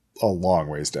a long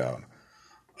ways down.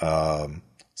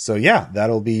 So yeah,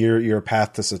 that'll be your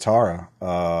path to Satara.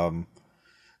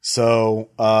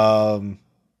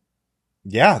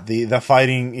 Yeah, the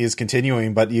fighting is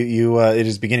continuing, but it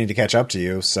is beginning to catch up to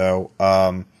you. So,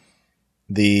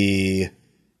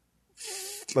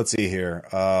 let's see here.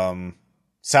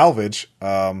 Salvage.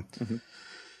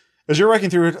 As you're working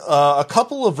through it, a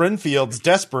couple of Renfields,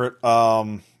 desperate,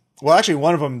 Well, actually,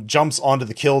 one of them jumps onto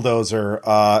the killdozer,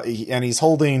 and he's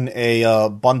holding a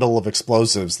bundle of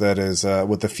explosives that is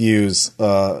with the fuse,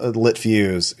 lit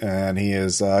fuse, and he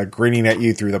is grinning at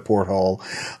you through the porthole,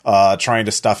 trying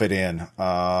to stuff it in.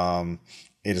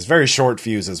 It is very short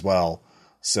fuse as well.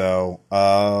 So, what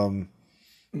are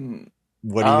you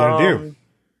gonna do?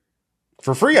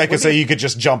 For free, I could say you could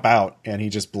just jump out, and he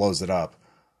just blows it up.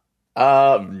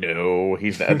 No,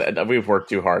 he's not. We've worked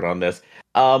too hard on this.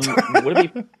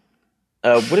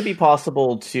 Would it be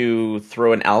possible to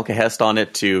throw an alkahest on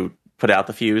it to put out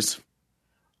the fuse?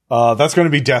 That's going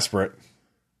to be desperate.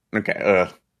 Okay.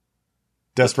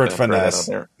 Desperate finesse.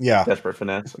 Yeah. Desperate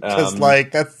finesse. Because,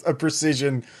 that's a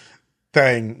precision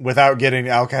thing without getting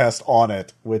alkahest on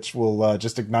it, which will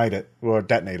just ignite it or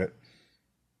detonate it.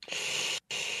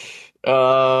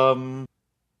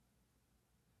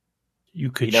 You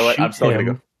could. You know what? I'm still going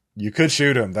to go. You could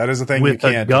shoot him. That is a thing with you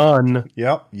can a gun.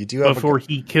 Yep, you do have before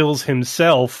he kills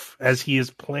himself, as he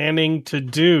is planning to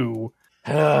do.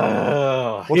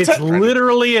 It's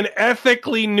literally an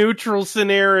ethically neutral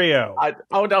scenario.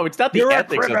 No, it's not the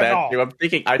ethics of that. I'm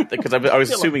thinking because I was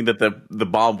assuming that the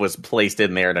bomb was placed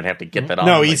in there and I'd have to get that off.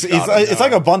 No, it's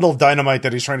like a bundle of dynamite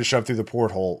that he's trying to shove through the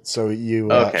porthole. So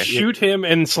you shoot him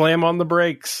and slam on the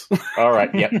brakes. All right,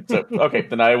 yeah. So okay,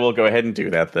 then I will go ahead and do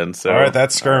that then. So all right,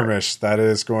 that's skirmish. That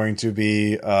is going to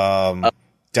be desperate.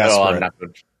 I'm not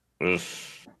good.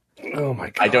 Oh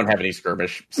my god! I don't have any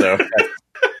skirmish, so.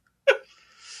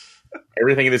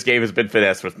 Everything in this game has been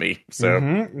finesse with me.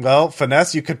 So, well,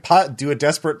 finesse. You could do a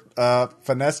desperate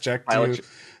finesse check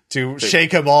to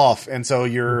shake him off, and so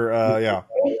you're yeah.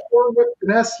 Or with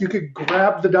finesse, you could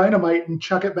grab the dynamite and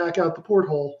chuck it back out the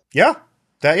porthole. Yeah,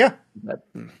 yeah.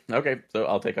 Okay, so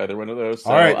I'll take either one of those.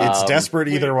 So, all right, it's desperate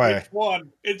either way. Which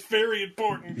one? It's very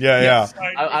important. Yeah, yes,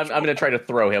 I'm going to try to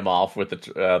throw him off with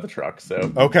the truck. So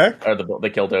okay, or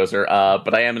the killdozer.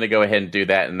 But I am going to go ahead and do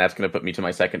that, and that's going to put me to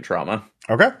my second trauma.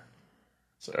 Okay.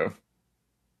 So,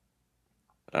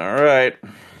 all right.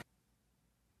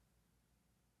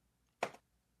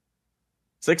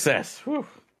 Success. Whew.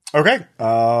 Okay.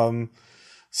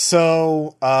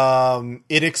 So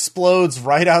it explodes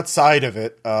right outside of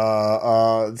it.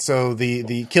 So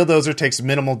the killdozer takes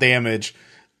minimal damage,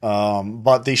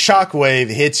 but the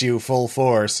shockwave hits you full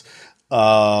force,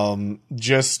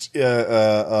 just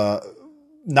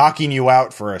knocking you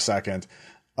out for a second.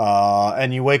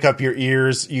 And you wake up, your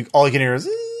ears, all you can hear is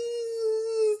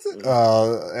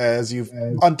as you've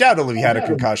undoubtedly had a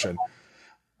concussion.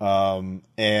 Welcome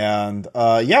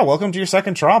to your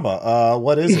second trauma.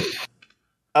 What is it?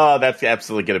 That's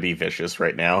absolutely going to be vicious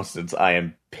right now, since I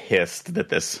am pissed that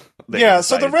this. Yeah,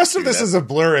 so the rest of this is a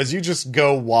blur as you just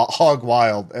go hog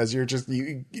wild, as you're just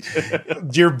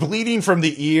you're bleeding from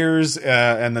the ears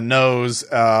and the nose,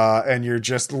 and you're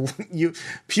just you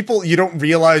don't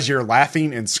realize you're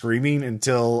laughing and screaming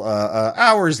until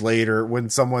hours later when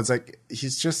someone's like,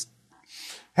 he's just,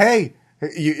 hey,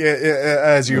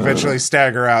 as you eventually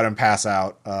stagger out and pass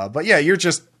out. But yeah, you're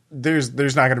just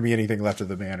there's not going to be anything left of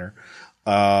the manor.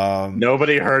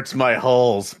 Nobody hurts my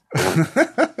holes.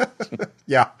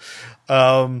 Yeah.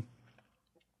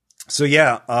 So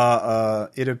yeah,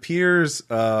 it appears,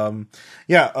 out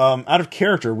of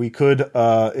character, we could,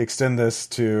 extend this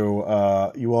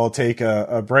to, you all take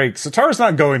a break. Satara's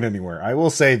not going anywhere. I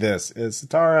will say this is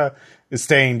Satara is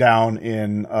staying down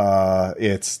in,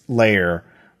 its lair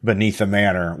beneath the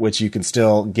manor, which you can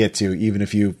still get to even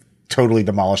if you totally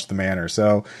demolished the manor.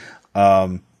 So,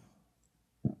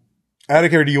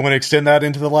 Attica, do you want to extend that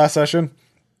into the last session?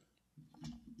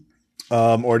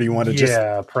 Or do you want to just...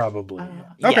 Yeah, probably. Okay.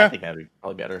 Yeah, I think that'd be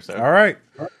probably better. So. All right.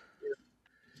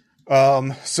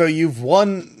 So you've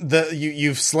won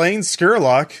you've slain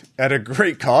Skurlock at a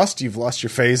great cost. You've lost your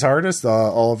phase hardest.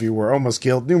 All of you were almost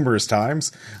killed numerous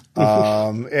times.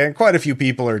 And quite a few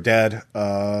people are dead.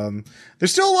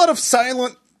 There's still a lot of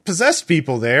silent possessed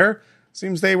people there.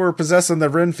 Seems they were possessing the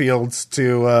Renfields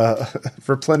to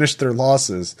replenish their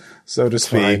losses, so to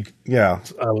speak. Fine. Yeah.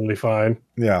 I'll be fine.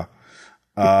 Yeah.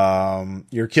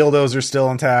 Your kildos are still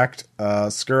intact.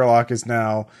 Skurlock is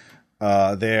now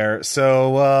there.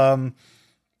 So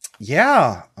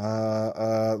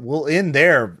we'll end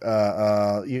there.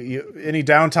 You any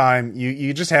downtime,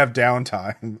 you just have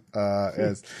downtime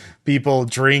as people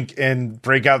drink and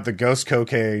break out the ghost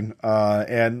cocaine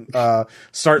and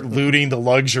start looting the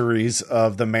luxuries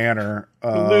of the manor.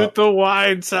 Loot the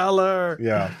wine cellar.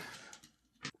 Yeah.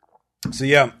 So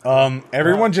yeah,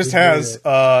 everyone just has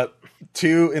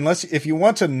two, unless if you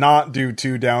want to not do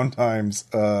two downtimes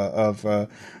of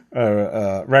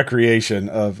recreation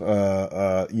of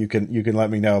you can let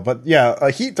me know. But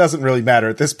yeah, heat doesn't really matter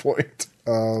at this point.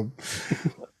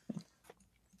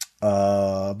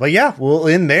 But yeah, we'll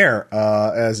end there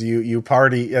as you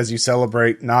party, as you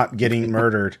celebrate not getting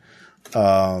murdered,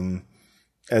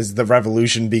 as the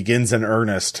revolution begins in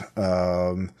earnest,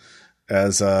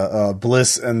 as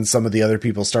Bliss and some of the other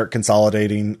people start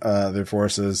consolidating their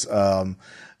forces.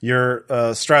 Your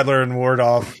Stradler and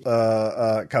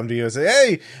Wardolf come to you and say,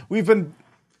 "Hey, we've been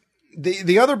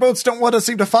the other boats don't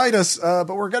seem to fight us, but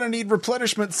we're going to need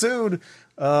replenishment soon.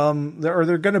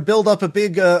 They're going to build up a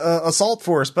big assault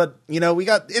force, but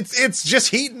it's just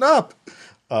heating up."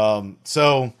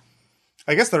 So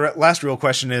I guess the last real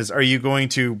question is: are you going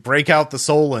to break out the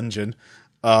Soul Engine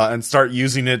and start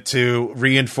using it to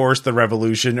reinforce the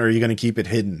revolution, or are you going to keep it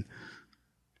hidden?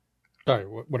 Sorry,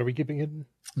 what are we keeping hidden?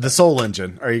 The Soul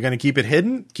Engine. Are you going to keep it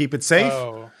hidden? Keep it safe?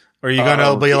 Oh. Or are you going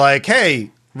to be like,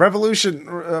 hey,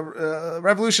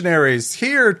 revolutionaries,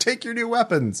 here, take your new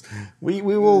weapons. We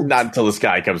will not until this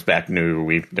guy comes back. No,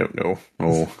 we don't know.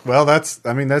 Oh, well, that's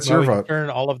your vote. Turn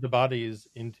all of the bodies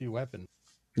into weapons.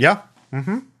 Yeah.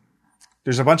 Mm-hmm.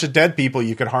 There's a bunch of dead people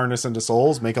you could harness into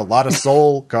souls. Make a lot of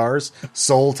soul cars,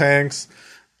 soul tanks.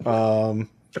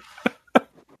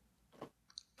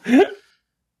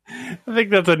 I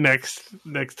think that's a next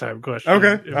time question.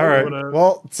 Okay, all right.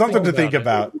 Well, something to think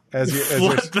about as you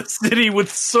flood the city with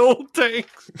soul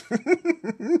tanks.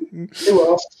 Hey,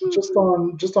 Ross,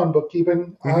 just on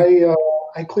bookkeeping, I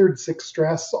cleared 6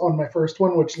 stress on my first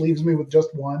one, which leaves me with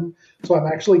just 1. So I'm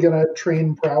actually going to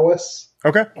train prowess.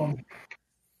 Okay.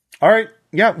 All right.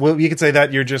 Yeah. Well, you could say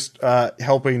that you're just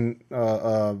helping.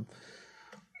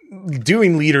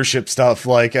 Doing leadership stuff,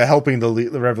 like helping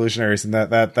the revolutionaries, and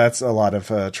that's a lot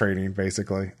of training,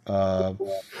 basically.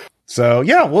 So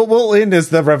yeah, we'll end as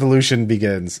the revolution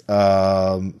begins.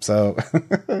 So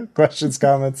questions,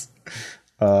 comments.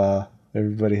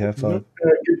 Everybody have fun.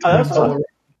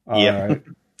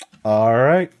 All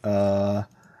right. Well,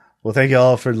 thank you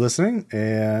all for listening,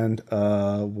 and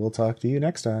we'll talk to you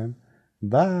next time.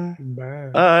 Bye.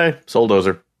 Bye. Soul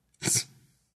Dozer.